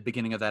in the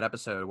beginning of that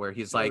episode, where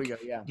he's like,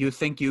 "You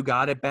think you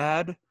got it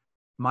bad?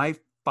 My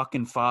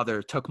fucking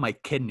father took my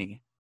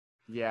kidney."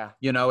 Yeah.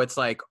 You know, it's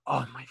like,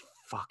 oh my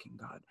fucking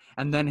God.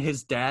 And then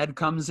his dad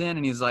comes in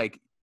and he's like,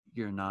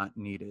 "You're not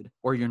needed,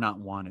 or you're not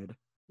wanted."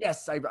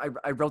 Yes, I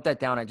wrote that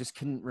down. I just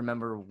couldn't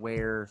remember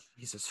where.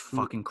 Jesus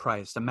fucking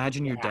Christ!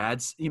 Imagine your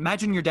dad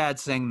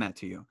saying that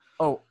to you.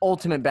 Oh,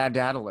 ultimate bad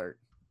dad alert!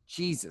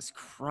 Jesus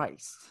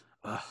Christ.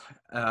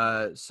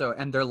 So,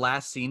 and their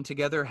last scene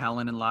together,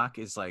 Helen and Locke,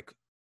 is like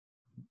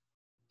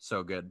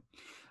so good.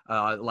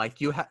 Like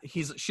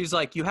she's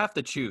like, you have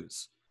to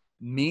choose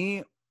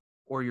me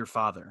or your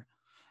father,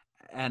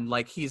 and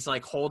like he's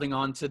like holding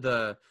on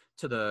to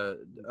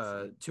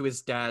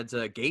his dad's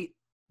gate.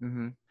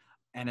 Mm-hmm.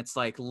 and it's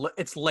like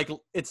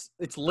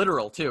it's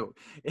literal too.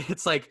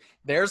 It's like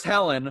there's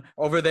Helen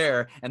over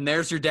there, and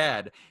there's your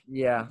dad.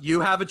 Yeah.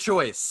 You have a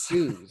choice.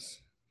 Choose.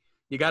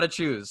 You got to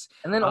choose.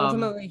 And then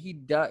ultimately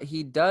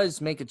he does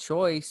make a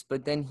choice,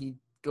 but then he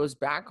goes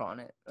back on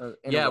it.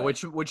 Yeah,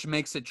 which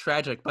makes it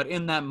tragic. But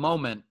in that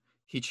moment,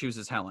 he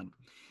chooses Helen,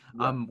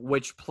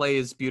 which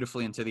plays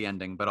beautifully into the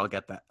ending. But I'll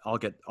get that. I'll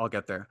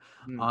get there.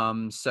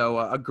 So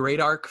a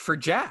great arc for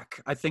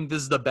Jack. I think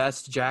this is the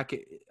best Jack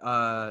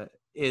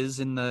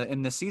is in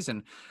this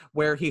season,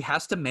 where he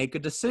has to make a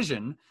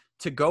decision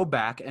to go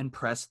back and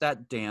press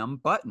that damn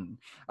button.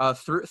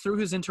 Through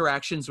his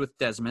interactions with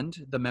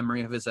Desmond, the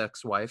memory of his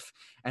ex-wife,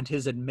 and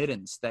his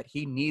admittance that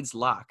he needs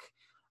Locke,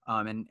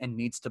 and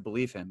needs to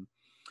believe him,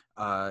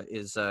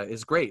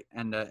 is great,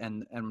 and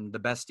the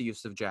best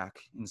use of Jack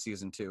in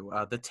season 2.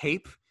 The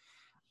tape,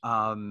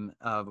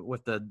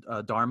 with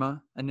the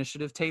Dharma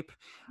Initiative tape,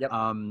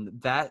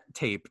 that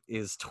tape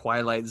is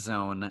Twilight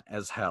Zone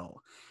as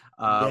hell.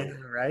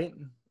 Right?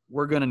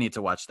 We're gonna need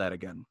to watch that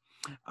again.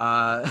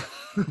 The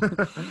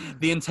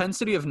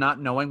intensity of not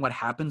knowing what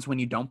happens when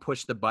you don't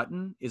push the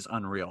button is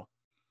unreal.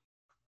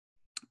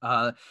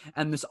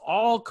 And this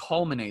all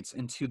culminates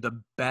into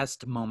the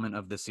best moment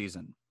of the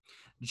season.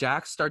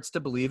 Jack starts to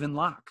believe in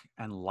Locke,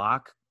 and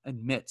Locke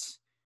admits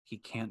he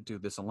can't do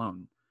this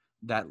alone,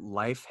 that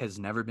life has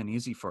never been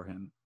easy for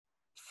him,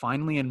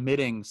 finally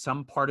admitting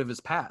some part of his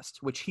past,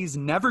 which he's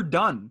never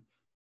done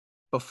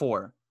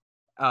before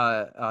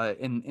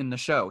in the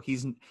show.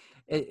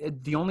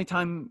 The only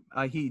time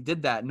he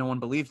did that, no one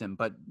believed him.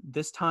 But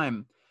this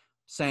time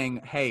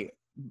saying, hey,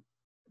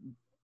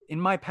 in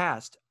my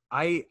past,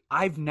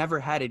 I've never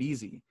had it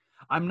easy.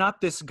 I'm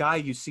not this guy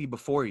you see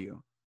before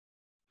you.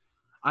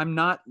 I'm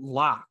not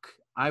Locke.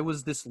 I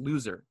was this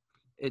loser.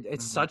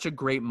 It's such a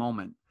great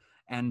moment.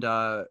 And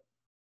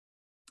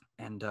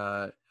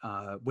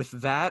with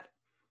that,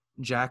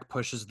 Jack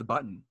pushes the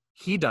button.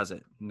 He does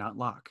it, not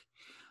Locke.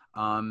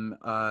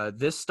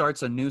 This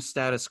starts a new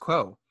status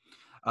quo.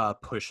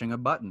 Pushing a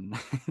button.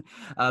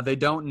 They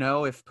don't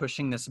know if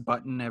pushing this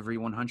button every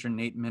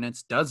 108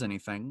 minutes does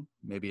anything.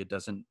 Maybe it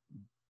doesn't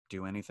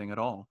do anything at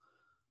all,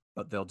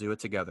 but they'll do it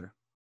together.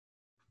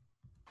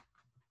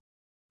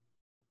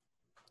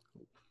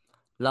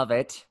 Love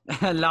it.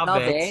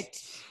 Love it.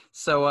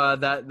 So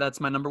that's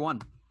my number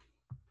 1.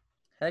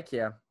 Heck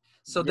yeah.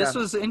 So this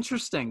was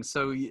interesting.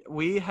 So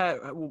we had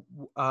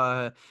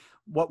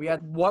what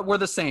were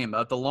the same?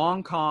 The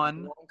long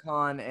con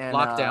and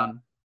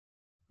lockdown.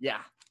 Yeah.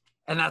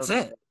 And that's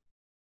it.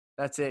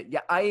 That's it.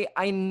 Yeah,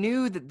 I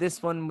knew that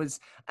this one was,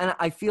 and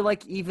I feel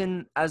like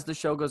even as the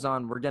show goes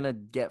on, we're gonna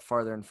get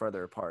farther and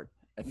farther apart.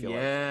 I feel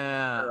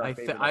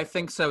I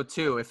think so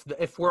too.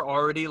 If we're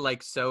already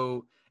like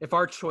so, if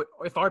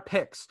our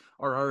picks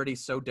are already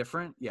so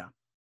different, yeah.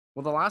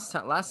 Well, the last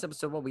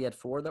episode, we had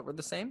 4 that were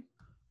the same.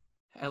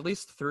 At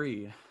least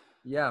 3.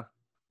 Yeah.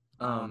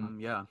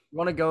 Yeah. You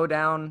want to go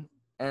down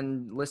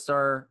and list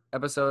our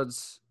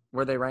episodes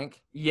where they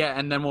rank? Yeah,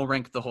 and then we'll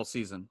rank the whole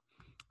season.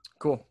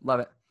 Cool. Love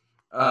it.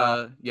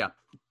 Yeah.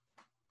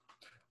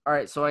 All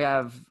right. So I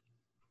have,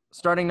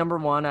 starting number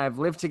 1, I have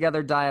Live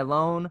Together, Die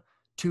Alone,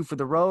 2 for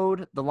the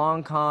Road, The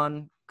Long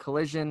Con,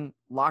 Collision,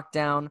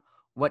 Lockdown,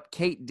 What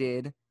Kate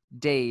Did,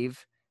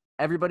 Dave,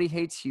 Everybody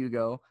Hates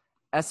Hugo,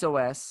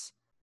 SOS,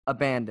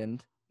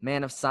 Abandoned,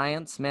 Man of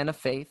Science, Man of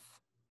Faith,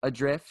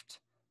 Adrift,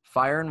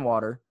 Fire and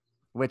Water,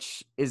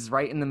 which is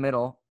right in the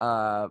middle,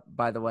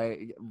 by the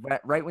way.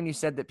 Right when you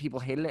said that people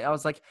hated it, I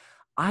was like,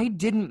 I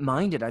didn't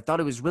mind it. I thought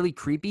it was really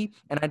creepy,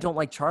 and I don't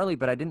like Charlie,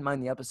 but I didn't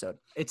mind the episode.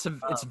 It's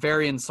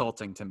very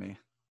insulting to me.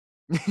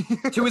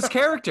 To his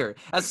character.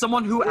 As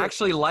someone who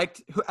actually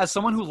liked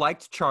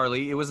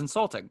Charlie, it was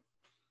insulting.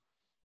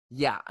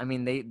 Yeah, I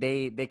mean,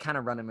 they kind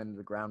of run him into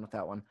the ground with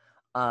that one.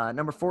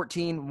 Number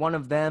 14, One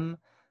of Them,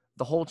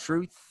 The Whole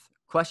Truth,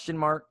 Question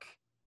Mark,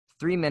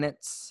 3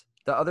 Minutes,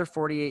 The Other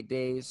 48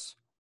 Days,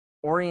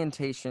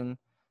 Orientation,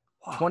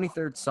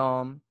 23rd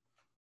Psalm,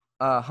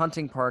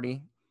 Hunting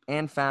Party,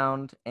 And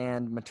Found,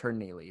 and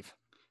Maternity Leave.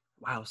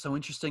 Wow, so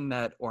interesting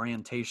that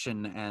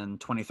Orientation and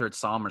 23rd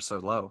Psalm are so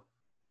low.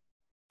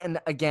 And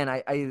again,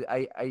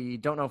 I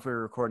don't know if we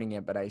were recording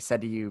it, but I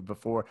said to you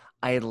before,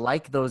 I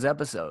like those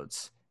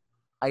episodes.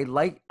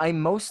 I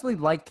mostly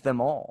liked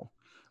them all.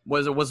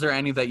 Was there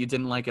any that you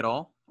didn't like at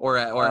all,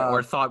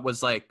 or thought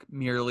was like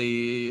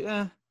merely?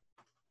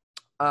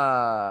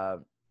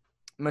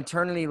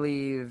 Maternity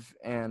Leave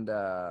and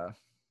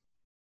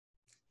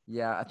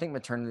yeah, I think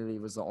Maternity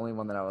Leave was the only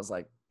one that I was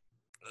like.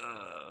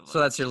 So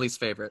that's your least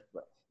favorite?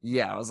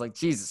 Yeah, I was like,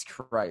 Jesus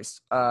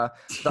Christ. The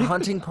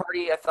Hunting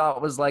Party I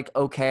thought was like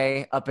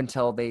okay up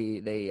until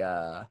they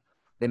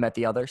met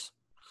the others.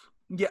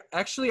 Yeah,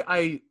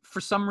 actually,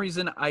 for some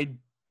reason I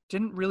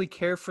didn't really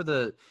care for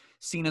the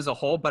scene as a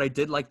whole, but I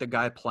did like the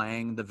guy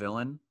playing the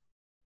villain.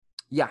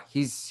 Yeah,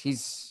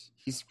 he's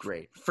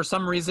great. For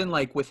some reason,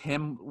 like with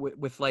him,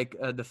 with like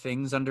the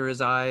things under his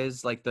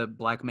eyes, like the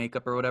black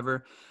makeup or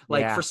whatever.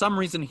 Like for some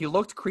reason, he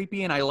looked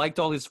creepy, and I liked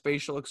all his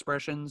facial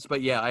expressions.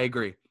 But yeah, I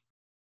agree.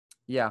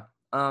 Yeah.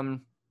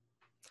 What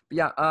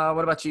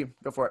about you?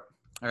 Go for it.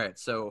 All right.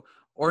 So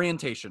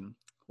orientation,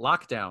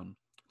 lockdown,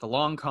 the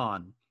long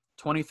con,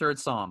 23rd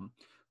Psalm,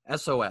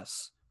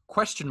 SOS,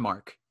 question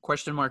mark.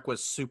 Question mark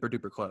was super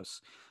duper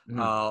close.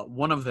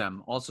 One of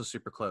them also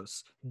super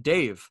close.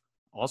 Dave,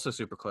 also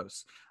super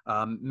close.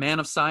 Man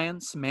of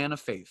science, man of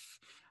faith,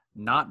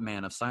 not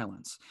man of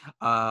silence.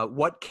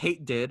 What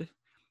Kate did,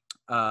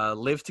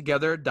 live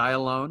together, die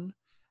alone,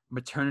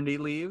 maternity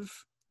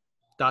leave, ...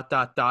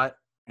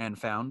 and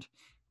found,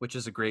 which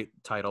is a great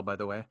title, by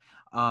the way.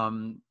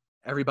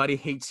 Everybody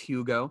hates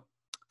Hugo.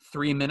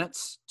 3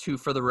 minutes, 2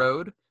 for the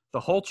road, the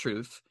whole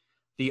truth,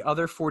 the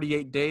other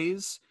 48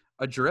 days,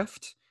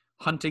 adrift,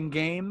 hunting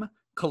game,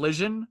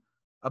 collision,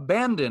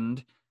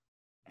 abandoned,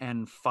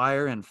 and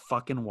fire and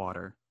fucking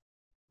water.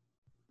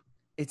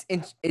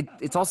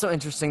 It's also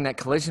interesting that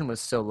Collision was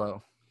so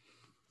low.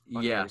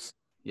 Yeah. Yours.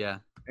 Yeah.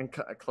 And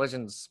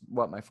Collision's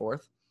what, my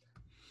fourth?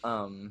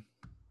 Yeah,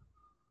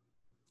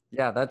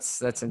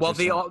 that's interesting. Well,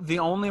 the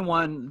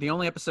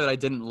only episode I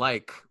didn't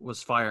like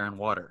was Fire and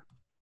Water.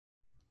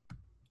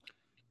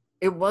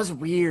 It was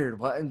weird.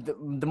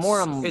 The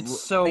more I'm it's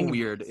so thinking,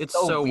 weird. It's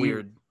so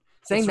weird.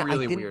 Saying it's that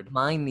really I didn't weird.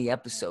 mind the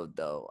episode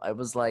though. I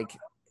was like,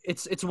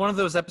 it's one of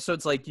those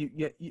episodes like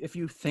you if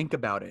you think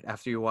about it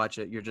after you watch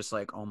it, you're just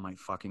like, oh my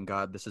fucking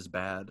god, this is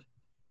bad.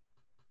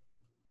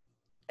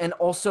 And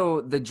also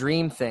the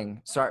dream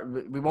thing. Sorry,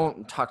 we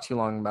won't talk too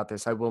long about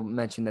this. I will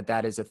mention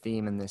that is a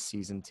theme in this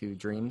season too.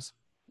 Dreams,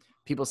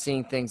 people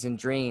seeing things in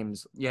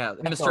dreams. Yeah,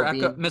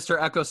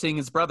 Mr. Echo seeing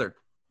his brother.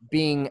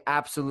 Being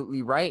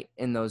absolutely right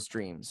in those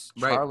dreams.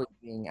 Right. Charlie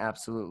being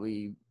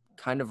absolutely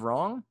kind of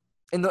wrong,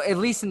 at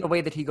least in the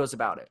way that he goes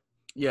about it.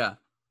 Yeah.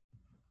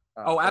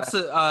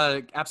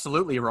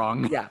 Absolutely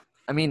wrong. Yeah.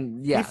 I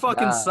mean, yeah. He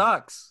fucking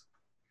sucks.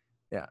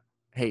 Yeah.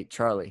 Hey,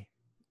 Charlie.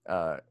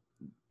 I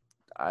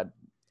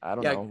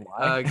don't know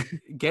why.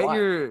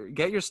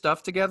 Get your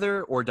stuff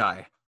together or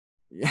die.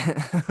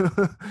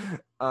 Yeah.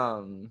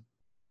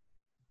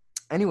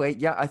 Anyway,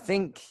 yeah, I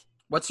think.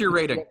 What's your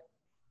rating?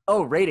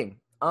 Oh, rating.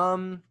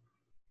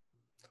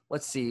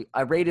 Let's see.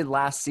 I rated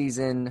last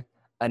season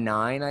a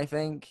 9, I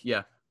think.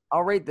 Yeah.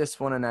 I'll rate this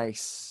one a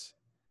nice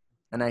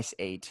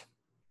 8.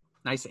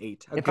 Nice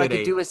 8. If I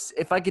could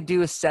do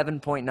a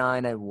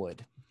 7.9, I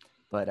would.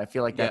 But I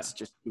feel like that's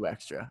just too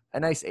extra. A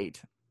nice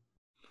 8.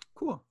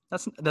 Cool.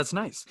 That's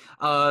nice.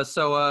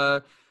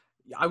 So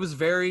I was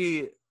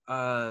very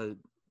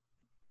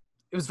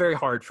it was very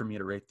hard for me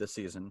to rate this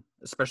season,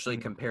 especially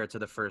compared to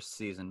the first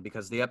season,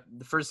 because the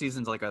first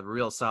season's like a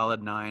real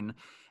solid 9,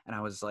 and I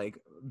was like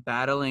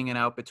battling it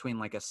out between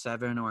like a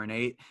 7 or an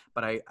 8,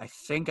 but I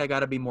think I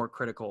got to be more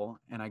critical,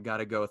 and I got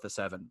to go with a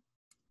 7.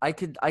 I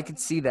could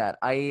see that.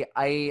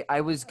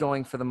 I was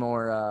going for the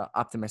more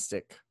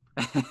optimistic,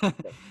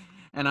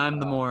 and I'm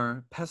the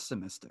more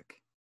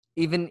pessimistic.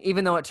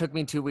 Even though it took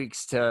me 2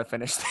 weeks to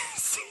finish this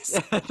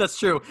season. That's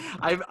true.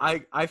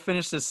 I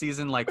finished this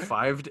season like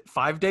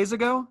 5 days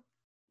ago.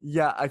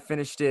 Yeah, I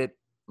finished it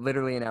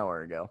literally an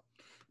hour ago.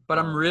 But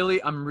I'm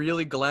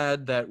really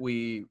glad that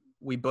we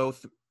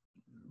both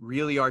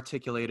really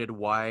articulated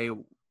why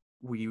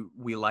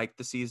we liked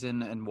the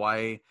season and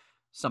why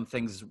some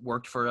things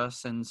worked for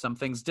us and some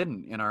things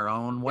didn't in our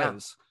own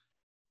ways.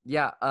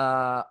 Yeah,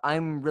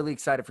 I'm really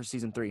excited for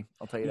season 3.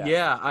 I'll tell you that.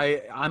 Yeah,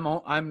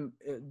 I'm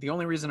the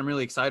only reason I'm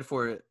really excited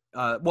for it.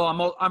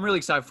 Well, I'm really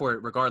excited for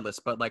it regardless,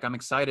 but like I'm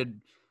excited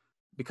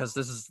because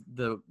this is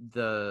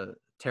the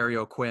Terry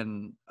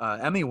O'Quinn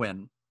Emmy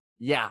win.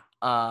 Yeah,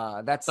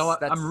 that's.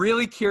 I'm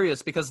really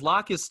curious because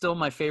Locke is still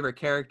my favorite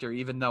character,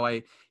 even though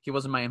he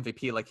wasn't my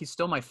MVP. Like he's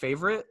still my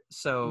favorite,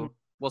 so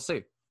we'll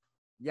see.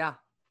 Yeah.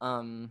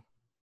 Anyway,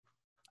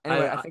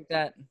 I think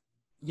that.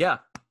 Yeah.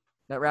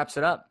 That wraps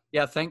it up.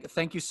 Yeah,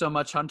 thank you so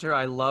much, Hunter.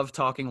 I love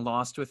talking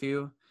Lost with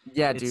you.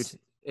 Yeah, dude.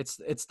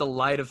 It's the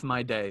light of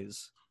my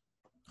days.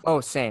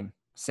 Oh, same.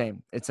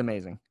 It's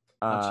amazing.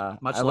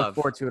 Much I love. look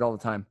forward to it all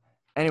the time.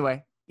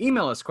 Anyway.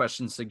 Email us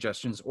questions,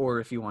 suggestions, or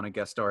if you want to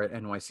guest star at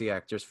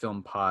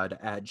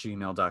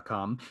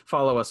nycactorsfilmpod@gmail.com.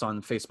 Follow us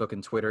on Facebook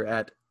and Twitter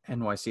at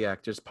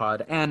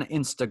NYCActorsPod and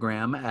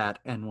Instagram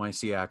at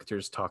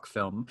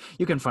NYCActorsTalkFilm.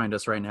 You can find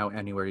us right now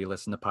anywhere you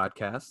listen to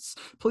podcasts.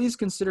 Please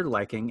consider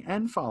liking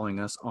and following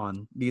us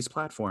on these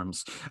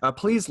platforms.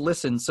 Please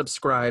listen,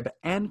 subscribe,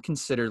 and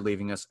consider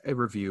leaving us a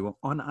review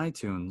on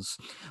iTunes.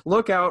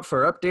 Look out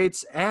for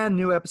updates and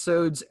new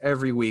episodes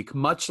every week.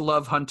 Much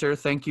love, Hunter.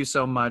 Thank you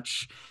so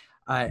much.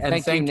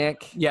 Thank you,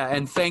 Nick. Yeah,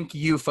 and thank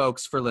you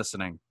folks for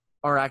listening.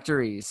 Our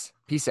actories.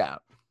 Peace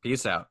out.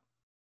 Peace out.